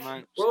you We're that like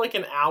much. we're like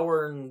an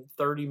hour and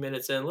 30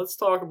 minutes in. Let's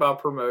talk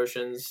about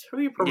promotions. Who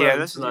are you promoting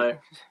Yeah, tonight?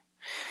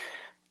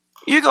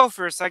 You go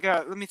first.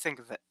 Let me think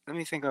of it. Let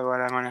me think of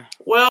what I wanna.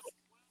 Well,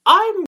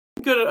 I'm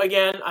gonna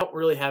again. I don't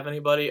really have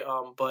anybody.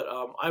 But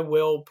I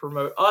will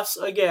promote us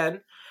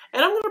again,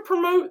 and I'm gonna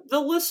promote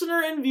the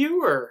listener and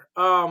viewer.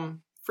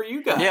 For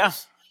you guys. Yeah.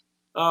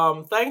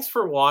 Thanks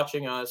for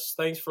watching us.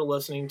 Thanks for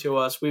listening to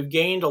us. We've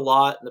gained a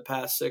lot in the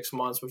past 6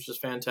 months, which is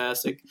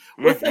fantastic.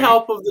 With the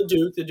help of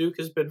the Duke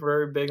has been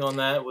very big on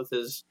that with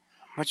his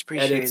Much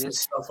edits and appreciated.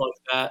 stuff like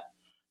that.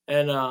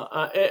 And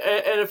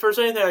if there's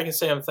anything I can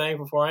say I'm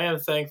thankful for, I am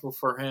thankful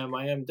for him.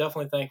 I am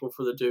definitely thankful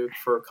for the Duke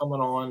for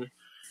coming on,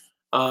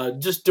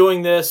 just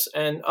doing this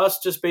and us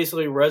just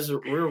basically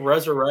we're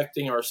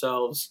resurrecting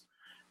ourselves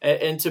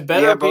and to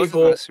better both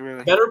people, of us,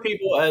 really. better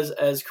people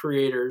as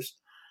creators.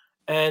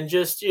 And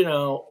just,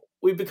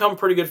 we've become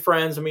pretty good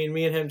friends. I mean,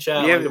 me and him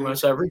chat like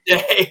almost every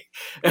day.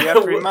 Yeah,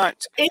 pretty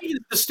much. And he's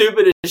the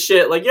stupidest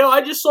shit. Like, yo,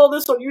 I just saw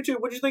this on YouTube.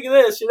 What'd you think of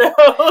this?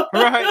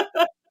 Right.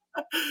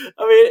 I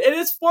mean, and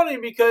it's funny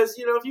because,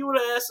 if you would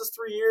have asked us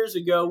 3 years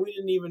ago, we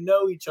didn't even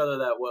know each other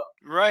that well.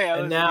 Right.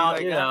 And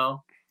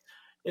now,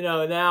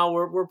 now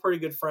we're pretty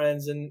good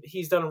friends. And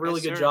he's done a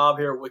really good job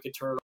here at Wicked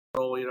Turtle.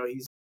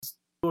 He's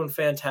doing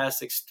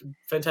fantastic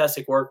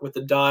work with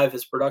the dive.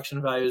 His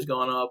production value has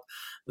gone up.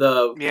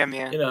 The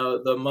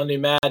Monday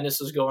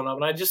Madness is going up,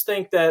 and I just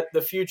think that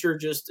the future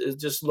just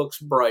looks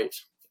bright.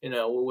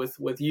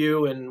 With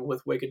you and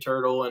with Wicked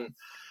Turtle, and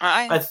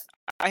I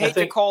hate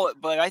to call it,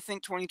 but I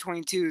think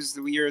 2022 is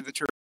the year of the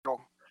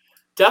turtle.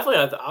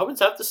 Definitely, I would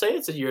have to say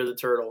it's a year of the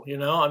turtle.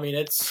 I mean,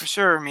 it's for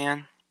sure,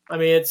 man. I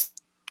mean,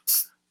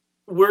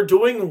 we're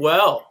doing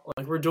well.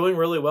 Like, we're doing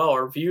really well.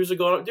 Our views are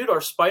going up. Dude,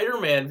 our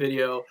Spider-Man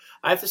video,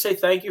 I have to say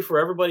thank you for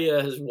everybody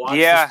that has watched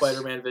the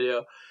Spider-Man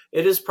video.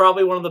 It is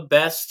probably one of the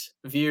best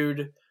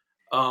viewed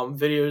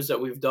videos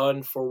that we've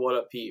done for What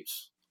Up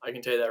Peeps. I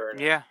can tell you that right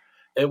now. Yeah.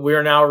 We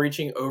are now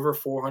reaching over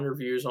 400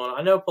 views on it.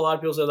 I know a lot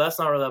of people say that's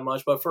not really that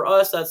much, but for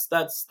us, that's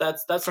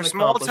for an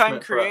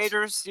small-time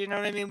creators, you know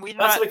what I mean?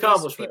 That's an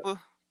accomplishment.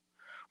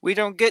 We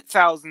don't get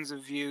thousands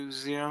of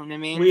views, you know what I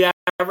mean? We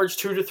average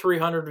 200 to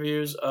 300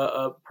 views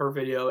per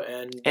video,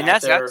 and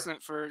that's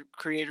excellent for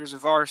creators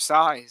of our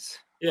size.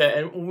 Yeah,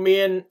 and me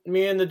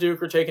and the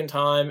Duke are taking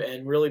time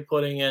and really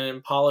putting in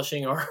and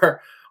polishing our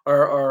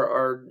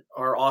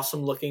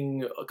awesome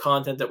looking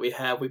content that we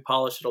have. We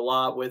polish it a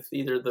lot with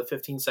either the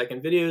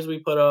 15-second videos we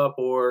put up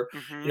or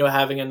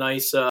having a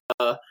nice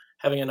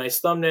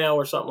thumbnail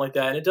or something like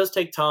that. And it does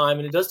take time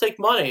and it does take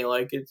money.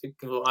 Like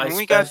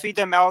we gotta feed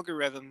them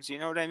algorithms. You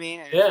know what I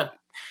mean? Yeah.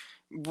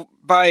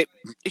 By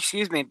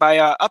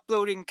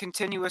uploading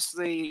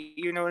continuously,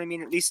 you know what I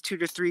mean, at least 2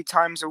 to 3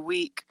 times a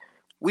week,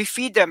 we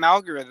feed them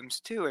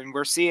algorithms too, and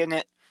we're seeing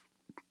it.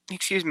 On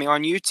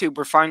YouTube,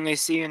 we're finally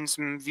seeing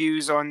some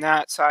views on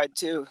that side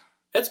too.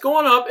 It's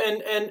going up,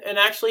 and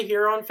actually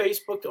here on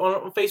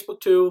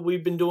Facebook too,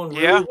 we've been doing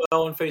really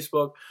well on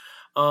Facebook.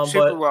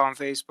 Super well on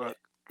Facebook.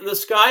 The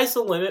sky's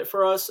the limit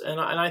for us, and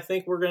I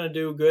think we're going to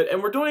do good,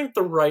 and we're doing it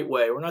the right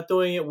way. We're not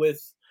doing it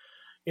with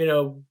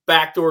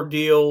backdoor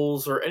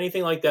deals or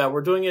anything like that.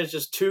 We're doing it as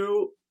just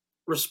 2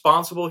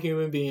 responsible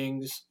human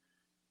beings,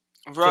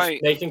 right,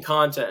 just making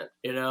content,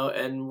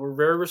 and we're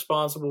very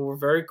responsible. We're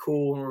very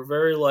cool, and we're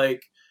very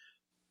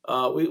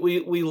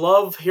we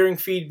love hearing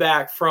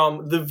feedback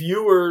from the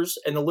viewers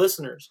and the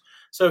listeners.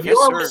 So if you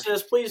are listening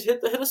to us, please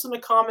hit us in the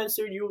comments,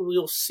 dude.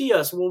 You'll see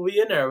us. We'll be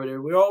in there,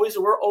 dude. We're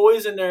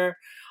always in there.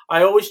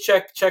 I always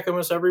check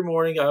us every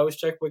morning. I always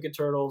check Wicked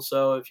Turtle.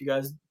 So if you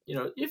guys,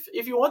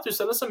 if you want to,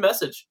 send us a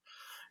message.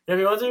 And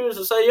if you want to,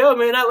 just say, yo,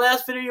 man, that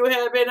last video you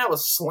had, man, that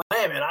was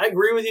slamming. I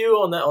agree with you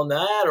on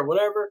that or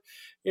whatever.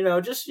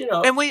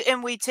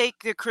 And we take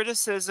the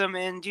criticism,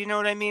 and you know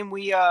what I mean.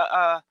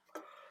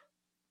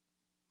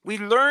 We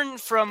learn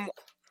from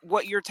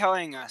what you're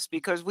telling us,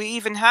 because we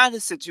even had a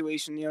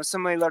situation,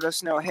 somebody let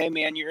us know, hey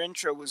man, your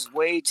intro was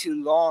way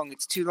too long.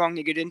 It's too long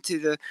to get into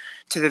the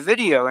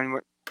video, and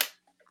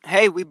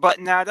we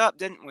buttoned that up,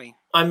 didn't we?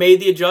 I made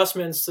the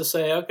adjustments to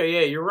say, okay,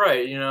 yeah, you're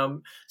right.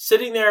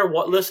 Sitting there,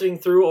 listening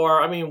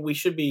through we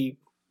should be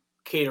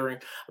catering.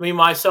 I mean,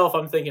 I'm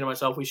thinking to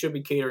myself, we should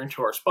be catering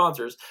to our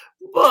sponsors,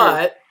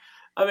 but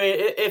I mean,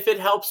 if it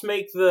helps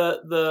make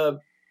the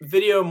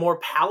video more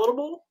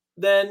palatable,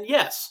 then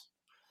yes.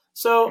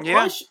 So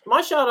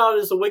my shout out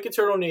is the Wicked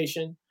Turtle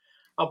Nation.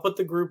 I'll put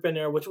the group in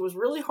there, which was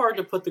really hard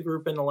to put the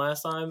group in the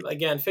last time.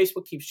 Again,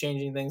 Facebook keeps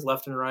changing things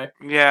left and right.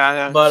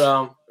 Yeah.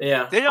 But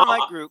yeah, They don't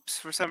like groups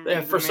for some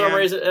reason. yeah, for some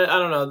reason, I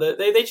don't know.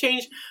 They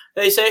change.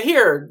 They say,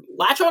 here,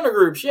 latch on to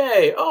groups,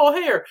 yay! Oh,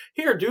 here,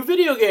 do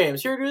video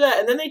games, here, do that,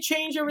 and then they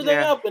change everything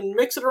up and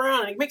mix it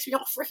around, and it makes me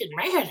all freaking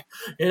mad,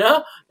 you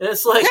know. And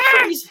it's like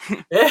crazy,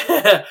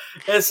 yeah.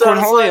 And so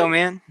Cornholio,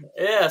 man.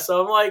 Yeah,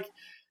 so I'm like,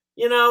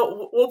 you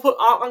know, we'll put.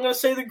 I'm gonna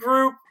say the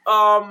group,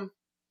 and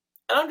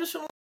I'm just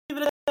gonna leave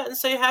it at that and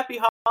say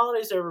happy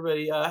holidays to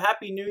everybody.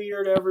 Happy New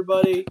Year to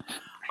everybody.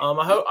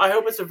 I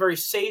hope it's a very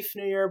safe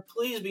New Year.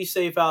 Please be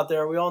safe out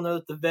there. We all know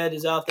that the vet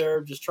is out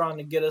there just trying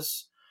to get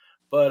us,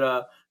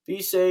 but be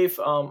safe.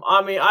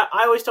 I mean,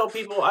 I always tell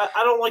people I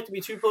don't like to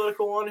be too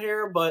political on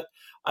here, but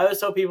I always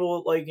tell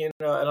people, like, you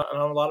know, and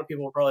a lot of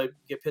people will probably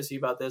get pissy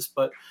about this,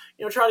 but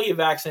you know, try to get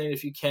vaccinated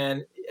if you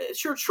can.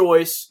 It's your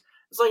choice.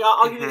 It's like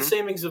I'll give you the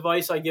same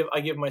advice I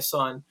give my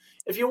son.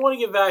 If you want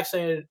to get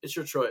vaccinated, it's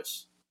your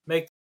choice.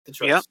 Make the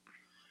choice. Yep.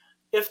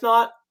 If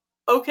not,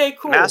 okay,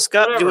 cool. Mask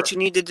up. Whatever. Do what you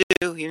need to do.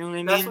 You know what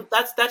I mean?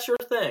 That's your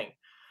thing.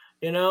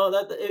 You know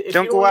that. If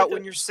Don't you go out to,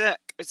 when you're sick.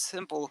 It's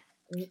simple.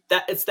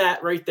 It's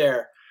that right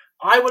there.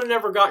 I would have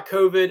never got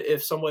COVID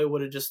if somebody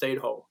would have just stayed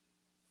home.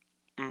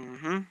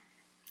 Mm-hmm.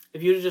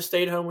 If you'd have just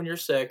stayed home when you're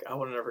sick, I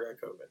would have never got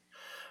COVID.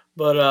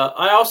 But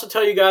I also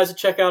tell you guys to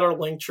check out our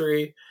link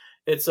tree.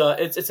 It's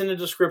in the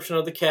description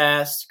of the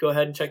cast. Go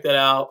ahead and check that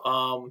out.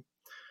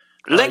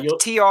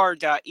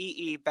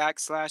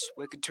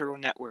 linktr.ee/Wicked Turtle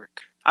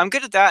Network. I'm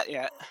good at that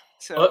yet.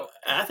 So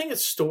I think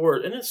it's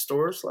stored. Isn't it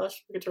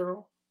store/Wicked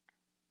Turtle?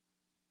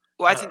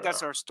 Well, I think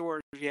that's our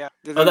store. Yeah.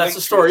 That's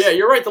the store. Yeah,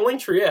 you're right. The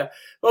link tree. Yeah.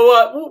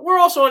 But we're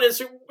also on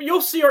Instagram.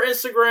 You'll see our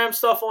Instagram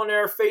stuff on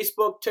there,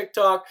 Facebook,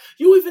 TikTok.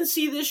 You'll even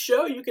see this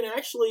show. You can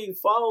actually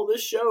follow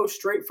this show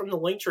straight from the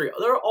link tree.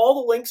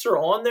 All the links are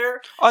on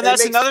there. Oh,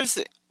 that's another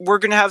thing. We're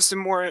gonna have some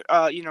more,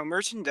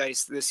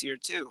 merchandise this year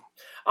too.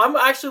 I'm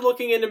actually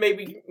looking into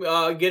maybe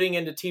getting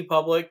into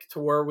TeePublic to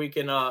where we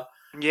can.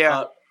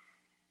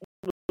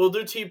 We'll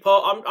do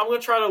TeePublic. I'm going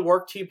to try to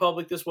work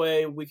TeePublic this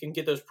way. We can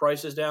get those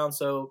prices down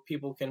so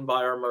people can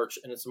buy our merch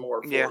and it's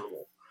more affordable. Yeah.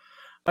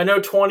 I know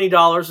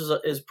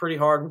 $20 is pretty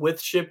hard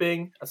with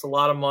shipping. That's a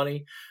lot of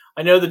money.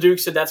 I know the Duke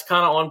said that's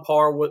kind of on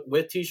par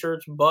with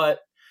T-shirts,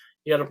 but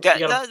you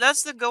gotta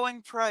that's the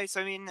going price.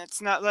 I mean,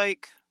 it's not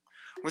like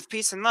with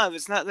Peace and Love.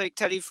 It's not like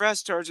Teddy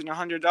Fresh charging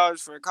 $100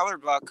 for a color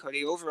block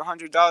hoodie, over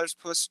 $100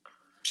 plus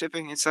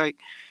shipping. It's like,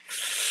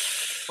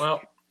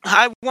 well,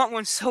 I want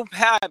one so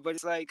bad, but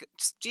it's like,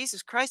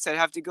 Jesus Christ, I'd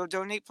have to go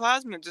donate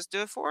plasma just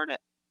to afford it.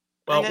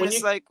 Well, and then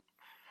it's like,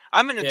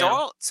 I'm an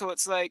adult, so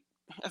it's like,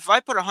 if I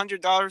put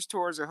 $100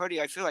 towards a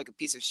hoodie, I feel like a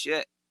piece of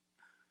shit.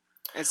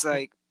 It's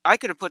like, I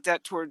could have put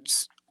that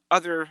towards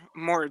other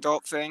more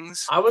adult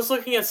things. I was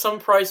looking at some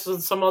prices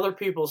on some other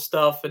people's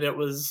stuff, and it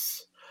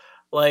was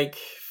like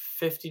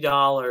 $50,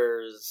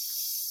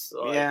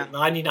 like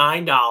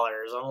 $99.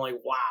 I'm like,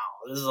 wow,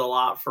 this is a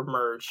lot for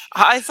merch.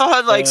 I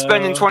thought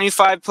spending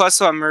 $25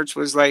 plus on merch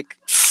was like,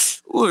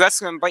 ooh, that's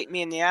gonna bite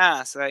me in the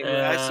ass. Like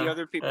I see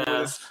other people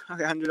with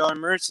 $100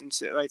 merch and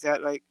shit like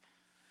that. Like,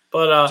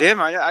 but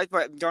damn, I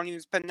don't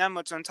even spend that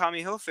much on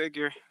Tommy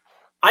Hilfiger.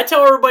 I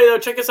tell everybody though,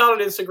 check us out on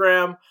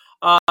Instagram.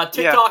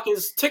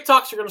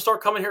 TikToks are going to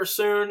start coming here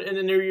soon in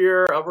the new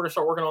year. We're going to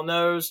start working on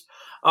those.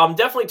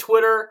 Definitely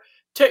Twitter.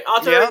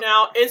 I'll tell you right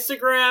now,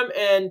 Instagram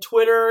and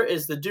Twitter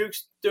is the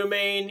Duke's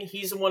domain.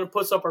 He's the one who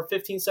puts up our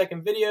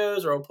 15-second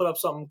videos, or he'll put up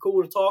something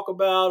cool to talk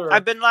about. Or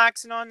I've been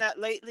laxing on that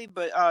lately,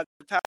 but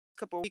the past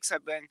couple of weeks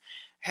I've been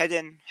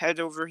head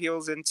over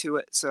heels into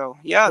it. So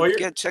yeah,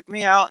 check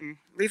me out and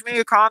leave me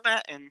a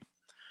comment, and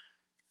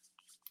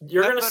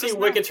you're going to see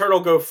Wicked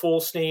Turtle go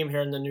full steam here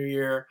in the new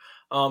year.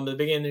 The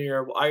beginning of the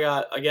year,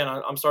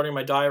 I'm starting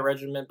my diet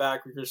regimen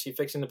back. We're going to see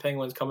Fixing the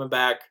Penguins coming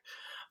back.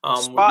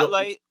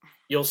 Spotlight.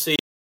 You'll see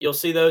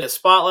those.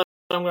 Spotlight.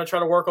 I'm going to try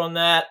to work on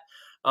that.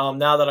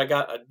 Now that I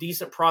got a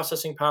decent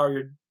processing power,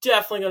 you're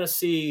definitely going to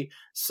see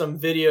some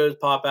videos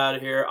pop out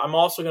of here. I'm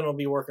also going to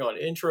be working on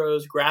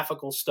intros,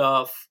 graphical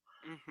stuff,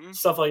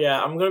 stuff like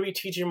that. I'm going to be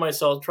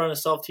trying to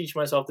self-teach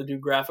myself to do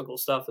graphical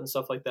stuff and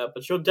stuff like that.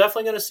 But you're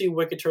definitely going to see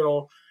Wicked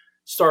Turtle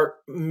start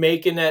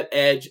making that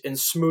edge and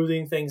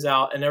smoothing things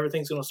out, and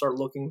everything's going to start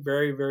looking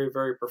very, very,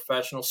 very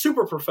professional,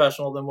 super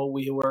professional than what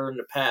we were in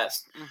the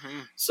past.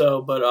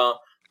 So, but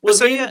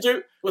with me and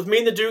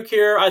the Duke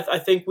here, I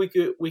think we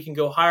can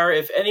go higher.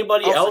 If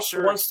anybody else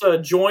wants to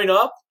join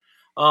up,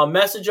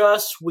 message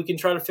us. We can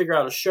try to figure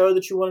out a show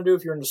that you want to do.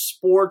 If you're into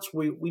sports,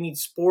 we need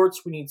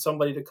sports. We need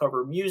somebody to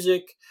cover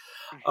music.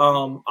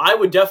 I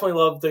would definitely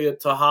love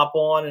to hop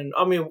on, and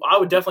I mean, I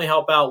would definitely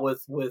help out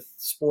with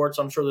sports.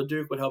 I'm sure the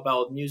Duke would help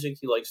out with music.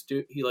 He likes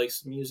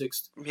music.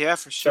 Yeah,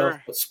 for sure. So,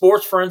 but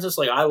sports, for instance,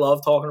 like I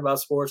love talking about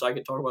sports. I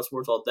could talk about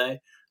sports all day.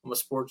 I'm a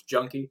sports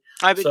junkie.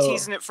 I've been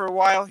teasing it for a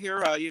while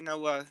here.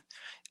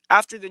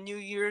 After the New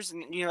Year's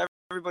and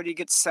everybody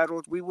gets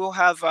settled, we will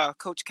have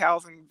Coach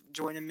Calvin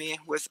joining me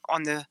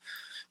on the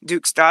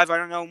Duke's Dive. I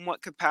don't know in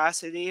what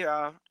capacity.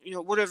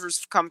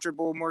 Whatever's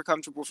more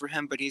comfortable for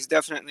him. But he's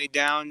definitely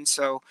down.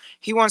 So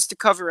he wants to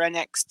cover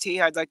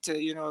NXT. I'd like to,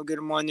 get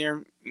him on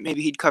there.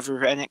 Maybe he'd cover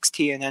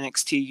NXT and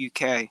NXT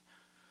UK.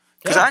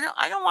 Because I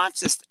don't watch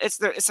this.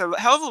 It's a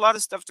hell of a lot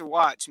of stuff to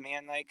watch,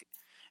 man. Like,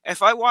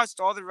 if I watched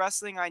all the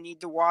wrestling I need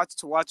to watch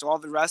all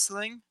the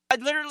wrestling,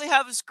 I'd literally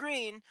have a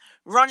screen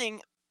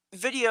running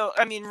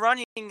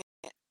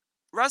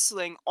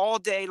wrestling all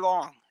day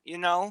long.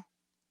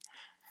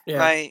 Yeah.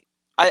 Like,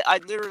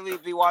 I'd literally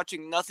be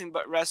watching nothing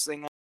but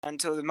wrestling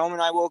until the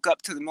moment I woke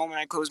up to the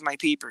moment I closed my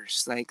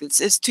peepers. Like,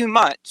 it's too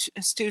much.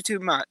 It's too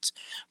much.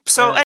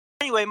 So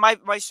anyway, my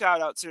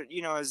shout outs are,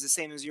 is the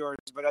same as yours,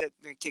 but I'd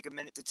take a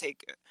minute to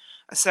take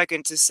a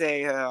second to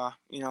say,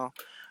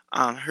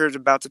 heard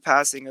about the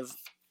passing of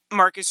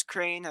Marcus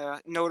Crane,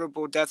 a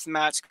notable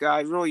deathmatch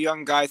guy, real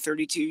young guy,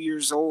 32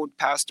 years old,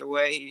 passed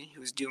away. He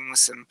was dealing with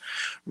some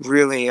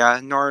really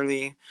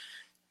gnarly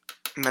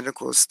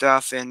medical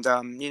stuff, and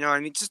I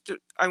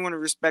want to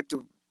respect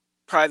the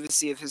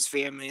privacy of his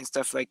family and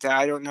stuff like that.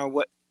 I don't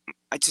know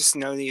I just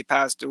know that he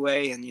passed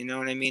away, and you know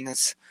what I mean.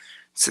 It's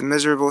a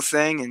miserable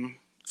thing, and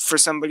for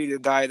somebody to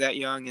die that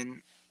young,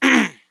 and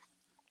I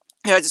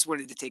just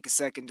wanted to take a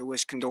second to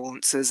wish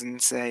condolences and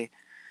say,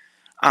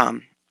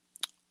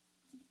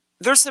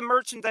 there's some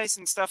merchandise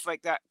and stuff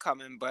like that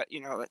coming, but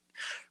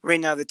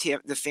right now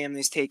the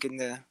family's taking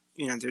their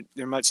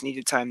much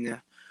needed time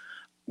to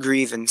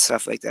grieve and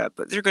stuff like that.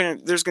 But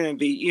there's gonna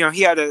be,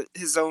 he had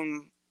his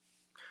own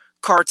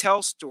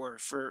cartel store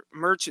for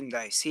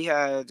merchandise. He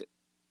had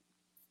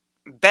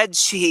bed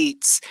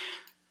sheets,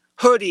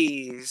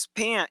 hoodies,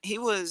 pants. He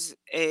was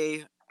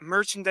a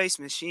merchandise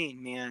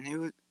machine,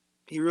 man.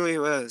 He really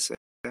was.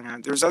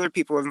 And there's other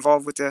people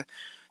involved with the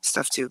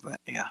stuff too,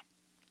 but yeah.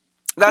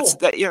 That's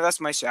Cool. that's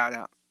my shout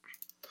out.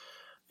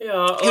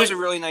 Yeah, He was a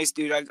really nice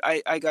dude.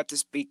 I got to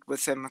speak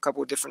with him a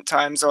couple of different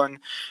times on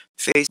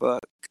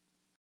Facebook.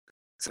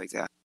 It's like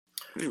that.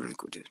 He's a really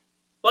cool dude.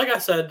 Like I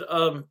said,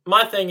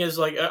 my thing is,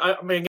 like,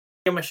 I'm going to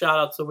give him a shout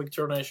out to Wicked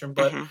Turtle Nation,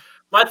 but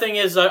my thing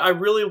is, I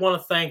really want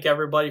to thank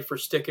everybody for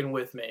sticking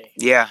with me.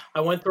 Yeah.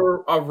 I went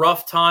through a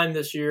rough time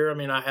this year. I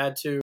mean, I had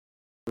to,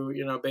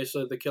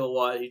 basically the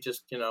Kilowatt, he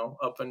just,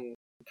 up and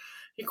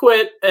he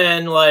quit,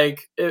 and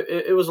like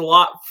it was a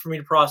lot for me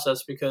to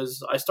process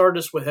because I started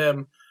this with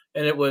him,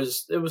 and it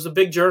was a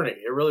big journey.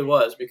 It really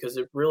was, because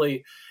it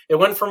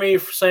went from me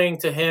saying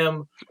to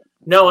him,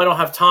 no, I don't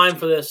have time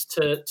for this,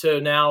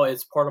 to now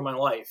it's part of my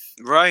life.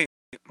 Right.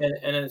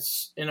 And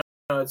it's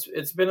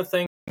it's been a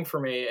thing for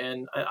me,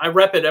 and I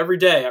rep it every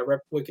day. I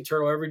rep Wicked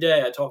Turtle every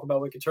day. I talk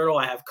about Wicked Turtle.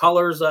 I have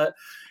colors that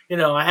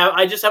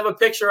I just have a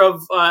picture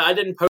of. I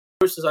didn't post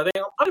this. I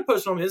think I did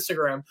post it on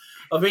Instagram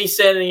of me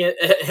standing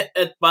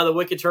by the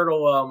Wicked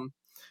Turtle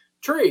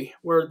tree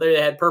where they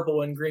had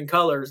purple and green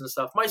colors and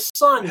stuff. My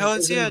son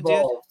is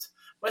involved.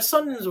 Dude. My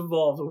son is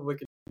involved with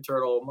Wicked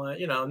Turtle.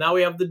 Now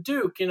we have the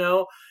Duke.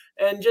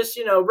 And just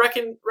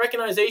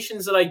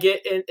recognizations that I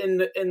get in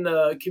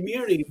the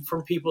community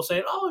from people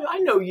saying, "Oh, I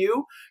know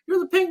you. You're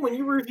the Penguin.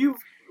 You review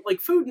like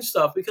food and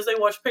stuff," because they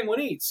watch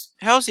Penguin Eats.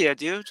 Hell's yeah,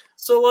 dude.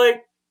 So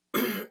like,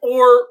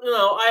 or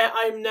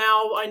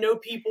I know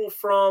people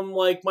from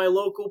like my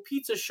local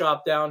pizza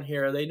shop down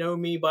here. They know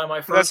me by my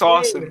first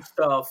name and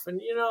stuff,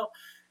 and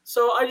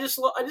So I just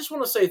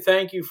want to say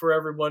thank you for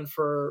everyone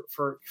for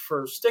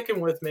sticking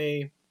with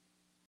me.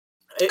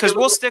 Because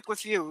we'll stick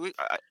with you.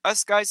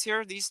 Us guys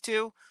here, these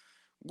two.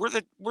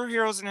 We're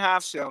heroes in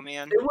half show,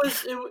 man.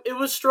 It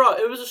was a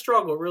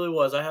struggle. It really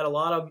was. I had a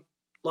lot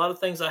of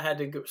things I had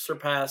to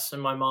surpass in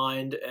my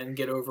mind and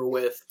get over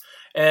with,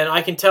 and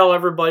I can tell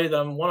everybody that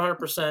I'm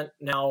 100%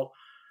 now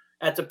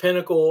at the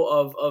pinnacle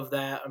of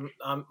that.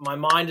 My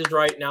mind is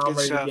right now. I'm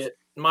ready to get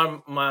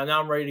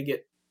I'm ready to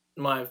get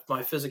my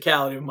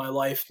physicality of my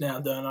life now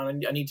done.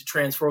 I need to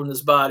transform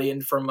this body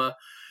and from a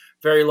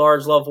very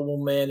large lovable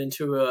man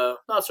into a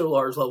not so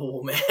large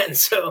lovable man.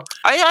 So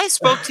I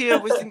spoke to you.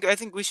 I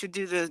think we should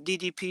do the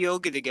DDP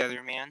yoga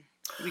together, man.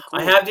 Cool.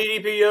 I have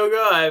DDP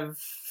yoga.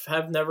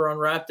 I've never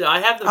unwrapped it.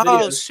 I have the video.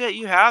 Oh shit,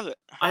 you have it.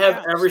 I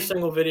have every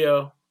single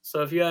video.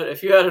 So if you had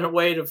a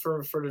way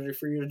for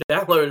you to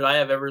download it, I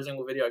have every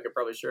single video. I could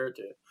probably share it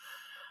to you.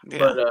 Yeah.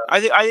 But I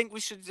think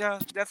we should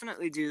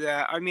definitely do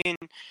that. I mean,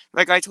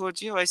 like I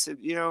told you, I said,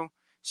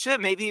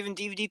 shit, maybe even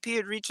DDP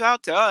would reach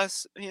out to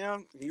us. He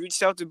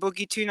reached out to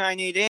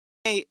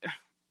Bookie2988.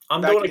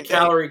 I'm doing a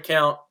calorie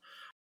count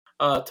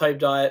type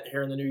diet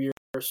here in the new year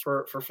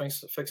for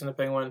fixing the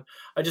Penguin.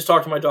 I just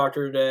talked to my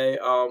doctor today.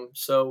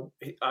 So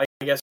I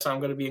guess I'm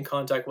going to be in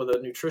contact with a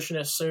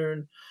nutritionist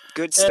soon.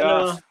 Good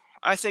stuff.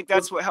 I think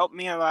that's what helped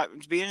me a lot.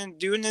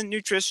 Doing the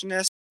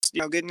nutritionist,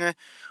 getting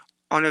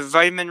on a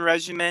vitamin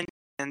regimen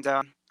and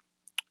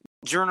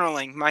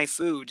journaling my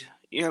food.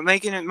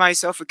 Making it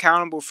myself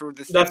accountable for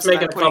the things that's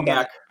making that a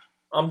comeback.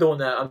 I'm doing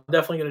that. I'm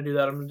definitely going to do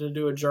that. I'm going to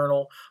do a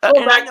journal.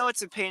 And I know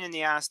it's a pain in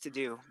the ass to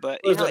do,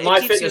 but it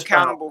keeps you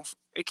accountable.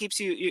 It keeps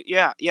you,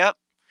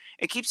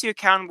 It keeps you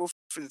accountable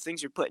for the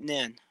things you're putting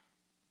in.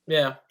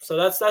 Yeah. So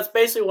that's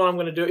basically what I'm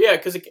going to do. Yeah,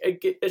 because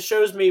it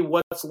shows me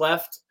what's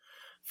left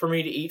for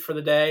me to eat for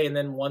the day, and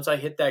then once I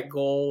hit that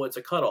goal, it's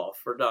a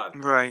cutoff. We're done.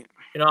 Right.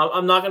 You know,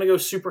 I'm not going to go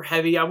super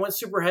heavy. I went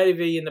super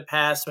heavy in the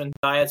past when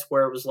diets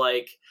where it was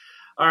like,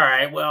 all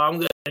right, well, I'm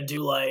going to do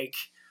like,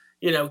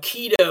 you know,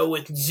 keto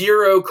with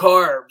 0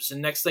 carbs,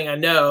 and next thing I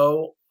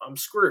know, I'm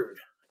screwed.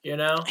 You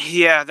know?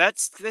 Yeah, the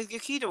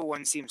keto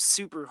one seems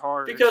super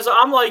hard. Because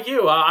I'm like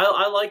you.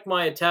 I like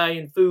my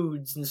Italian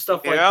foods and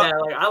stuff like Yeah,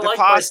 that. Like I the like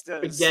my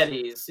pastas.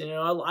 spaghettis. You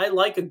know, I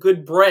like a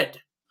good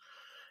bread.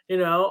 You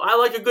know, I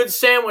like a good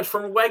sandwich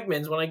from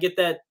Wegmans when I get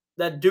that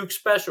Duke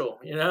special.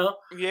 You know.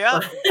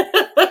 Yeah.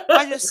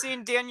 I just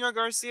seen Daniel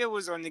Garcia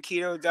was on the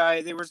keto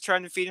diet. They were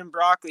trying to feed him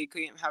broccoli.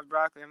 Couldn't have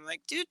broccoli. I'm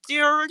like, dude,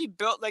 you already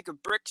built like a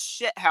brick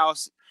shit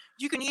house.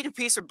 You can eat a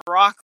piece of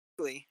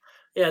broccoli.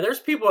 Yeah, there's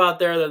people out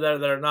there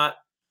that are not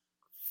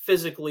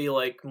physically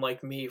like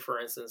me, for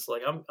instance.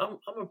 Like I'm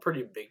a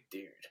pretty big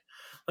dude.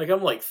 Like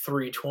I'm like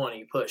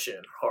 320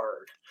 pushing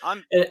hard.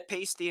 I'm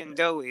pasty and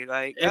doughy.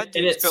 Like that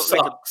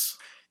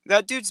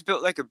dude's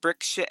built like a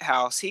brick shit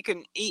house. He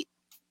can eat,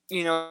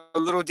 you know,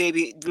 little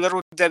Debbie,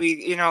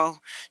 you know,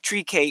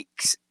 tree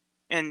cakes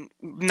and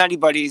Nutty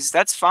Buddies.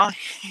 That's fine.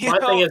 My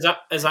thing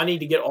is I need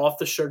to get off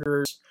the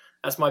sugars.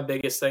 That's my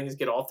biggest thing, is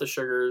get off the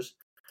sugars.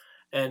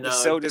 And the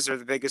sodas are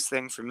the biggest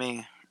thing for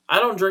me. I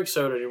don't drink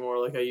soda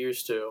anymore like I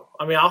used to.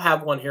 I mean, I'll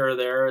have one here or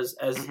there as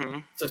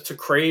to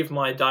crave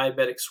my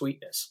diabetic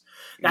sweetness.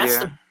 That's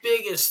the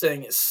biggest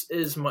thing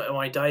is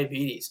my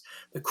diabetes.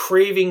 The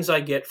cravings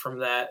I get from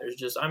that is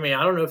just, I mean,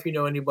 I don't know if you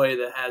know anybody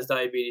that has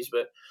diabetes,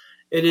 but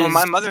it is. Oh,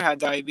 my mother had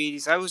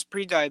diabetes. I was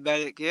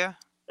pre-diabetic, yeah.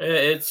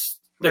 It's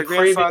the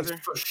cravings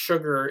for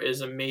sugar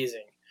is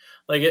amazing.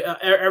 Like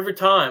every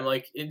time,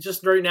 like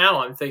just right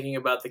now, I'm thinking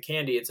about the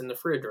candy. It's in the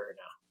fridge right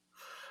now.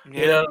 Yeah.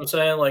 You know what I'm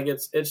saying? Like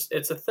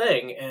it's a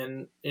thing,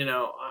 and you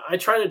know I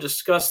try to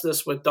discuss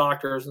this with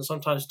doctors, and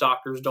sometimes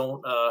doctors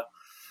don't.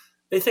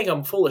 They think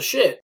I'm full of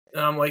shit,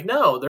 and I'm like,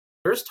 no.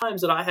 There's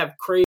times that I have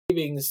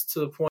cravings to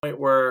the point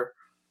where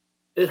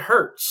it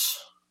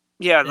hurts.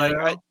 Yeah,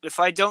 like if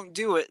I don't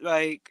do it,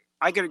 like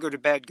I gotta go to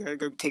bed, gotta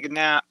go take a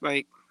nap,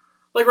 like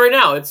right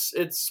now.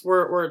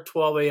 We're at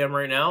 12 a.m.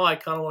 right now. I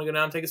kind of want to go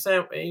down and take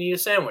and eat a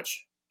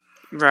sandwich.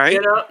 Right.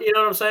 You know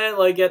what I'm saying?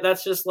 Like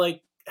that's just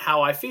like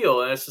how I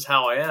feel, and it's just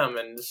how I am,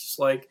 and it's just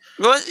like.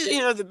 Well, you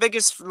know, the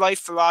biggest life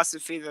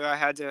philosophy that I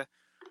had to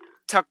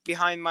tuck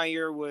behind my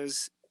ear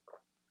was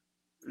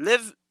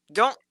you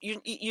don't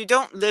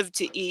live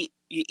to eat,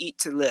 you eat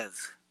to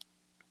live.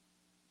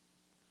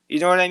 You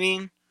know what I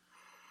mean?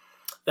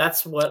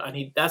 That's what I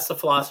need. That's the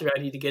philosophy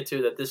I need to get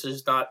to. That this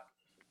is not.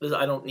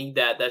 I don't need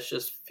that. That's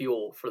just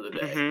fuel for the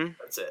day. Mm-hmm.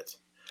 That's it.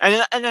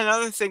 And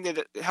another thing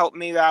that helped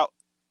me out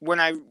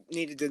when I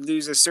needed to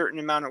lose a certain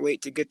amount of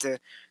weight to get to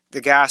the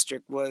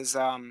gastric was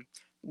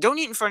don't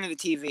eat in front of the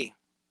TV.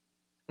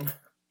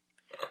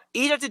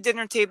 Eat at the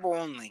dinner table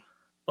only.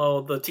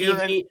 Well, the TV. You know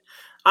what I mean?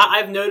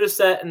 I've noticed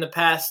that in the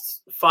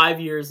past 5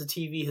 years, the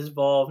TV has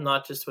evolved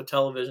not just to a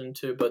television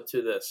but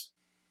to this.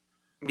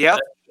 Yep.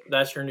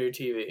 That's your new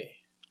TV.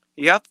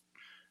 Yep.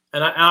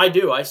 And I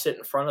do. I sit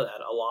in front of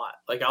that a lot.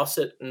 Like I'll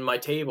sit in my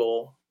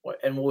table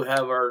and we'll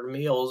have our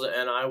meals,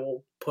 and I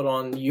will put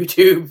on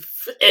YouTube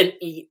and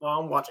eat while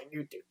I'm watching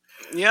YouTube.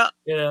 Yeah.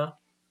 You know.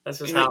 That's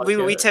just how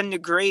we tend to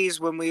graze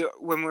when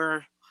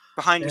we're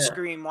behind the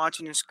screen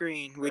watching the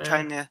screen. We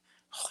tend to,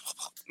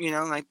 you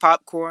know, like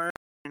popcorn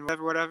and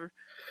whatever.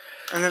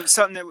 And then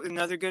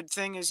another good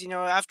thing is, you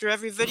know, after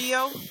every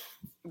video,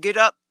 get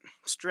up,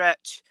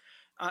 stretch.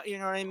 You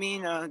know what I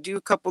mean? Do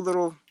a couple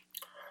little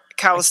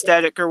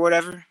calisthenic or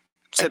whatever.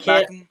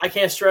 I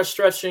can't stress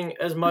stretching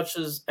as much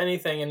as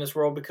anything in this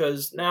world,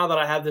 because now that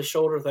I have this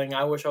shoulder thing,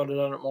 I wish I would have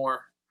done it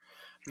more.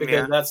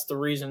 Because that's the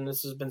reason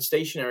this has been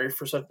stationary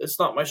for such. It's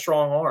not my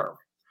strong arm.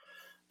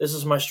 This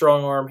is my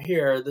strong arm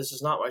here. This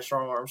is not my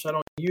strong arm, so I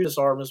don't use this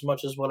arm as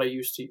much as what I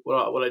used to.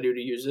 What I do to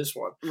use this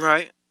one.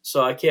 Right.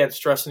 So I can't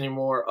stress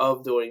anymore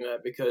of doing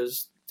that,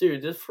 because,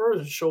 dude, this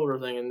frozen shoulder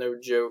thing is no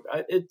joke.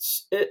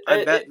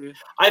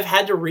 I've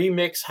had to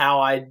remix how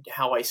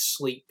I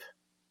sleep.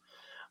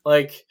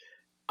 Like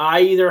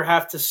I either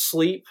have to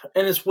sleep,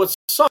 and it's what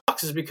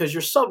sucks is because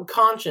your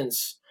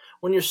subconscious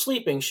when you're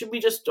sleeping should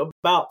be just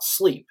about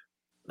sleep.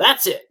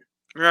 That's it.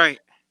 Right.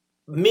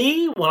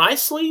 Me, when I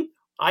sleep,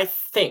 I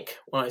think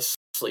when I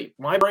sleep.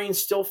 My brain's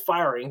still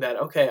firing that,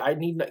 okay,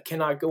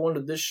 cannot go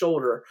into this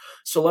shoulder,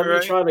 so let me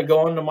try to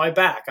go into my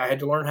back. I had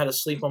to learn how to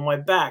sleep on my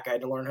back. I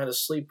had to learn how to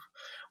sleep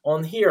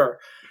on here.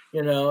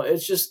 You know,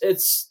 it's just,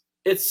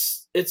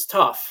 it's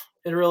tough.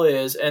 It really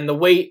is. And the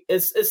weight,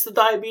 it's the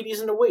diabetes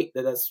and the weight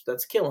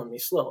that's killing me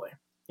slowly.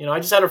 You know, I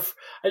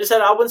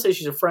wouldn't say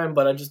she's a friend,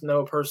 but I just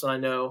know a person I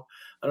know,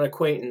 an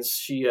acquaintance.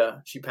 She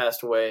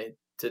passed away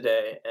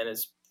today, and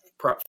it's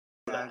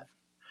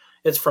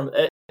from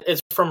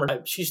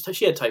her. She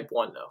had type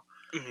 1 though.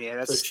 Yeah,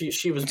 that's. So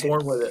she was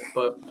born with it,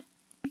 but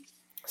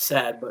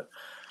sad. But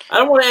I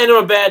don't want to end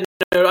on a bad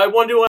note. I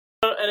want to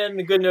end on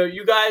a good note.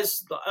 You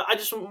guys, I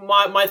just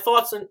my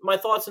thoughts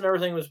and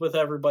everything was with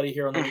everybody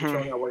here on the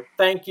Neutral Network.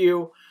 Thank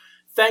you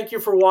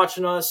for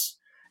watching us.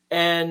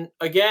 And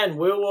again,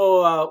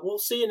 we'll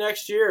see you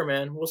next year,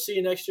 man. We'll see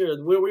you next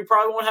year. We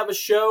probably won't have a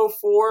show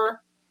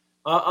for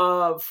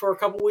a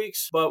couple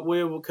weeks, but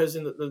because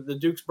the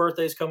Duke's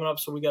birthday is coming up,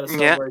 so we got to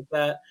celebrate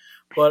that.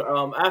 But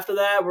after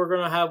that,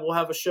 we'll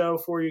have a show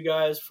for you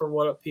guys for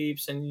What Up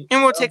Peeps, and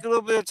we'll take a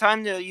little bit of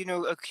time to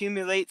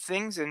accumulate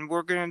things, and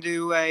we're gonna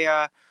do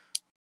a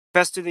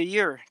best of the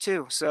year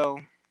too.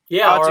 So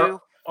yeah,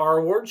 our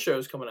award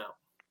show's coming out.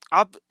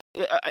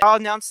 I'll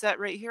announce that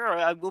right here.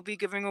 I will be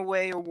giving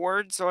away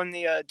awards on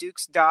the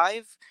Duke's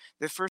Dive,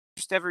 the first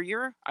ever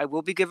year. I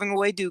will be giving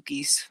away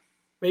Dookies.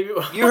 Maybe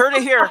you heard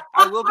it here.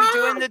 I will be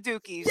doing the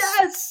Dookies.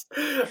 Yes,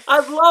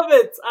 I love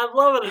it.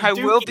 I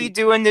will be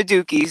doing the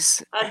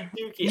Dookies. A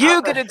Dookie.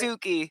 You get a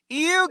Dookie.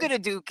 You get a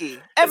Dookie.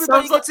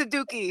 Everybody gets a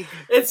Dookie.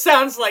 It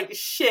sounds like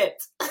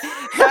shit.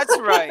 That's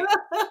right.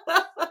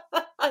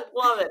 I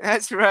love it.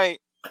 That's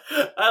right.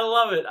 I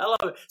love it.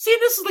 See,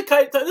 this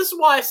is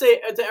why I say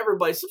to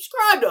everybody,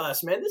 subscribe to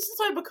us, man. This is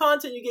the type of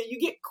content you get. You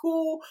get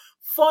cool,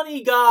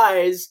 funny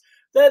guys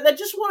that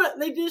just want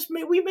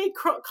to. We make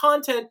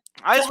content.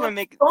 I just want to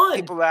make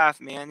people laugh,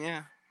 man.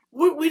 Yeah.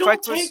 We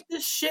don't take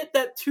this shit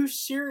that too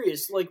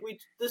serious. Like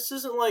this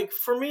isn't like,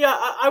 for me.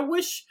 I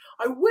wish.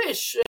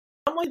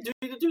 I'm like the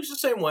Duke's the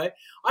same way.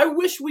 I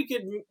wish we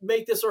could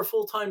make this our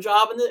full-time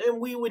job, and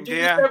we would do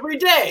this every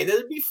day.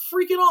 That'd be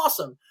freaking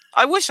awesome.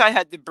 I wish I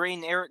had the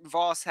brain Eric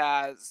Voss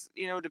has,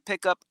 to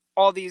pick up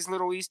all these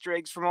little Easter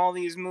eggs from all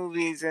these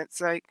movies. It's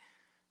like,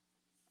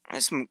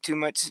 it's too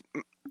much.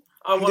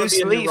 I want to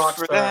be a new rock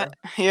star. For that.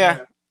 Yeah.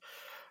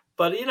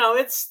 But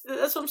that's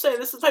what I'm saying.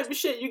 This is the type of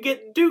shit you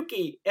get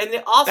Dookie and the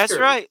Oscars. That's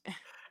right.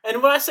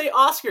 And when I say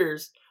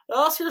Oscars, the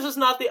Oscars is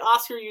not the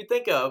Oscar you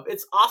think of.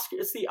 It's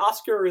the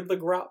Oscar the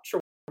Grouch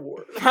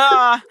Award.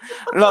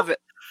 Love it.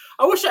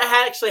 I wish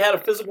I actually had a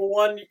physical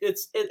one.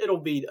 It'll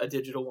be a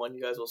digital one.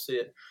 You guys will see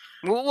it.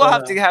 We'll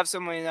have to have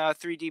someone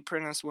 3D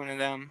print us one of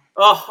them.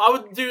 Oh, I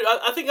would do.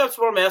 I think that's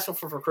what I'm asking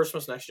for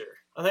Christmas next year.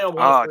 I think I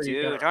want. Oh,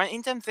 dude,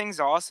 ain't them things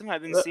awesome?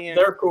 I've been seeing.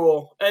 They're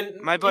cool. And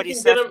my buddy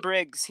Seth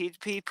Briggs,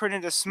 he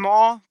printed a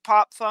small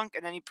Pop Funk,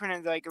 and then he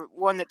printed like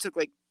one that took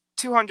like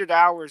 200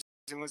 hours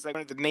and was like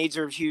one of the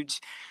major huge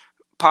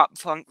Pop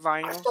Funk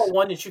vinyls. I saw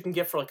one that you can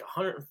get for like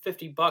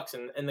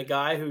 $150, and the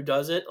guy who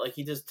does it, like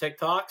he does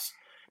TikToks.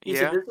 He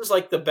said this is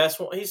like the best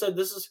one. He said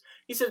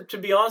to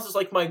be honest, it's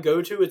like my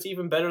go-to. It's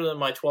even better than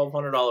my $1,200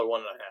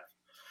 one that I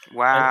have.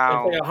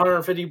 Wow. And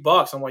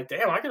 $150. I'm like,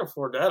 damn, I can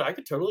afford that. I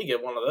could totally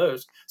get one of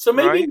those. So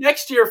maybe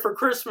next year for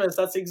Christmas,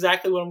 that's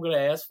exactly what I'm going to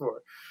ask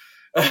for.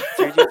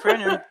 3D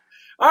printer.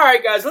 All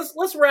right, guys,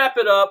 let's wrap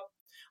it up.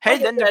 Hey,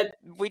 then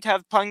we'd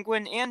have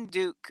Penguin and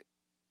Duke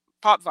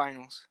pop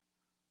vinyls.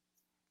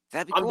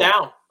 That'd be cool.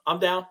 I'm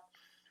down.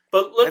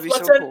 But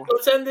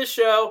let's end this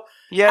show.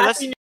 Yeah,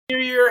 Happy New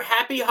Year,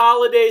 happy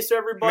holidays to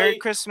everybody. Merry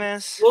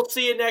Christmas. We'll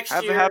see you next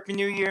year. Have a happy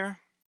New Year.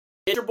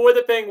 It's your boy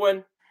the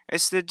Penguin.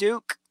 It's the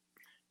Duke.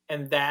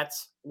 And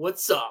that's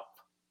what's up.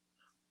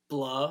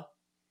 Blah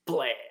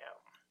blam.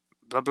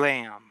 Blah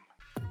blam.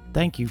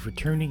 Thank you for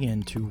tuning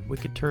in to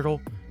Wicked Turtle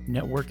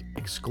Network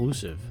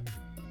exclusive.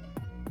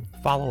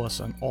 Follow us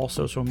on all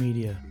social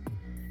media,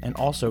 and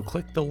also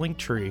click the link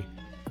tree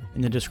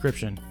in the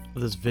description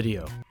of this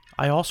video.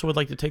 I also would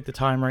like to take the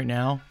time right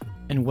now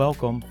and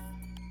welcome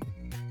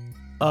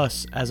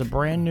us as a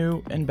brand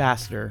new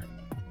ambassador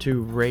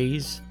to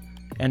Raze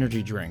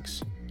Energy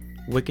Drinks.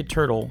 Wicked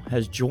Turtle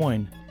has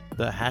joined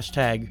the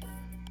hashtag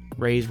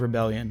Raze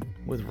Rebellion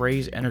with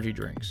Raze Energy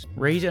Drinks.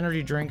 Raze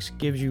Energy Drinks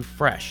gives you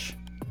fresh,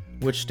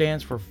 which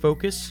stands for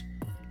focus,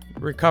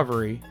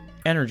 recovery,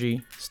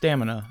 energy,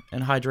 stamina,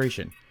 and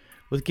hydration,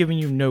 with giving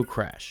you no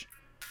crash.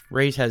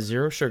 Raze has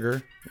 0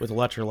 sugar with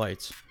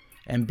electrolytes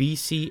and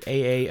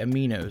BCAA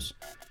aminos.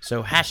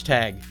 So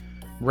hashtag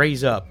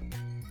Raze Up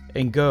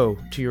and go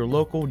to your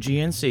local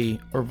GNC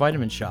or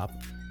vitamin shop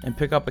and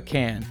pick up a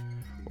can,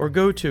 or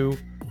go to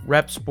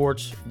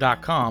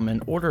repsports.com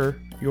and order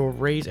your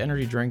Raze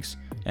energy drinks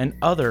and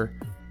other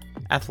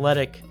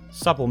athletic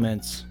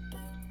supplements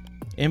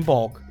in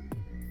bulk,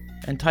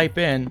 and type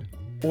in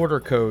order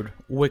code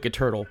Wicked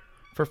Turtle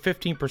for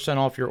 15%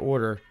 off your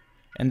order,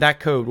 and that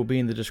code will be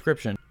in the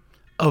description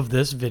of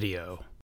this video.